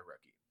forced by a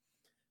rookie.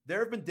 There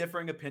have been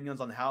differing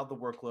opinions on how the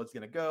workload's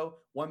going to go.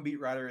 One beat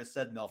writer has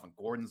said Melvin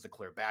Gordon's the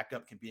clear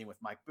backup, competing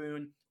with Mike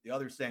Boone. The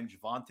other saying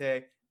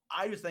Javonte.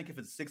 I just think if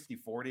it's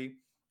 60-40,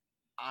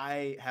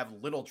 I have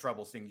little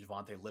trouble seeing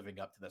Javonte living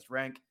up to this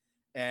rank.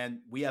 And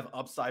we have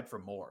upside for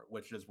more,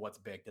 which is what's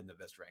baked into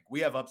this rank. We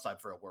have upside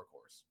for a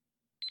workhorse.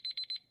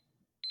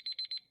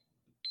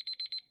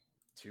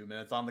 2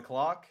 minutes on the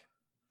clock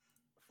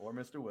for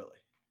Mr. Willie.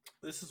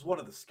 This is one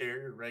of the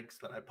scarier ranks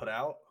that I put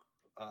out.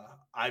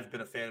 I've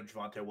been a fan of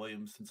Javonte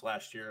Williams since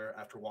last year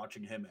after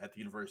watching him at the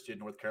University of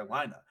North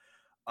Carolina.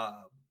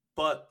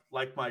 But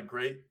like my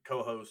great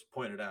co-host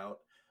pointed out,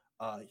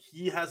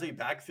 he has a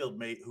backfield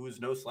mate who is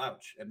no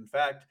slouch. And in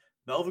fact,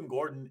 Melvin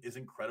Gordon is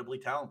incredibly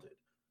talented.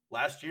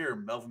 Last year,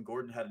 Melvin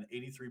Gordon had an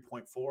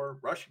 83.4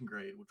 rushing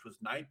grade, which was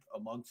ninth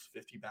amongst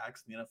 50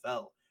 backs in the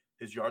NFL.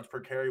 His yards per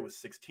carry was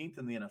 16th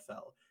in the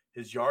NFL.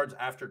 His yards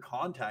after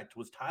contact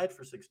was tied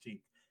for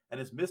 16th, and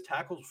his missed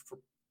tackles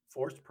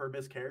forced per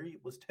missed carry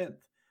was 10th.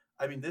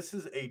 I mean, this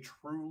is a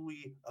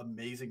truly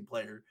amazing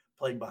player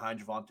playing behind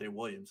Javonte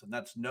Williams, and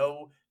that's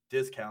no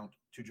discount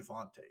to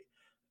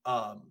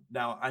Javonte.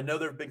 Now, I know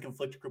there have been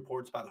conflicting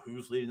reports about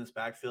who's leading this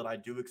backfield. I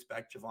do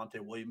expect Javonte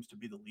Williams to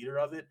be the leader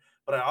of it,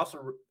 but I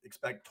also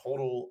expect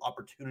total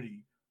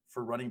opportunity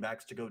for running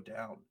backs to go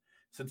down.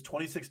 Since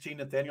 2016,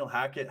 Nathaniel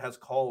Hackett has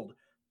called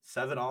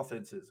 7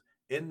 offenses.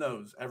 In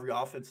those, every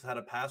offense has had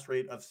a pass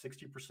rate of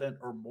 60%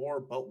 or more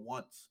but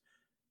once.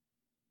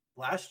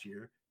 Last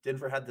year,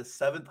 Denver had the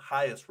 7th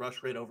highest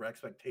rush rate over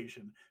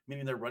expectation,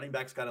 meaning their running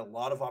backs got a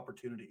lot of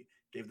opportunity,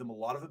 gave them a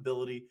lot of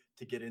ability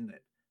to get in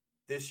it.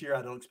 This year,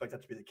 I don't expect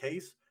that to be the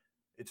case.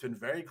 It's been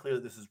very clear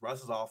that this is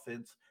Russ's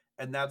offense,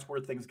 and that's where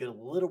things get a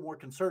little more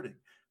concerning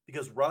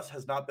because Russ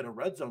has not been a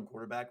red zone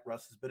quarterback.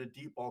 Russ has been a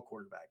deep ball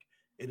quarterback.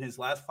 In his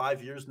last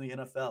 5 years in the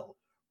NFL,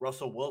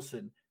 Russell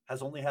Wilson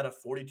has only had a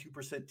 42%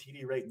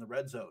 TD rate in the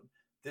red zone.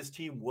 This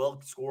team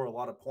will score a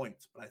lot of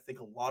points, but I think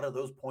a lot of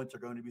those points are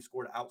going to be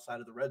scored outside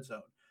of the red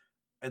zone.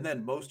 And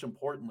then most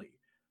importantly,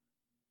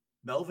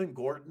 Melvin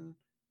Gordon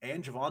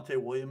and Javonte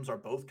Williams are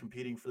both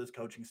competing for this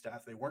coaching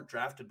staff. They weren't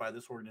drafted by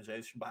this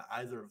organization by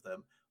either of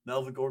them.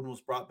 Melvin Gordon was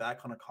brought back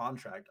on a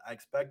contract. I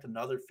expect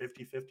another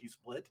 50-50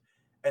 split,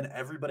 and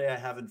everybody I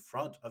have in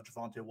front of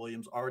Javonte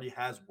Williams already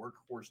has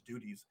workhorse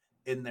duties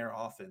in their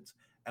offense,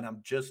 and I'm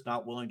just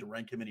not willing to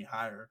rank him any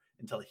higher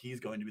until he's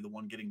going to be the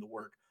one getting the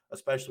work,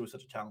 especially with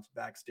such a talented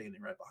back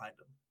standing right behind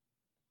him.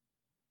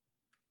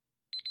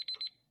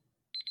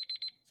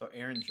 So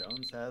Aaron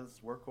Jones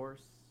has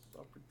workhorse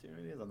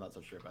opportunities? I'm not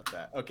so sure about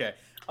that. Okay.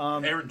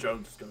 Aaron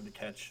Jones is going to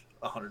catch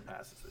 100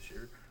 passes this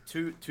year.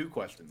 Two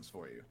questions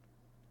for you.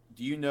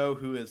 Do you know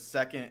who is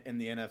second in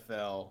the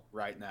NFL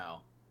right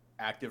now,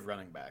 active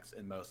running backs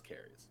in most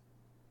carries?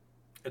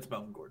 It's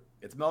Melvin Gordon.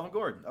 It's Melvin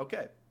Gordon.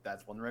 Okay.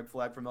 That's one red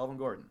flag for Melvin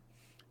Gordon.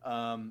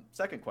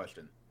 Second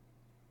question.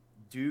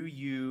 Do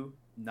you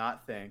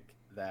not think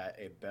that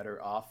a better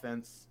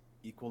offense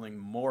equaling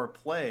more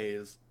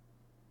plays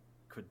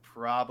could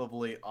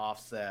probably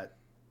offset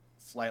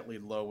slightly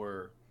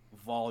lower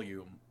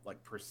volume,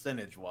 like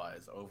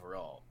percentage-wise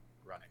overall,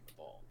 running the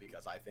ball?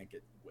 Because I think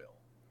it will.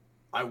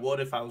 I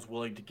would if I was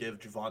willing to give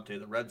Javonte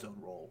the red zone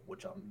role,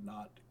 which I'm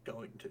not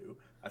going to.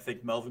 I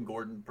think Melvin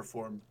Gordon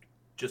performed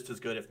just as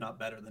good, if not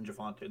better, than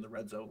Javonte in the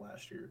red zone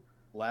last year.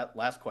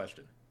 Last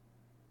question.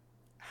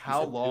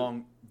 How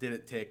long did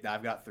it take? Now,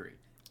 I've got 3.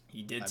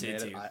 He did say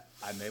 2.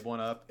 I made one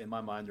up in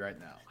my mind right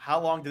now. How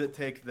long did it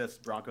take this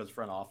Broncos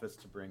front office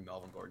to bring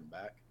Melvin Gordon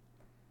back?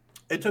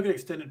 It took an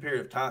extended period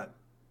of time,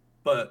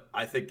 but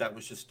I think that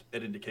was just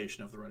an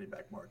indication of the running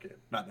back market,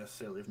 not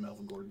necessarily of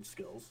Melvin Gordon's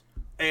skills.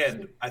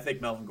 And I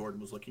think Melvin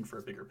Gordon was looking for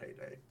a bigger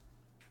payday.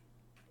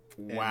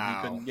 Wow. And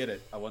he couldn't get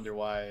it. I wonder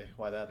why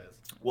that is.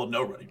 Well,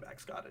 no running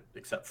backs got it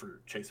except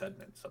for Chase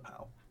Edmonds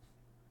somehow.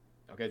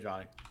 Okay,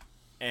 Johnny.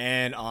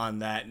 And on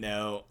that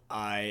note,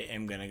 I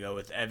am gonna go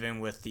with Evan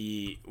with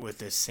the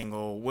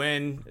single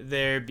win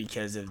there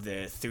because of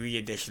the 3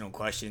 additional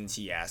questions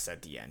he asked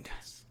at the end.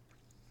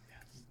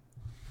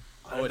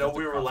 I know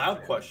we were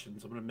allowed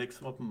questions. I'm gonna mix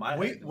them up in my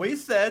head. We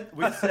said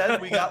we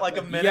got like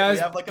a minute. You guys,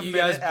 we have like a you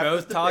minute guys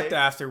both talked debate.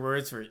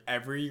 afterwards for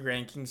every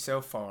ranking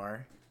so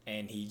far,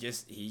 and he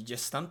just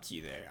stumped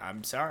you there.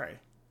 I'm sorry.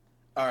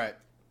 All right.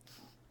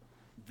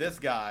 This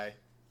guy,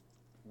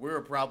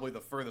 we're probably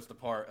the furthest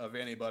apart of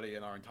anybody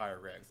in our entire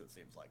ranks, it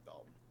seems like,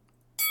 Dalton.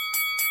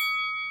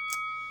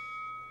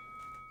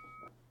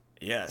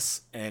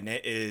 Yes, and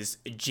it is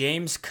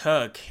James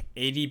Cook,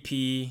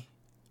 ADP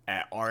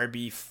at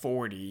RB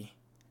 40.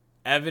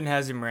 Evan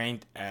has him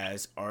ranked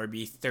as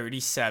RB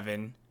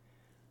 37.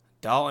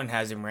 Dalton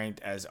has him ranked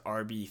as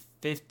RB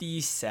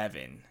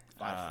 57.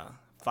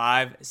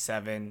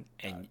 5-7,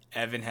 and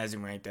Evan has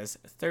him ranked as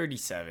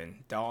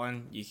 37.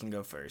 Dalton, you can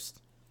go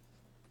first.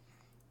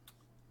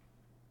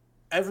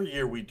 Every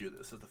year we do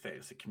this as the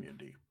fantasy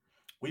community.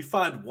 We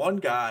find one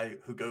guy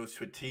who goes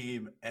to a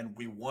team and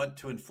we want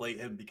to inflate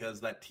him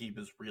because that team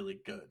is really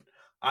good.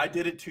 I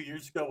did it 2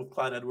 years ago with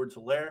Clyde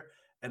Edwards-Helaire,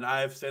 and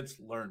I have since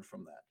learned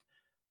from that.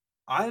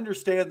 I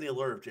understand the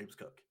allure of James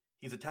Cook.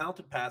 He's a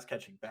talented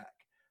pass-catching back,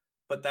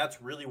 but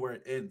that's really where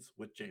it ends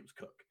with James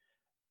Cook.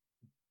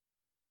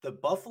 The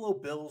Buffalo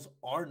Bills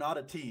are not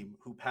a team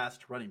who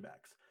passed running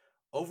backs.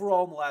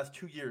 Overall, in the last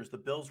 2 years, the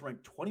Bills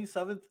ranked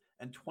 27th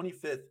and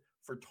 25th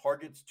for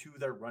targets to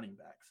their running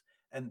backs.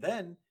 And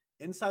then,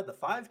 inside the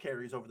 5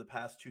 carries over the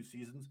past 2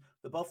 seasons,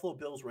 the Buffalo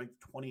Bills ranked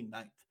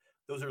 29th.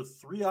 Those are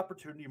 3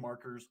 opportunity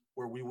markers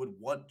where we would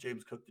want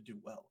James Cook to do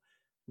well.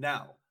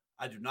 Now,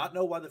 I do not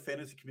know why the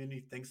fantasy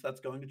community thinks that's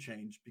going to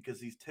change because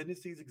these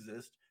tendencies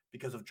exist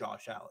because of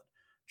Josh Allen.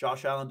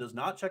 Josh Allen does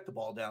not check the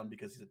ball down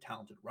because he's a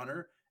talented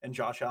runner, And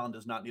Josh Allen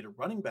does not need a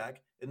running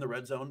back in the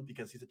red zone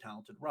because he's a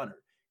talented runner.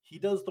 He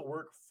does the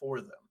work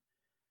for them.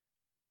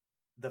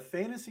 The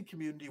fantasy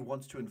community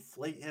wants to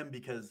inflate him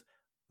because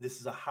this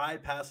is a high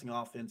passing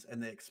offense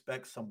and they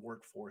expect some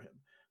work for him.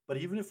 But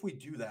even if we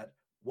do that,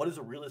 what does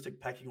a realistic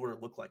pecking order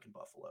look like in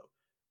Buffalo?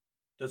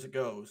 Does it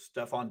go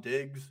Stephon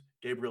Diggs,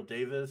 Gabriel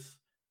Davis,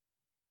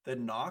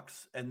 then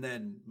Knox, and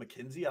then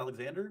Mackenzie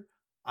Alexander?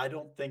 I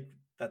don't think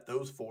that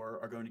those four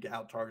are going to get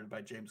out targeted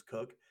by James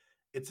Cook.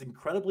 It's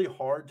incredibly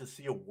hard to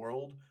see a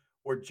world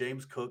where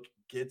James Cook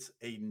gets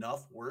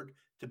enough work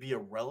to be a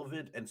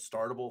relevant and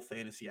startable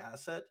fantasy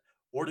asset,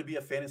 or to be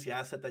a fantasy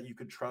asset that you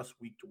could trust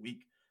week to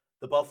week.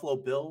 The Buffalo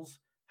Bills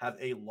have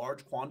a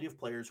large quantity of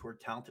players who are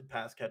talented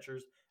pass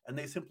catchers, and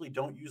they simply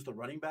don't use the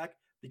running back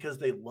because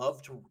they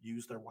love to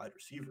use their wide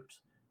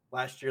receivers.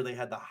 Last year, they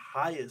had the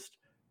highest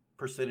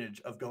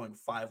percentage of going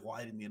 5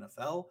 wide in the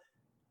NFL.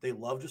 They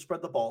love to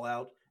spread the ball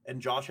out,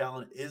 and Josh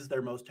Allen is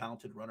their most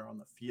talented runner on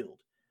the field.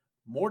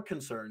 More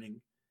concerning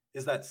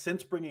is that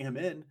since bringing him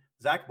in,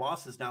 Zach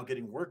Moss is now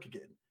getting work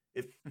again.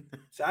 If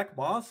Zach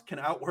Moss can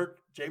outwork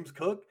James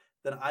Cook,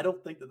 then I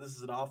don't think that this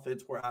is an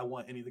offense where I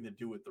want anything to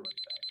do with the running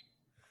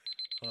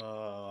back.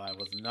 Oh, I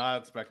was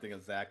not expecting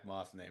a Zach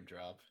Moss name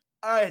drop.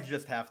 I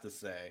just have to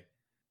say,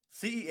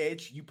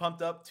 CEH, you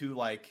pumped up to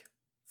like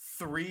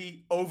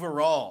 3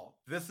 overall.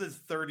 This is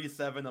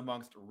 37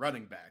 amongst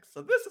running backs.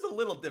 So this is a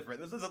little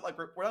different. This isn't like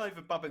we're not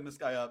even pumping this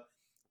guy up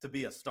to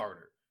be a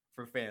starter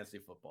for fantasy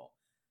football.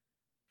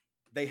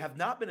 They have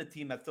not been a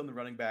team that's done the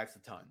running backs a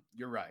ton.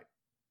 You're right.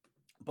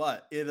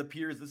 But it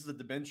appears this is a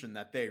dimension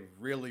that they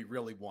really,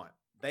 really want.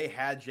 They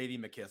had J.D.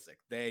 McKissick.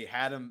 They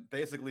had him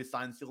basically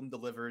signed, sealed, and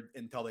delivered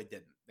until they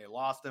didn't. They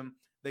lost him.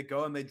 They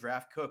go and they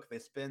draft Cook. They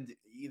spend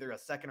either a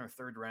second or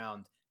third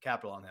round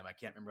capital on him. I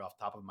can't remember off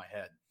the top of my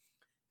head.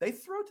 They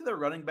throw to their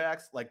running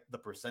backs, like the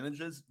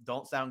percentages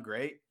don't sound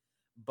great,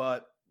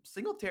 but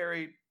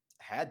Singletary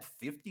had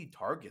 50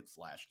 targets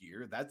last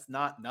year. That's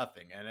not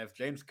nothing. And if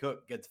James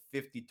Cook gets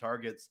 50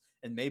 targets,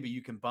 and maybe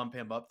you can bump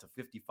him up to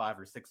 55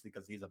 or 60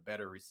 because he's a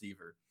better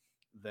receiver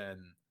than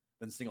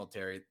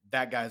Singletary,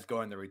 that guy's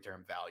going to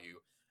return value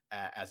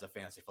as a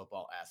fantasy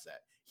football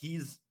asset.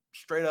 He's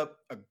straight up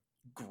a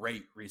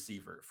great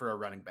receiver for a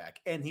running back,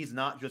 and he's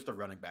not just a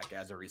running back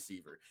as a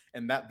receiver.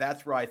 And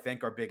that's where I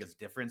think our biggest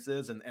difference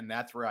is, and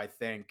that's where I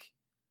think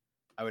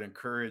I would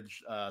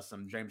encourage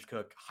some James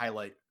Cook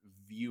highlight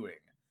viewing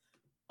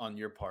on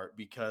your part,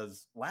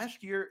 because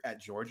last year at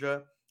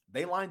Georgia,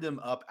 they lined him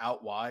up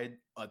out wide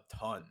a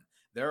ton.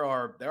 There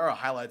are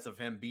highlights of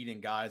him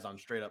beating guys on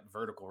straight up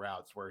vertical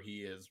routes where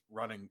he is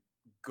running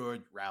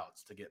good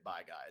routes to get by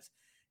guys.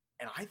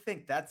 And I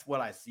think that's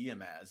what I see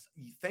him as.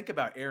 You think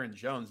about Aaron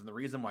Jones, and the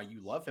reason why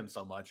you love him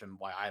so much and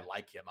why I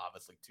like him,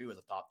 obviously, too, as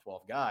a top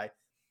 12 guy,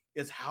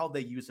 is how they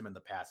use him in the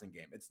passing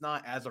game. It's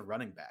not as a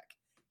running back.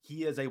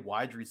 He is a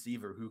wide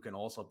receiver who can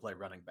also play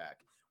running back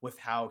with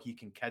how he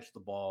can catch the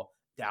ball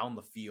down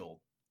the field,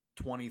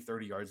 20,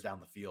 30 yards down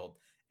the field,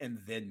 and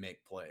then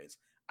make plays.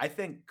 I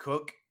think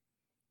Cook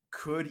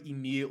could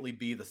immediately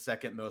be the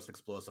second most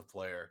explosive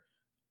player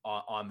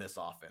on this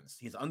offense.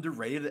 He's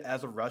underrated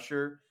as a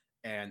rusher.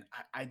 And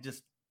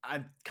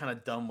I'm kind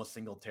of done with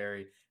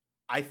Singletary.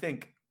 I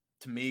think,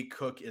 to me,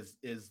 Cook is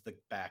the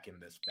back in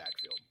this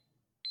backfield.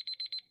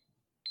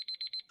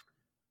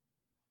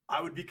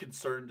 I would be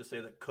concerned to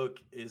say that Cook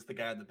is the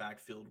guy in the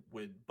backfield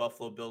when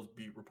Buffalo Bills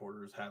beat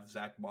reporters have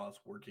Zach Moss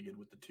working in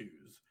with the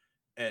twos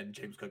and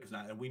James Cook is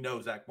not. And we know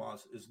Zach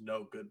Moss is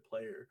no good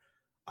player.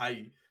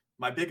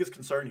 My biggest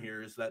concern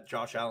here is that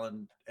Josh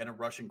Allen and a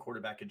rushing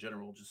quarterback in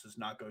general just is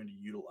not going to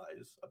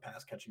utilize a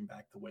pass catching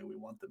back the way we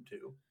want them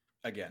to.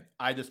 Again,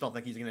 I just don't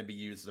think he's going to be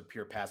used as a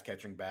pure pass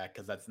catching back,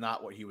 because that's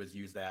not what he was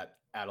used at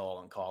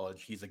all in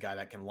college. He's a guy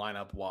that can line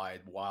up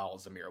wide while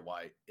Zamir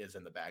White is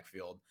in the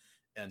backfield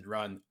and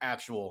run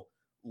actual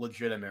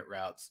legitimate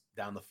routes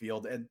down the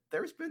field. And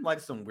there's been like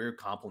some weird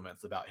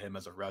compliments about him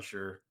as a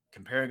rusher,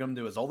 comparing him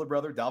to his older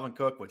brother, Dalvin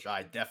Cook, which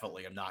I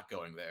definitely am not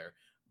going there.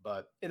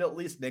 But it at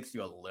least makes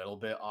you a little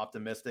bit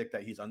optimistic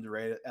that he's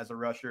underrated as a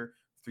rusher.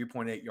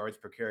 3.8 yards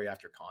per carry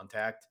after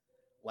contact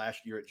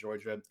last year at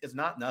Georgia is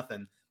not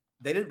nothing.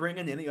 They didn't bring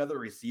in any other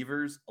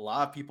receivers. A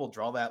lot of people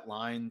draw that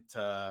line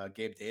to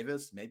Gabe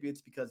Davis. Maybe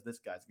it's because this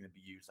guy's going to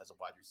be used as a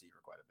wide receiver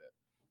quite a bit.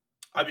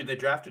 I mean, they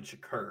drafted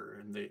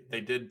Shakur, and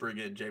they did bring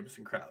in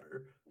Jamison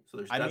Crowder. So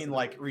there's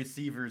like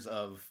receivers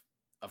of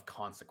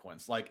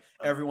consequence. Like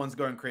everyone's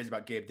going crazy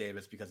about Gabe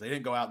Davis because they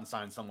didn't go out and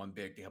sign someone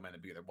big to come in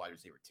and be their wide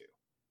receiver too.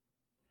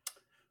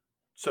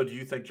 So do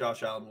you think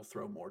Josh Allen will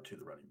throw more to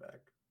the running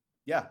back?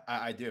 Yeah,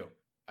 I do.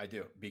 I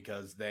do,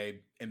 because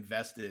they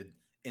invested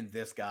in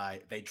this guy.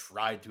 They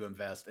tried to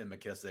invest in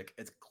McKissick.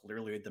 It's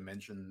clearly a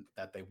dimension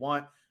that they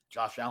want.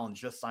 Josh Allen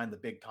just signed the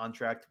big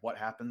contract. What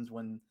happens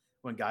when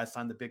guys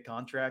sign the big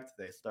contract?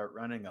 They start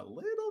running a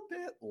little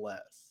bit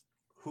less.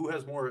 Who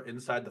has more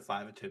inside the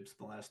 5 attempts in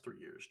the last 3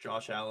 years,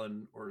 Josh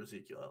Allen or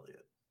Ezekiel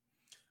Elliott?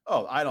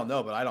 Oh, I don't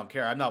know, but I don't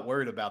care. I'm not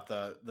worried about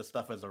the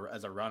stuff as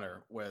a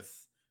runner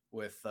with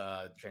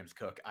James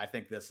Cook. I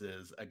think this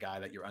is a guy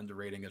that you're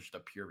underrating as just a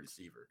pure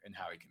receiver and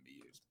how he can be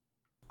used.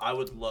 I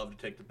would love to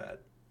take the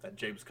bet that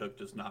James Cook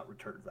does not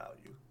return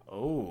value.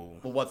 Oh.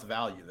 Well, what's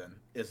value then?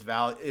 Is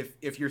value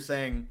if you're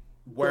saying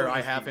where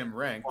I have him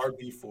ranked,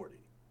 RB40.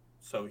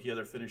 So he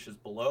either finishes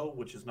below,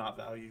 which is not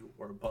value,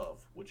 or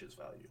above, which is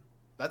value.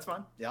 that's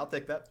fine. Yeah, I'll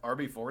take that.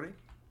 RB40.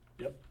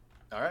 Yep.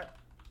 All right.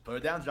 Put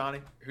it down,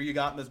 Johnny. Who you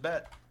got in this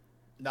bet?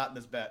 Not in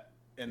this bet.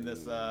 In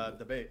this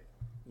debate.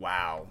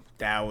 Wow.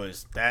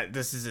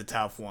 This is a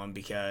tough one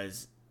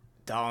because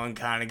Dalton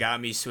kind of got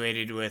me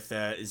swayed with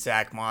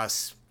Zach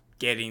Moss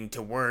getting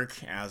to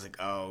work. And I was like,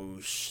 oh,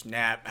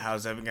 snap.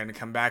 How's Evan going to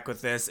come back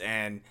with this?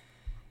 And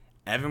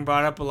Evan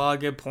brought up a lot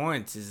of good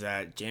points. Is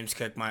that James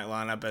Cook might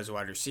line up as a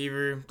wide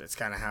receiver. That's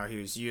kind of how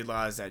he was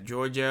utilized at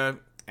Georgia.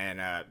 And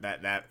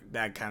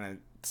that kind of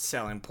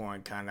selling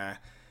point kind of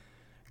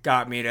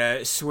got me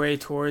to sway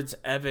towards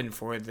Evan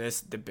for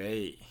this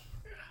debate.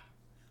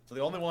 So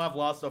the only one I've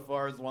lost so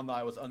far is the one that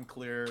I was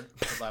unclear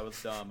because I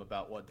was dumb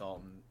about what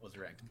Dalton was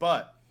ranked.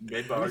 But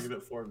made my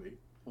argument for me.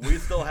 We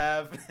still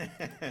have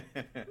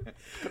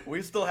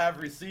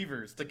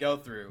receivers to go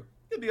through.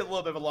 It'll be a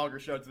little bit of a longer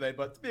show today,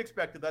 but to be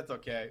expected, that's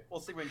okay. We'll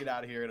see if we can get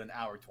out of here in an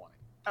hour 20.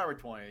 Hour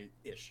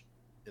 20-ish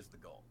is the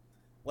goal.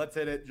 Let's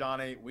hit it,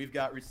 Johnny. We've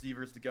got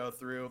receivers to go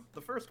through.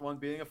 The first one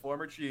being a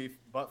former Chief,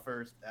 but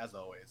first, as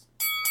always.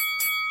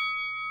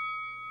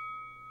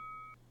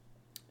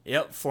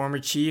 Yep, former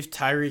Chief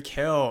Tyreek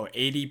Hill,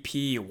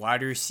 ADP,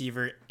 wide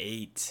receiver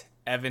 8.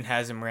 Evan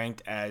has him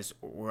ranked as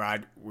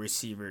wide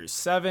receiver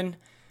 7.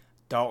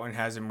 Dalton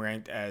has him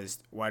ranked as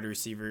wide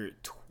receiver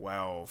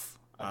 12.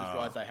 I just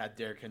realized I had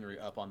Derrick Henry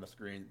up on the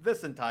screen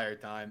this entire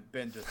time.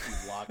 Been just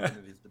too locked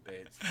into these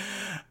debates.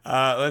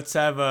 Let's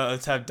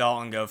have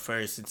Dalton go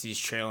first since he's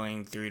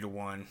trailing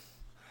 3-1.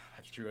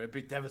 That's true. It'd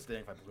be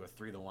devastating if I blew a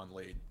 3-1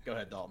 lead. Go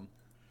ahead, Dalton.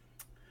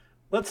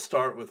 Let's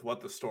start with what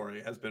the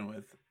story has been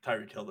with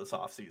Tyreek Hill this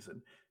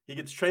offseason. He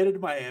gets traded to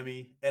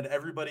Miami, and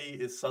everybody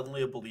is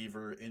suddenly a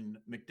believer in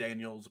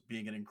McDaniels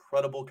being an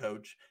incredible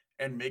coach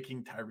and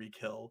making Tyreek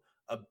Hill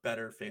a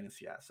better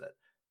fantasy asset.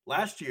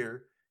 Last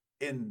year,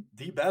 in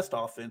the best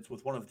offense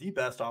with one of the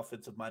best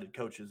offensive-minded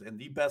coaches and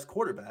the best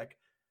quarterback,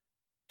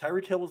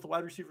 Tyreek Hill was the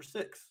wide receiver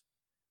 6.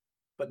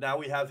 But now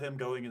we have him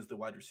going as the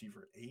wide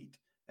receiver 8,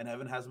 and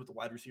Evan has him at the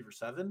wide receiver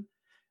 7.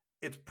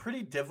 It's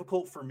pretty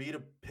difficult for me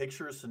to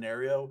picture a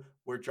scenario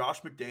where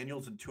Josh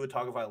McDaniels and Tua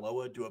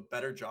Tagovailoa do a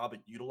better job at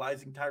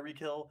utilizing Tyreek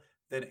Hill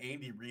than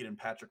Andy Reid and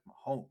Patrick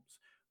Mahomes.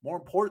 More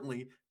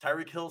importantly,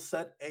 Tyreek Hill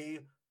set a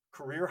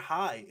career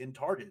high in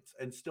targets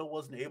and still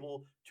wasn't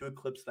able to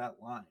eclipse that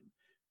line.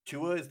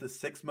 Tua is the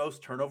 6th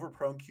most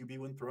turnover-prone QB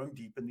when throwing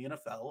deep in the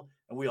NFL,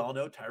 and we all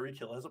know Tyreek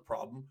Hill has a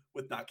problem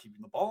with not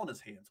keeping the ball in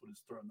his hands when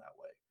it's thrown that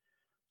way.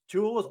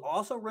 Tua was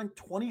also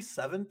ranked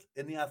 27th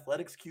in the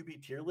Athletics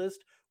QB tier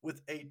list,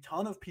 with a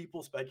ton of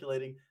people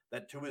speculating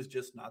that Tua is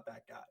just not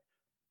that guy.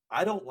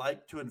 I don't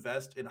like to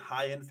invest in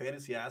high-end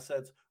fantasy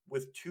assets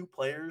with 2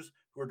 players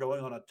who are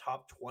going on a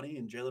top 20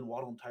 in Jalen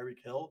Waddle and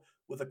Tyreek Hill,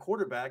 with a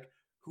quarterback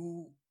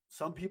who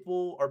some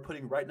people are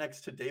putting right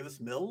next to Davis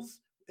Mills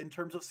in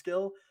terms of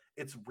skill.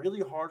 It's really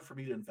hard for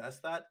me to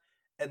invest that.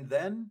 And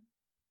then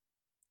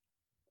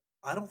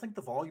I don't think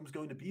the volume is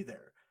going to be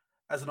there.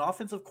 As an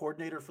offensive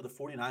coordinator for the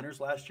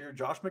 49ers last year,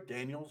 Josh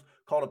McDaniels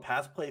called a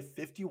pass play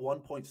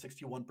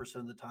 51.61%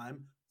 of the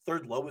time,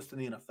 3rd lowest in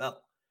the NFL.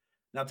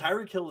 Now,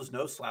 Tyreek Hill is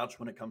no slouch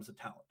when it comes to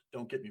talent.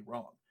 Don't get me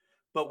wrong.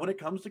 But when it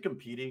comes to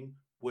competing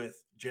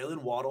with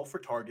Jalen Waddle for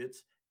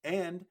targets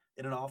and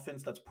in an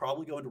offense that's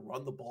probably going to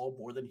run the ball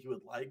more than he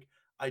would like,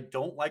 I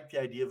don't like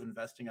the idea of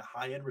investing a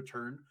high-end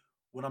return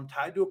when I'm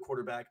tied to a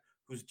quarterback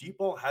whose deep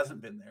ball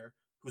hasn't been there,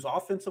 whose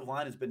offensive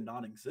line has been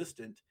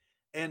non-existent,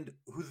 and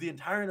who the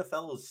entire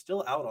NFL is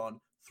still out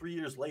on 3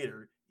 years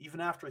later,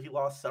 even after he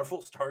lost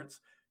several starts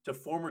to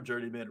former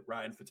journeyman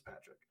Ryan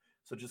Fitzpatrick.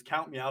 So just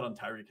count me out on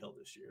Tyreek Hill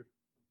this year.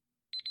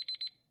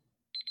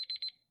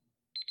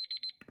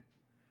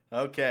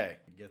 Okay,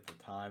 get the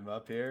time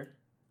up here.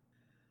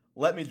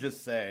 Let me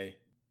just say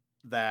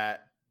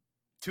that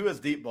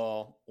Tua's deep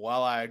ball,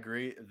 while I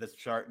agree this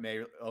chart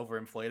may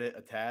overinflate it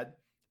a tad,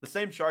 the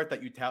same chart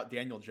that you tout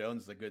Daniel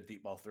Jones is a good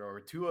deep ball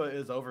thrower. Tua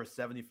is over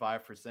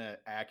 75%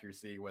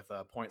 accuracy with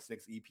a 0.6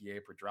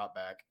 EPA per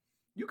dropback.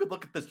 You could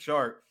look at this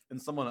chart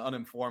and someone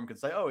uninformed could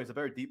say, oh, he's a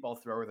better deep ball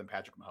thrower than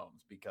Patrick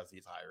Mahomes because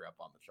he's higher up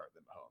on the chart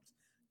than Mahomes.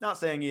 Not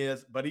saying he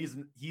is, but he's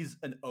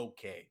an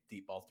okay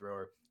deep ball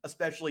thrower,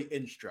 especially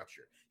in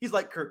structure. He's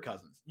like Kirk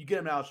Cousins. You get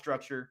him out of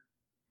structure,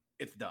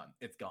 it's done.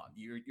 It's gone.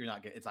 It's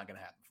not going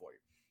to happen for you.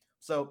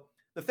 So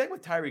the thing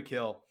with Tyreek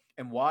Hill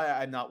and why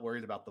I'm not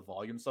worried about the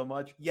volume so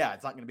much, yeah,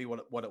 it's not going to be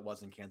what it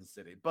was in Kansas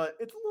City, but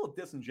it's a little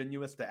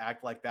disingenuous to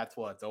act like that's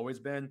what it's always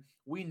been.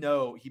 We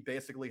know he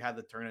basically had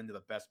to turn into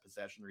the best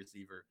possession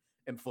receiver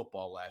in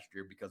football last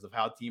year because of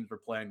how teams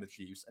were playing the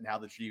Chiefs and how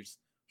the Chiefs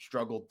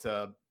struggled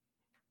to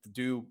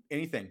do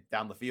anything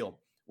down the field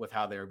with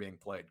how they were being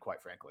played,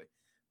 quite frankly.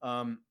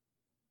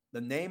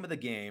 The name of the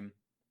game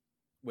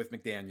with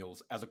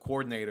McDaniels as a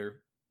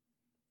coordinator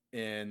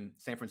in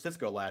San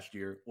Francisco last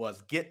year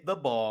was get the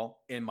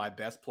ball in my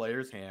best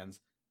player's hands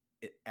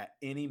at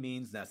any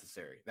means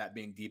necessary, that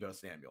being Deebo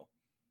Samuel.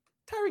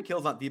 Tyreek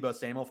Hill's not Deebo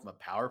Samuel from a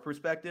power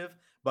perspective,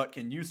 but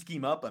can you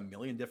scheme up a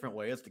million different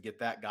ways to get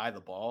that guy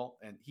the ball?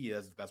 And he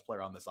is the best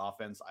player on this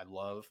offense. I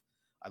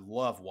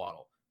love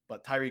Waddle,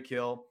 but Tyreek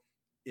Hill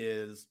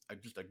is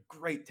just a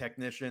great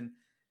technician.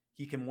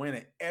 He can win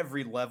at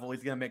every level.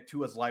 He's going to make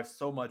Tua's life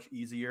so much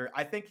easier.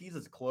 I think he's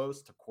as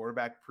close to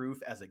quarterback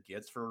proof as it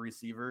gets for a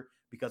receiver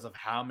because of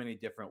how many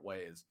different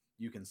ways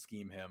you can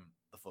scheme him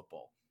the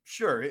football.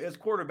 Sure, his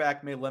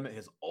quarterback may limit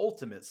his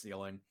ultimate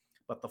ceiling,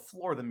 but the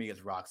floor to me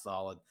is rock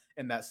solid,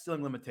 and that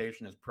ceiling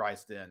limitation is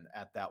priced in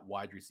at that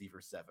wide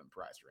receiver 7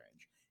 price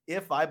range.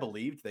 If I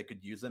believed they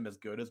could use him as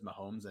good as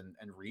Mahomes and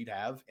Reed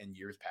have in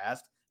years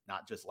past,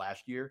 not just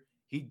last year,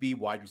 he'd be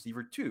wide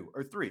receiver 2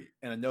 or 3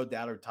 and a no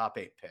doubter top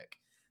 8 pick.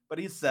 But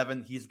he's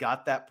 7. He's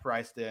got that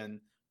priced in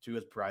to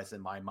his price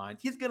in my mind.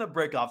 He's going to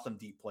break off some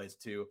deep plays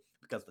too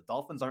because the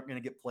Dolphins aren't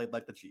going to get played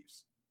like the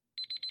Chiefs.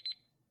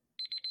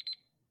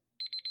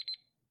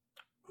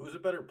 Who's a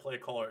better play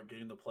caller at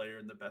getting the player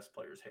in the best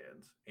player's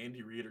hands,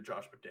 Andy Reid or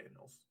Josh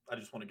McDaniels? I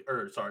just want to,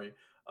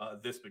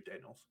 this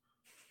McDaniels.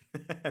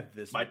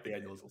 This Mike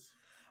McDaniels.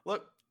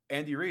 Look,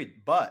 Andy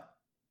Reid, but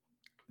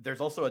there's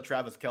also a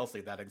Travis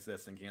Kelce that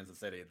exists in Kansas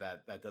City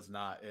that does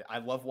not. I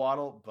love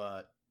Waddle,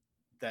 but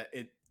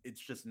it's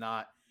just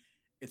not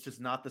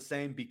the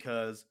same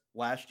because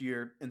last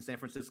year in San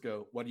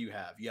Francisco, what do you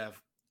have? You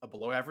have a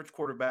below average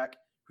quarterback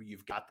who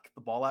you've got to get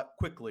the ball out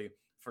quickly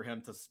for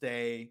him to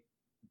stay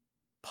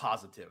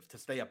positive, to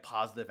stay a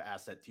positive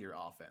asset to your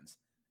offense.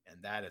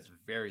 And that is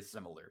very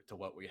similar to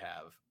what we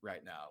have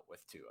right now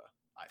with Tua,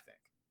 I think.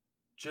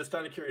 Just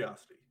out of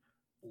curiosity,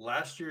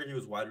 last year he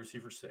was wide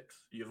receiver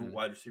 6. You have a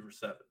wide receiver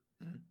 7.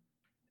 Mm-hmm.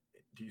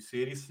 Do you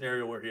see any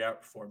scenario where he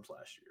outperforms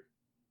last year?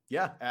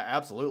 Yeah,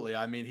 absolutely.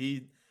 I mean,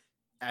 he,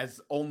 as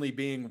only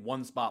being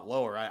one spot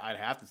lower, I'd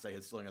have to say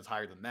his ceiling is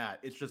higher than that.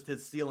 It's just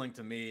his ceiling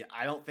to me.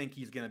 I don't think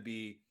he's going to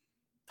be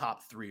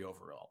top 3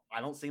 overall. I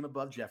don't see him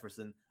above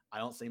Jefferson. I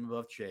don't see him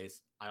above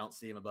Chase. I don't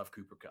see him above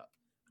Cooper Kupp.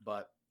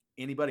 But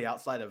anybody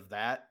outside of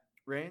that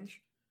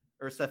range,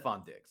 or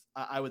Stephon Diggs,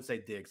 I would say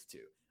Diggs too.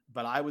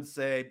 But I would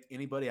say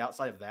anybody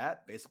outside of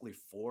that, basically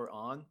 4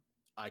 on,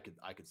 I could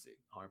see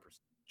 100%.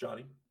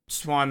 Johnny?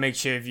 Just want to make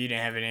sure if you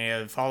didn't have any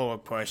other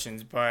follow-up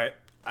questions, but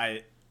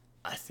I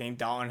think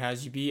Dalton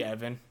has you beat,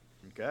 Evan.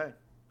 Okay.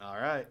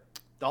 All right.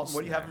 Dalton,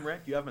 what do you have him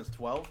ranked? You have him as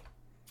 12?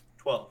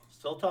 12.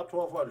 Still top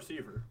 12 wide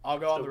receiver. I'll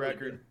go on the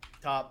record.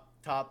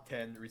 Top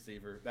 10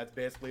 receiver. That's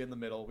basically in the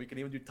middle. We can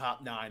even do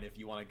top 9 if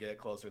you want to get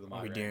closer to my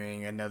rank. Are we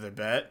doing another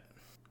bet?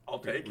 I'll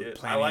take it.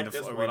 I like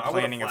this one. Are we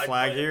planting a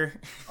flag here?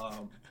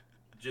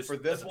 Just for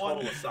this as a one,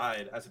 total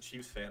aside, as a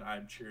Chiefs fan,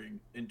 I'm cheering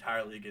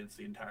entirely against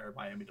the entire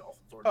Miami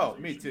Dolphins organization.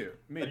 Oh, me too.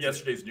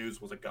 Yesterday's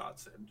news was a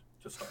godsend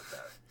to start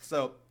that.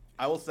 So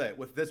I will say,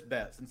 with this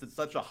bet, since it's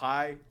such a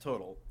high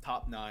total,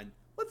 top 9,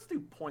 let's do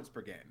points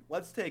per game.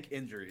 Let's take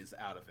injuries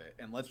out of it,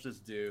 and let's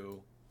just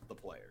do the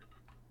player.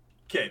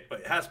 Okay, but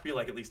it has to be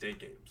like at least 8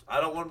 games.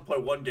 I don't want to play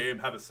one game,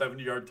 have a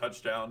 70-yard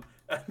touchdown,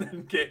 and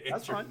then get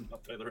injured and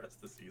not play the rest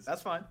of the season.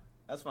 That's fine.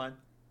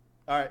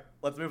 All right,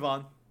 let's move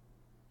on.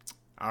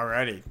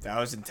 Alrighty, that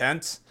was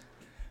intense.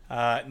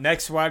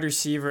 Next wide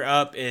receiver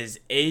up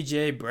is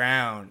A.J.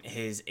 Brown.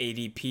 His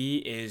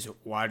ADP is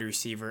wide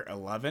receiver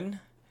 11.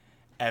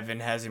 Evan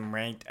has him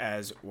ranked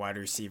as wide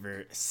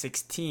receiver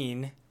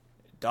 16.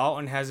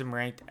 Dalton has him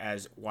ranked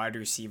as wide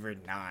receiver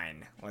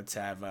 9. Let's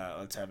have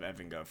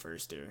Evan go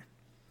first here.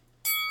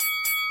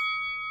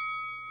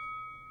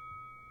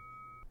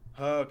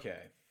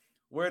 Okay,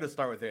 where to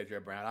start with A.J.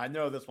 Brown? I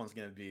know this one's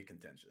going to be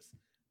contentious.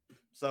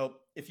 So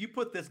if you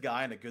put this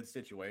guy in a good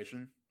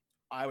situation,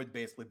 I would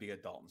basically be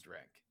at Dalton's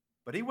rank.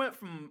 But he went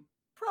from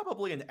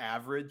probably an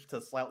average to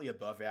slightly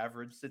above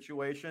average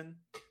situation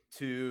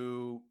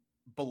to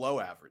below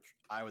average,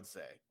 I would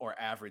say, or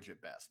average at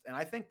best. And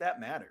I think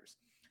that matters.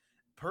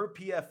 Per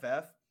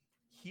PFF,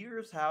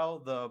 here's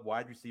how the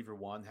wide receiver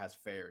 1 has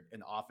fared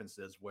in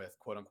offenses with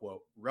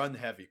quote-unquote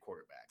run-heavy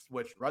quarterbacks,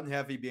 which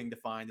run-heavy being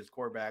defined as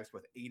quarterbacks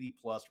with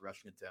 80-plus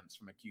rushing attempts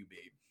from a QB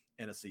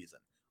in a season.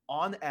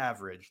 On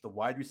average, the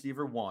wide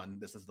receiver 1,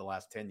 this is the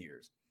last 10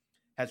 years,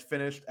 has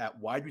finished at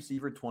wide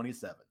receiver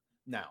 27.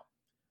 Now,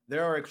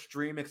 there are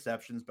extreme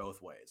exceptions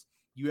both ways.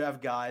 You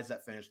have guys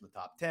that finish in the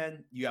top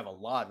 10. You have a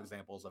lot of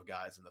examples of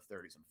guys in the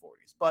 30s and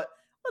 40s. But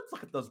let's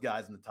look at those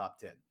guys in the top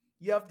 10.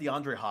 You have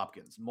DeAndre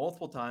Hopkins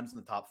multiple times in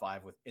the top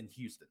 5 in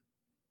Houston.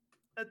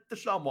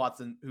 Deshaun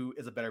Watson, who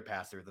is a better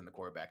passer than the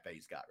quarterback that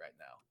he's got right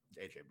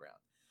now, A.J.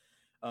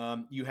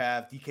 Brown. You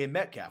have DK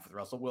Metcalf with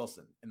Russell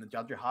Wilson. And then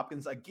DeAndre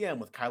Hopkins, again,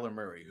 with Kyler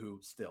Murray, who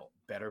still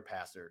better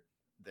passer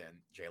than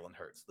Jalen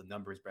Hurts. The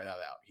numbers bear that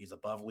out. He's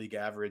above league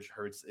average.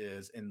 Hurts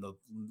is in the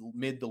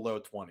mid to low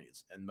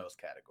 20s in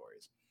most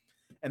categories.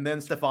 And then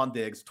Stephon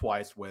Diggs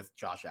twice with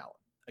Josh Allen.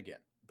 Again,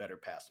 better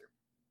passer.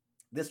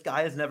 This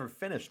guy has never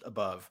finished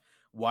above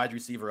wide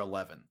receiver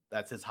 11.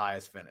 That's his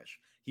highest finish.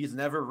 He's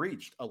never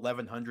reached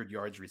 1,100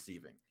 yards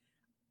receiving.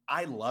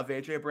 I love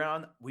A.J.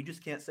 Brown. We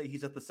just can't say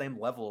he's at the same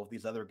level of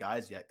these other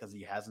guys yet because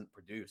he hasn't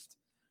produced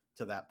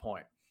to that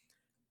point.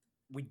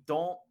 we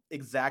don't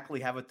exactly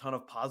have a ton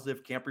of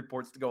positive camp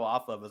reports to go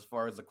off of as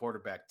far as the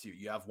quarterback too.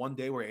 You have one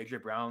day where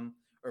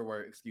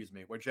where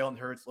Jalen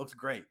Hurts looks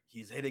great.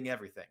 He's hitting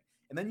everything.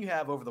 And then you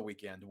have over the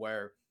weekend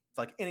where it's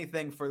like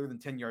anything further than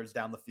 10 yards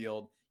down the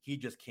field, he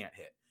just can't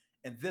hit.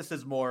 And this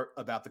is more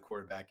about the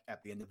quarterback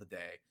at the end of the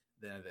day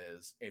than it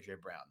is A.J.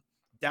 Brown.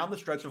 Down the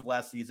stretch of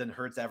last season,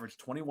 Hurts averaged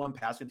 21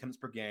 passing attempts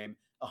per game,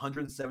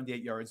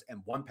 178 yards,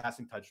 and 1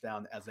 passing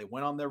touchdown as they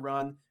went on their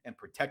run and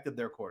protected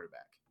their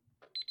quarterback.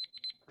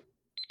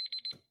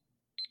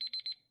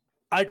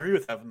 I agree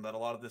with Evan that a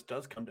lot of this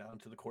does come down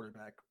to the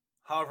quarterback.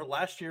 However,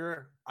 last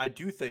year, I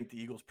do think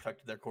the Eagles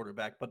protected their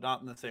quarterback, but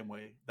not in the same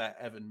way that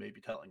Evan may be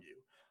telling you.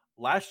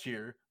 Last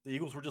year, the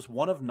Eagles were just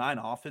one of 9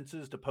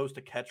 offenses to post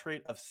a catch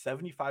rate of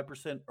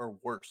 75% or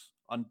worse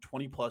on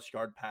 20-plus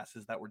yard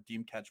passes that were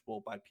deemed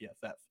catchable by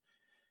PFF.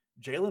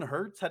 Jalen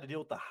Hurts had to deal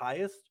with the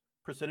highest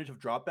percentage of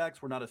dropbacks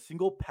where not a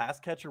single pass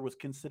catcher was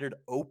considered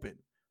open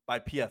by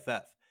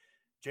PFF.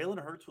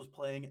 Jalen Hurts was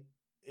playing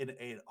in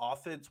an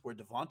offense where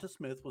Devonta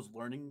Smith was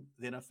learning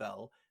the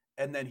NFL,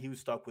 and then he was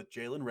stuck with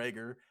Jalen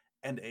Reagor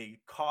and a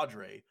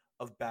cadre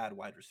of bad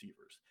wide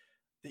receivers.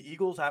 The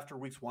Eagles, after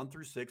weeks 1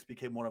 through 6,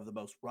 became one of the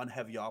most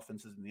run-heavy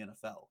offenses in the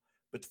NFL.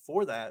 But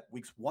for that,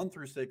 weeks 1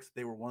 through 6,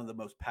 they were one of the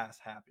most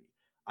pass-happy.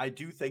 I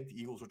do think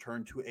the Eagles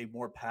returned to a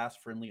more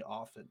pass-friendly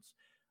offense.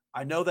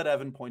 I know that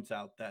Evan points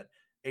out that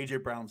A.J.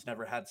 Brown's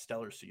never had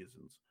stellar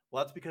seasons.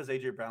 Well, that's because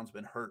A.J. Brown's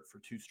been hurt for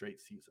 2 straight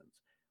seasons.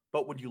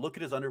 But when you look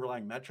at his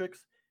underlying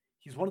metrics,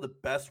 he's one of the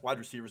best wide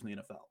receivers in the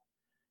NFL.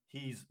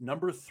 He's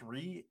number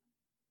 3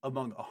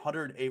 among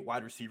 108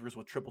 wide receivers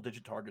with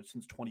triple-digit targets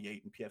since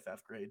 28 in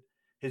PFF grade.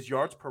 His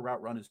yards per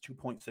route run is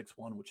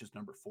 2.61, which is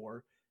number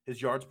 4.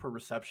 His yards per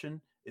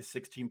reception is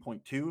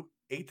 16.2,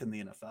 8th in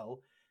the NFL.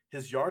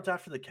 His yards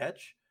after the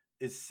catch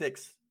is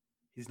 6th.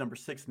 He's number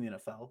 6 in the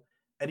NFL.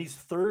 And he's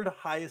 3rd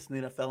highest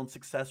in the NFL in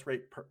success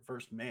rate per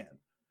first man.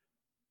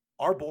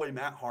 Our boy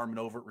Matt Harmon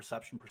over at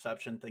Reception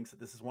Perception thinks that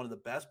this is one of the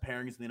best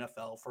pairings in the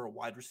NFL for a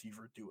wide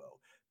receiver duo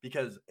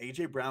because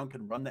A.J. Brown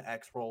can run the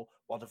X roll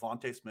while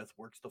Devonta Smith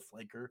works the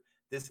flanker.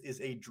 This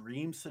is a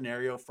dream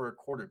scenario for a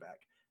quarterback.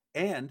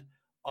 And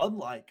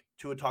unlike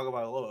Tua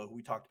Tagovailoa, who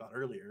we talked about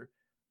earlier,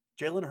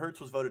 Jalen Hurts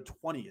was voted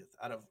 20th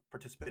out of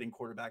participating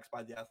quarterbacks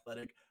by The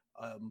Athletic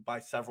by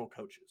several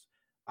coaches.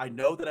 I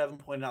know that Evan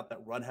pointed out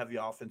that run-heavy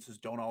offenses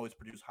don't always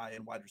produce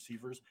high-end wide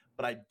receivers,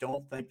 but I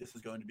don't think this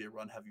is going to be a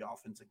run-heavy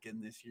offense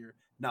again this year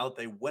now that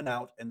they went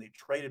out and they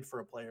traded for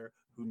a player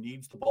who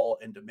needs the ball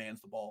and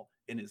demands the ball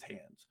in his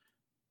hands.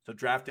 So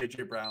draft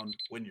A.J. Brown,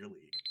 win your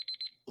league.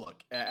 Look,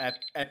 at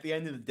the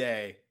end of the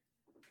day,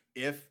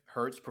 if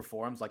Hurts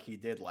performs like he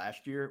did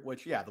last year,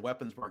 which, yeah, the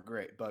weapons weren't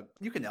great, but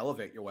you can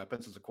elevate your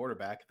weapons as a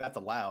quarterback. That's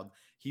allowed.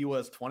 He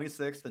was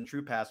 26th in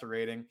true passer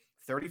rating,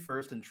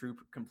 31st in true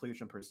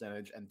completion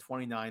percentage, and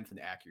 29th in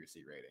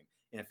accuracy rating.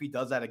 And if he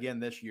does that again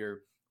this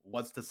year,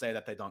 what's to say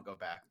that they don't go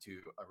back to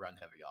a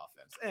run-heavy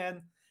offense?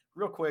 And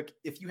real quick,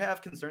 if you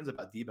have concerns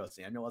about Deebo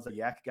Samuel as a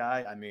yak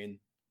guy, I mean,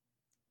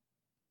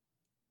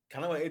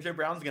 kind of what A.J.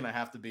 Brown's going to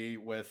have to be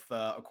with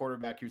a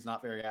quarterback who's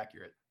not very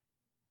accurate.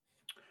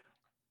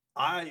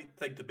 I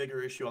think the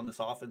bigger issue on this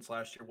offense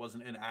last year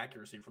wasn't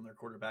inaccuracy from their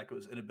quarterback. It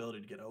was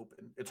inability to get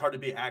open. It's hard to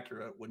be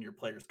accurate when your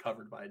player's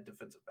covered by a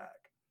defensive back.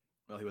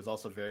 Well, he was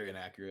also very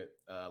inaccurate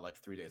like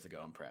 3 days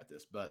ago in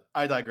practice. But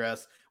I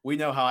digress. We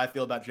know how I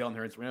feel about Jalen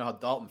Hurts. We know how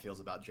Dalton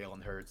feels about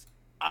Jalen Hurts.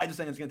 I just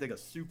think it's going to take a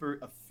super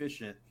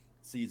efficient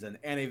season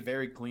and a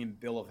very clean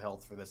bill of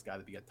health for this guy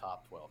to be a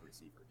top 12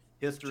 receiver.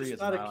 History just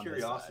is out not of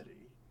curiosity.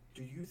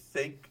 Do you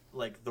think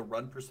like the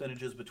run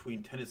percentages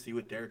between Tennessee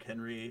with Derrick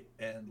Henry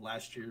and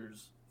last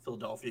year's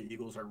Philadelphia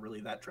Eagles are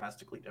really that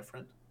drastically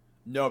different?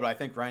 No, but I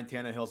think Ryan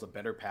Tannehill's a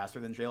better passer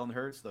than Jalen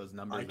Hurts. Those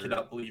numbers. I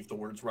cannot believe the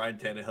words Ryan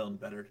Tannehill and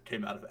better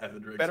came out of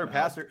Evan Riggs' better mouth.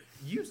 passer.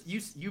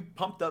 You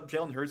pumped up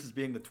Jalen Hurts as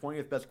being the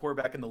 20th best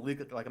quarterback in the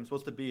league. Like I'm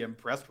supposed to be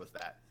impressed with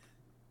that.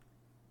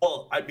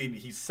 Well, I mean,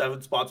 he's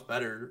 7 spots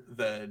better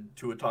than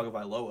Tua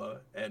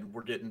Tagovailoa, and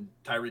we're getting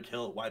Tyreek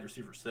Hill at wide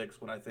receiver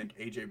 6 when I think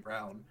A.J.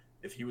 Brown,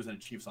 if he was in a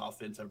Chiefs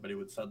offense, everybody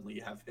would suddenly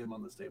have him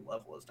on the same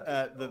level as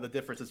Tyreek Hill. The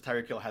difference is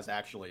Tyreek Hill has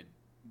actually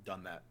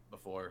done that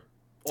before.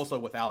 Also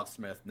with Alex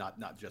Smith,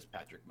 not just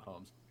Patrick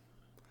Mahomes.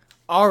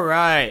 All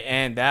right,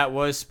 and that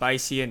was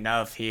spicy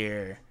enough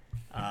here.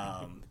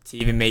 To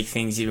even make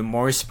things even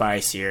more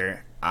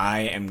spicier,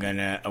 I am going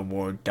to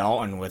award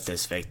Dalton with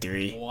this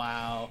victory.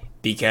 Wow.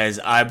 Because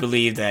I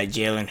believe that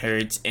Jalen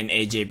Hurts and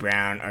A.J.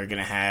 Brown are going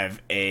to have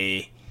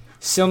a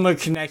similar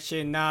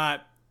connection,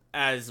 not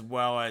as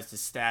well as the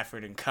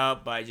Stafford and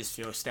Kupp, but I just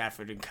feel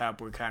Stafford and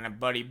Kupp were kind of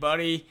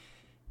buddy-buddy,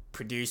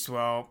 produced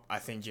well. I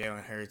think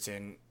Jalen Hurts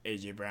and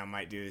A.J. Brown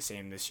might do the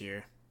same this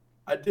year.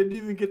 I didn't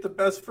even get the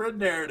best friend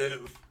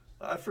narrative.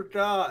 I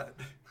forgot.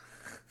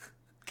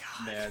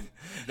 God. Man,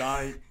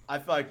 Johnny, I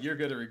feel like you're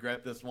going to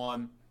regret this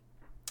one.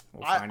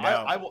 We'll find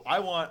out. I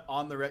want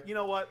on the record. You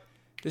know what?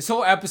 This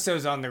whole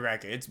episode's on the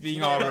record. It's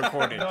being all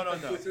recorded.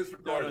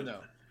 No.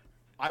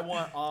 I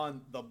want on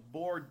the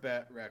board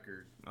bet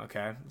record.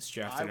 Okay, let's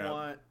draft it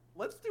up.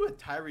 Let's do a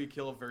Tyreek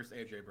Hill versus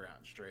A.J. Brown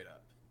straight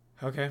up.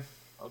 Okay.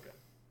 Okay.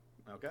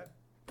 Okay.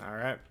 All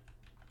right.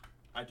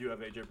 I do have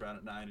AJ Brown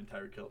at 9 and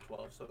Tyreek Hill at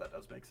 12, so that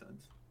does make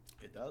sense.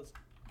 It does.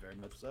 Very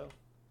much so.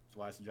 That's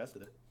why I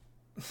suggested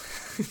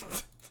it.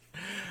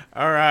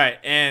 All right.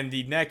 And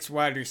the next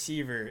wide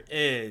receiver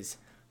is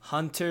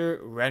Hunter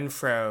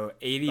Renfrow,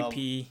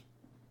 ADP.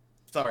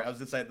 Sorry, I was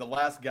going to say the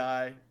last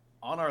guy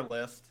on our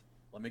list.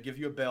 Let me give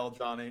you a bell,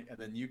 Johnny, and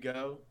then you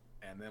go,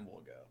 and then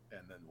we'll go,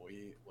 and then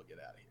we'll get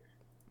out of here.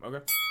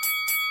 Okay.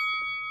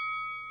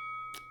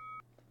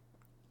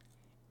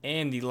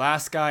 And the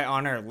last guy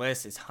on our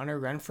list is Hunter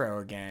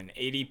Renfrow again.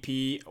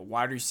 ADP,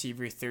 wide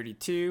receiver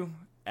 32.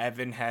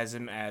 Evan has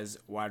him as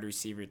wide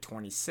receiver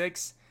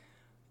 26.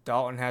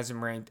 Dalton has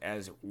him ranked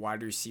as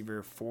wide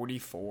receiver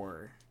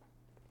 44.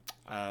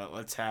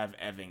 Let's have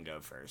Evan go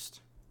first.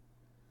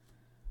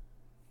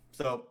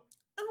 So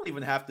I don't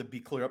even have to be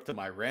clear up to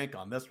my rank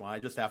on this one. I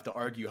just have to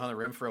argue Hunter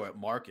Renfrow at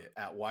market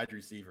at wide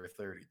receiver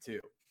 32.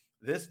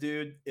 This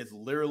dude is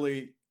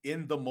literally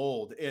in the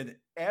mold in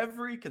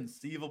every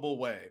conceivable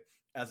way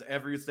as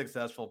every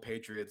successful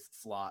Patriots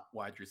slot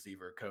wide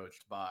receiver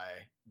coached by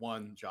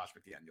one Josh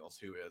McDaniels,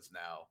 who is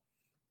now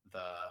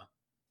the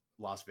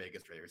Las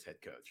Vegas Raiders head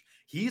coach.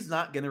 He's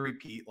not going to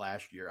repeat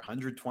last year,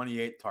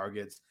 128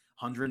 targets,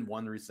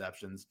 101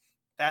 receptions.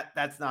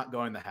 That's not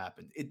going to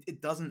happen.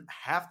 It doesn't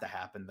have to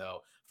happen,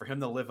 though, for him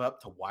to live up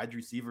to wide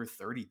receiver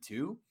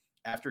 32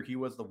 after he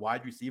was the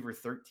wide receiver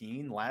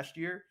 13 last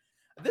year.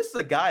 This is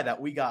a guy that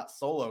we got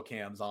solo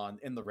cams on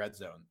in the red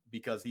zone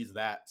because he's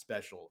that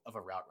special of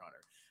a route runner.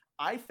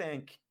 I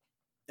think,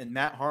 and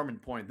Matt Harmon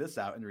pointed this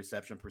out in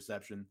Reception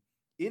Perception,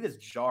 it is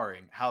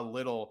jarring how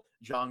little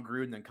John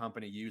Gruden and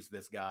company used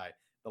this guy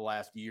the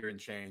last year and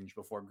change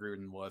before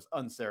Gruden was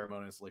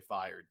unceremoniously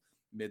fired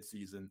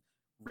midseason.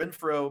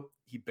 Renfrow,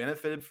 he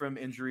benefited from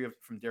injury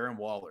from Darren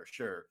Waller,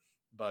 sure,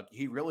 but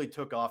he really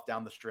took off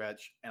down the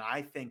stretch. And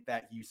I think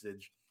that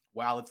usage,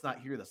 while it's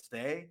not here to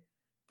stay,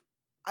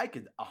 I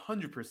could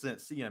 100%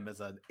 see him as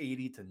an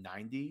 80 to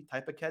 90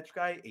 type of catch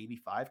guy,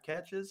 85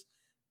 catches.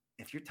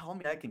 If you're telling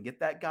me I can get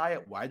that guy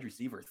at wide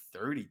receiver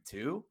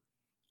 32,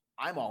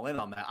 I'm all in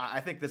on that. I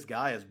think this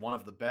guy is one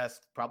of the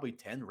best, probably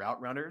 10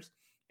 route runners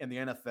in the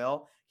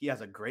NFL. He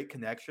has a great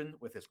connection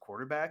with his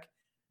quarterback.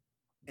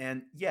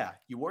 And yeah,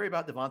 you worry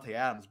about Davante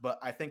Adams, but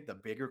I think the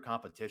bigger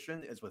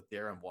competition is with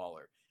Darren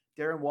Waller.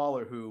 Darren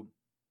Waller, who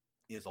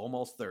is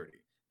almost 30,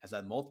 has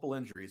had multiple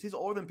injuries. He's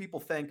older than people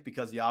think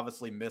because he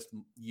obviously missed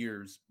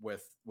years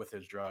with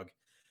his drug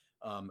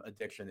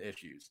addiction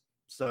issues.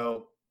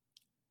 So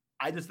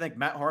I just think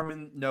Matt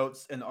Harmon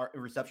notes in our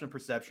Reception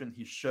Perception,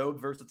 he showed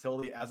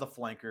versatility as a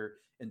flanker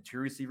in two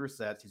receiver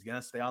sets. He's going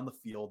to stay on the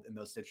field in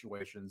those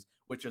situations,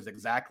 which is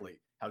exactly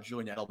how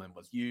Julian Edelman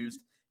was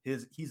used.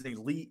 He's an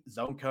elite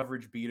zone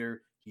coverage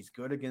beater. He's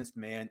good against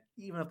man.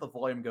 Even if the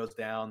volume goes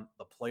down,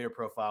 the player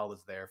profile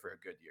is there for a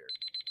good year.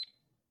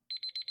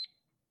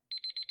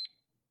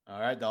 All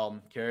right,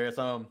 Dalton, carry us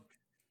home.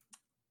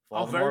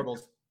 I'm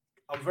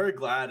very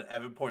glad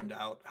Evan pointed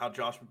out how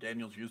Josh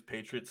McDaniels used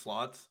Patriot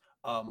slots.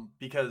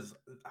 Because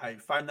I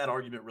find that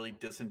argument really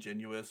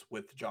disingenuous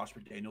with Josh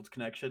McDaniels'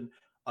 connection.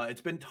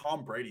 It's been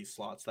Tom Brady's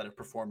slots that have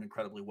performed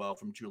incredibly well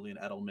from Julian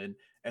Edelman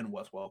and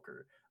Wes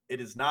Welker. It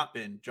has not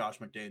been Josh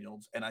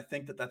McDaniels, and I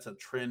think that that's a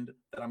trend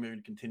that I'm going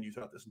to continue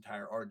throughout this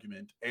entire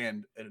argument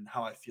and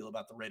how I feel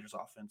about the Raiders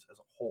offense as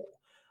a whole.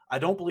 I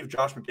don't believe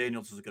Josh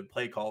McDaniels is a good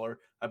play caller.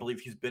 I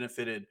believe he's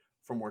benefited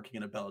from working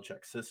in a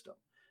Belichick system.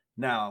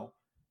 Now,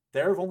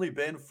 there have only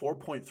been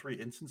 4.3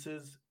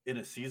 instances in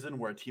a season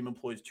where a team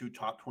employs two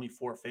top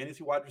 24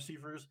 fantasy wide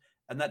receivers,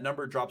 and that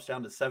number drops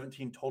down to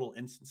 17 total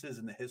instances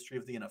in the history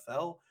of the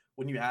NFL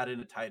when you add in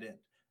a tight end.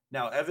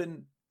 Now,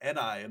 Evan and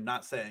I am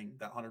not saying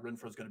that Hunter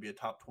Renfrow is going to be a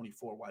top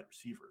 24 wide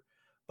receiver,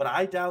 but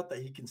I doubt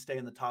that he can stay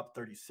in the top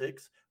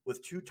 36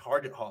 with two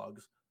target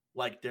hogs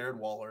like Darren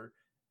Waller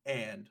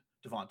and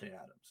Davante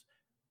Adams.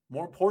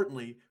 More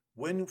importantly,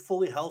 when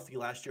fully healthy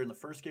last year in the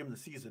first game of the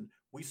season,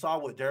 we saw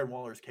what Darren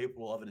Waller is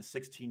capable of in a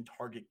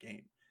 16-target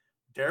game.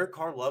 Derek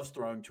Carr loves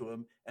throwing to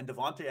him, and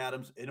Davante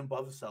Adams, in and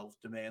above himself,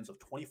 demands of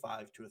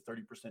 25 to a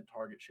 30%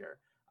 target share.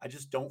 I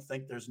just don't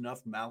think there's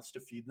enough mouths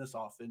to feed in this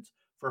offense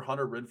for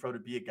Hunter Renfrow to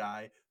be a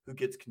guy who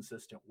gets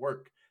consistent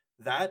work.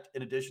 That,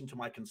 in addition to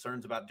my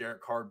concerns about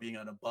Derek Carr being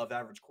an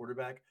above-average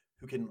quarterback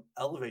who can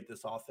elevate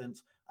this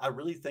offense, I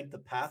really think the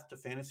path to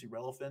fantasy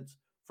relevance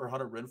for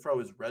Hunter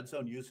Renfrow is red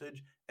zone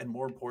usage and,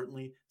 more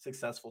importantly,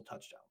 successful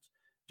touchdowns.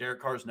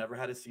 Derek Carr's never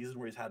had a season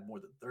where he's had more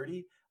than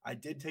 30. I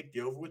did take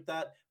the over with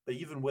that, but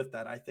even with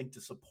that, I think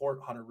to support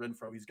Hunter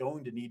Renfrow, he's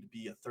going to need to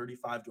be a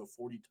 35 to a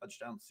 40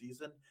 touchdown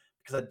season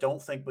because I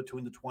don't think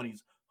between the 20s,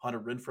 Hunter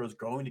Renfrow is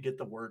going to get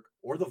the work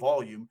or the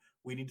volume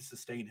we need to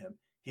sustain him.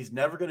 He's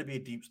never going to be a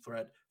deep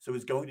threat, so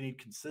he's going to need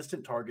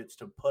consistent targets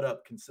to put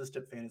up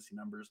consistent fantasy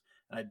numbers,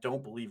 and I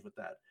don't believe with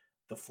that.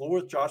 The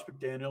floor with Josh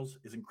McDaniels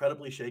is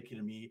incredibly shaky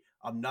to me.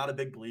 I'm not a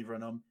big believer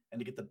in him. And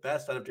to get the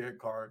best out of Derek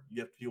Carr,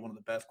 you have to be one of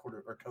the best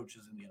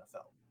coaches in the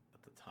NFL.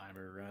 Let the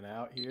timer run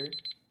out here.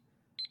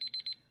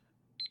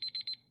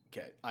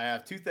 Okay, I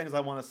have two things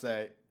I want to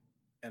say,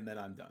 and then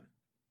I'm done.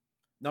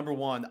 Number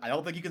one, I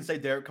don't think you can say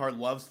Derek Carr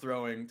loves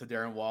throwing to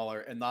Darren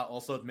Waller and not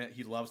also admit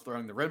he loves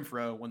throwing to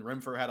Renfrow when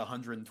Renfrow had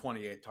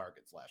 128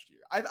 targets last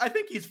year. I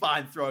think he's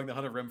fine throwing to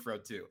Hunter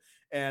Renfrow too.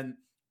 And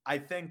I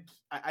think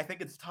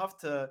it's tough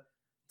to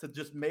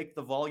just make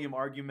the volume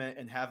argument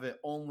and have it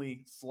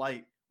only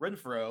slight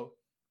Renfrow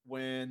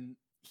when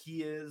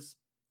he is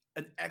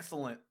an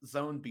excellent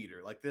zone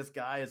beater. Like, this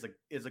guy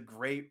is a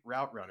great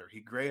route runner.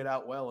 He graded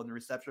out well in the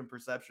reception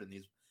perception.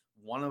 He's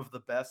one of the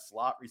best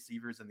slot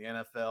receivers in the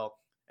NFL.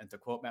 And to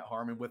quote Matt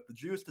Harmon, with the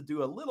juice to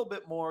do a little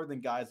bit more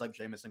than guys like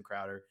Jamison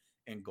Crowder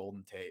and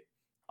Golden Tate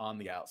on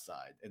the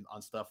outside and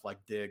on stuff like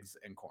digs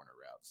and corner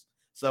routes.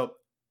 So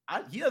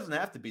he doesn't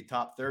have to be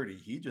top 30.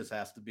 He just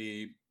has to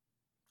be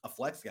a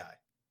flex guy,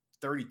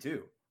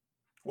 32.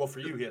 Well, for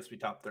you, he has to be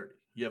top 30.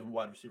 You have a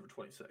wide receiver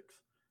 26.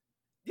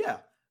 Yeah.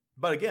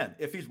 But again,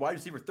 if he's wide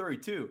receiver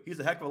 32, he's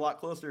a heck of a lot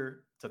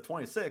closer to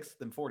 26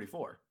 than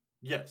 44.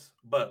 Yes,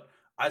 but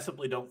I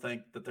simply don't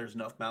think that there's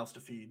enough mouths to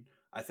feed.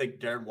 I think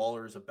Darren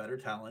Waller is a better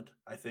talent.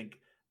 I think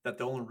that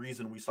the only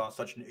reason we saw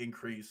such an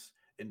increase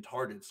in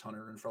targets,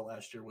 Hunter Renfrow,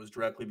 last year was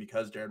directly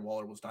because Darren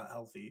Waller was not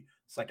healthy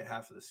second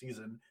half of the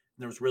season. And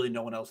there was really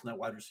no one else in that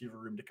wide receiver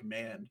room to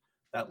command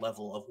that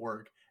level of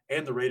work.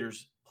 And the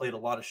Raiders played a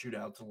lot of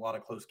shootouts and a lot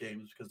of close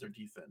games because their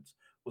defense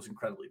was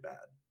incredibly bad.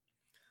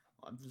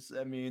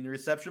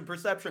 Reception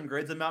perception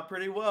grades him out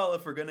pretty well.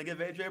 If we're going to give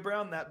A.J.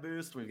 Brown that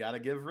boost, we've got to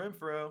give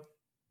Renfrow.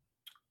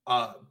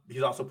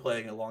 He's also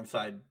playing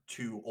alongside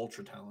two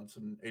ultra talents,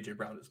 and A.J.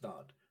 Brown is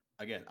not.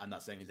 Again, I'm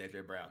not saying he's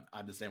A.J. Brown.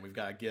 I'm just saying we've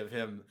got to give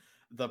him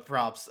the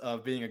props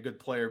of being a good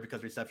player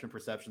because reception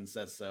perception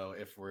says so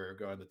if we're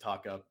going to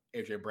talk up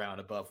A.J. Brown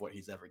above what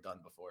he's ever done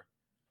before.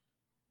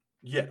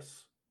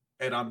 Yes.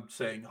 And I'm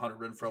saying Hunter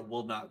Renfrow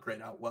will not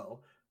grade out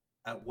well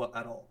at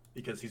all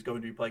because he's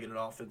going to be playing in an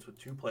offense with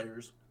two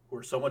players who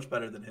are so much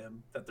better than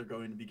him that they're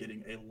going to be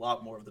getting a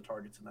lot more of the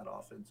targets in that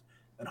offense.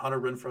 And Hunter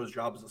Renfrow's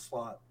job as a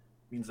slot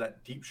means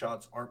that deep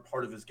shots aren't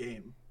part of his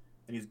game,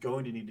 and he's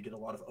going to need to get a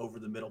lot of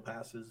over-the-middle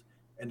passes.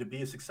 And to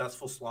be a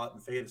successful slot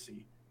in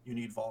fantasy, you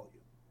need volume.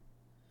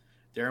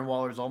 Darren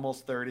Waller's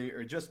almost 30,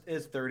 or just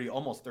is 30,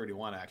 almost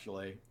 31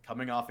 actually.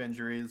 Coming off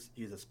injuries,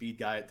 he's a speed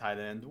guy at tight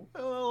end.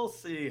 We'll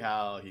see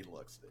how he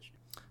looks this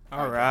year.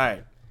 All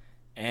right.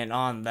 And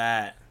on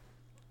that,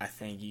 I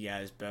think you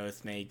guys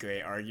both made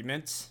great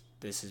arguments.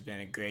 This has been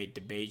a great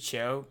debate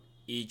show.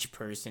 Each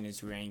person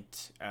is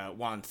ranked,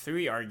 won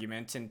 3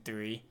 arguments in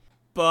 3.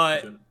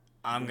 But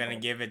I'm going to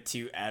give it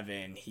to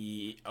Evan.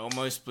 He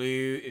almost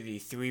blew the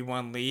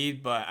 3-1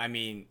 lead, but I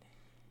mean,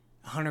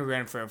 Hunter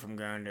Renfrow from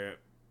going to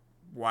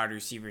wide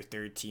receiver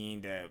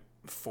 13 to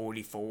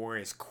 44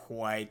 is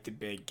quite the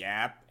big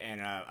gap,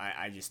 and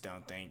I just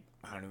don't think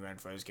Hunter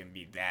Renfrow is going to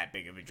be that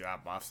big of a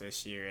drop-off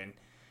this year, and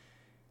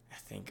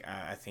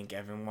I think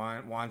Evan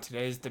won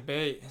today's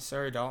debate.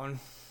 Sorry, Dalton.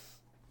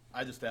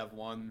 I just have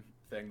one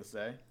thing to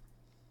say.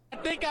 I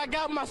think I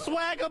got my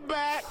swagger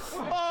back.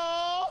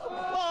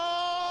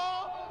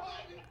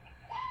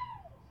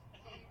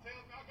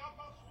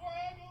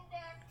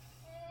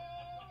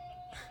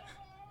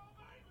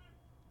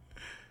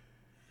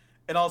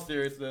 In all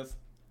seriousness,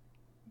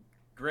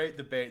 great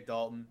debate,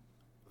 Dalton.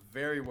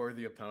 Very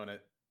worthy opponent.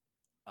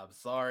 I'm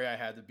sorry I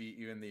had to beat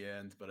you in the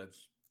end, but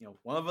it's,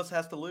 one of us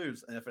has to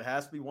lose. And if it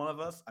has to be one of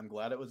us, I'm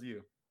glad it was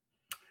you.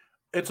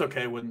 It's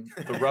okay. When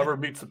the rubber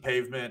meets the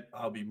pavement,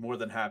 I'll be more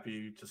than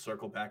happy to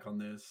circle back on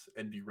this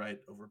and be right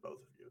over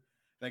both of you.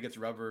 I think it's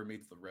rubber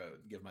meets the road.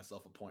 Give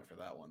myself a point for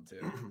that one,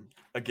 too.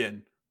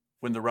 Again,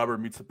 when the rubber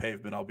meets the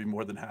pavement, I'll be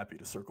more than happy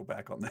to circle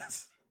back on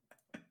this.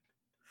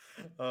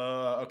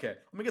 Okay,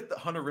 let me get the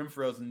Hunter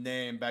Renfrow's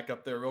name back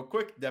up there real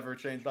quick. Never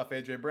changed off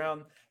A.J.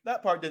 Brown.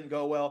 That part didn't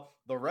go well.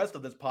 The rest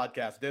of this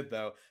podcast did,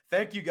 though.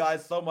 Thank you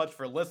guys so much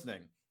for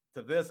listening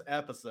to this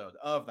episode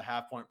of the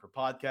Half Point Per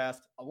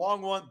Podcast. A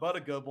long one, but a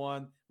good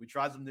one. We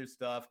tried some new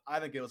stuff. I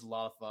think it was a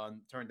lot of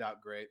fun. Turned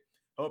out great.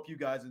 Hope you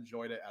guys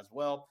enjoyed it as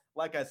well.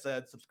 Like I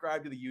said,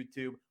 subscribe to the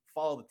YouTube,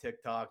 follow the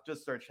TikTok,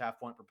 just search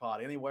Half Point Per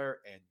Pod anywhere,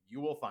 and you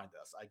will find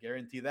us. I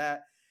guarantee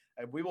that.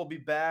 And we will be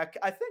back.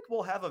 I think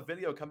we'll have a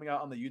video coming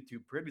out on the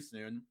YouTube pretty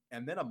soon.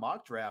 And then a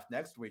mock draft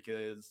next week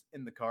is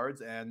in the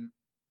cards. And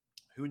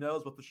who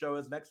knows what the show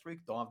is next week.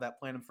 Don't have that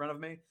plan in front of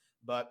me.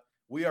 But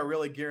we are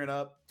really gearing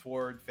up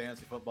toward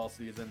fantasy football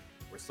season.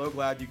 We're so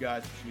glad you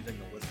guys are choosing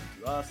to listen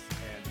to us.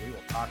 And we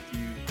will talk to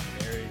you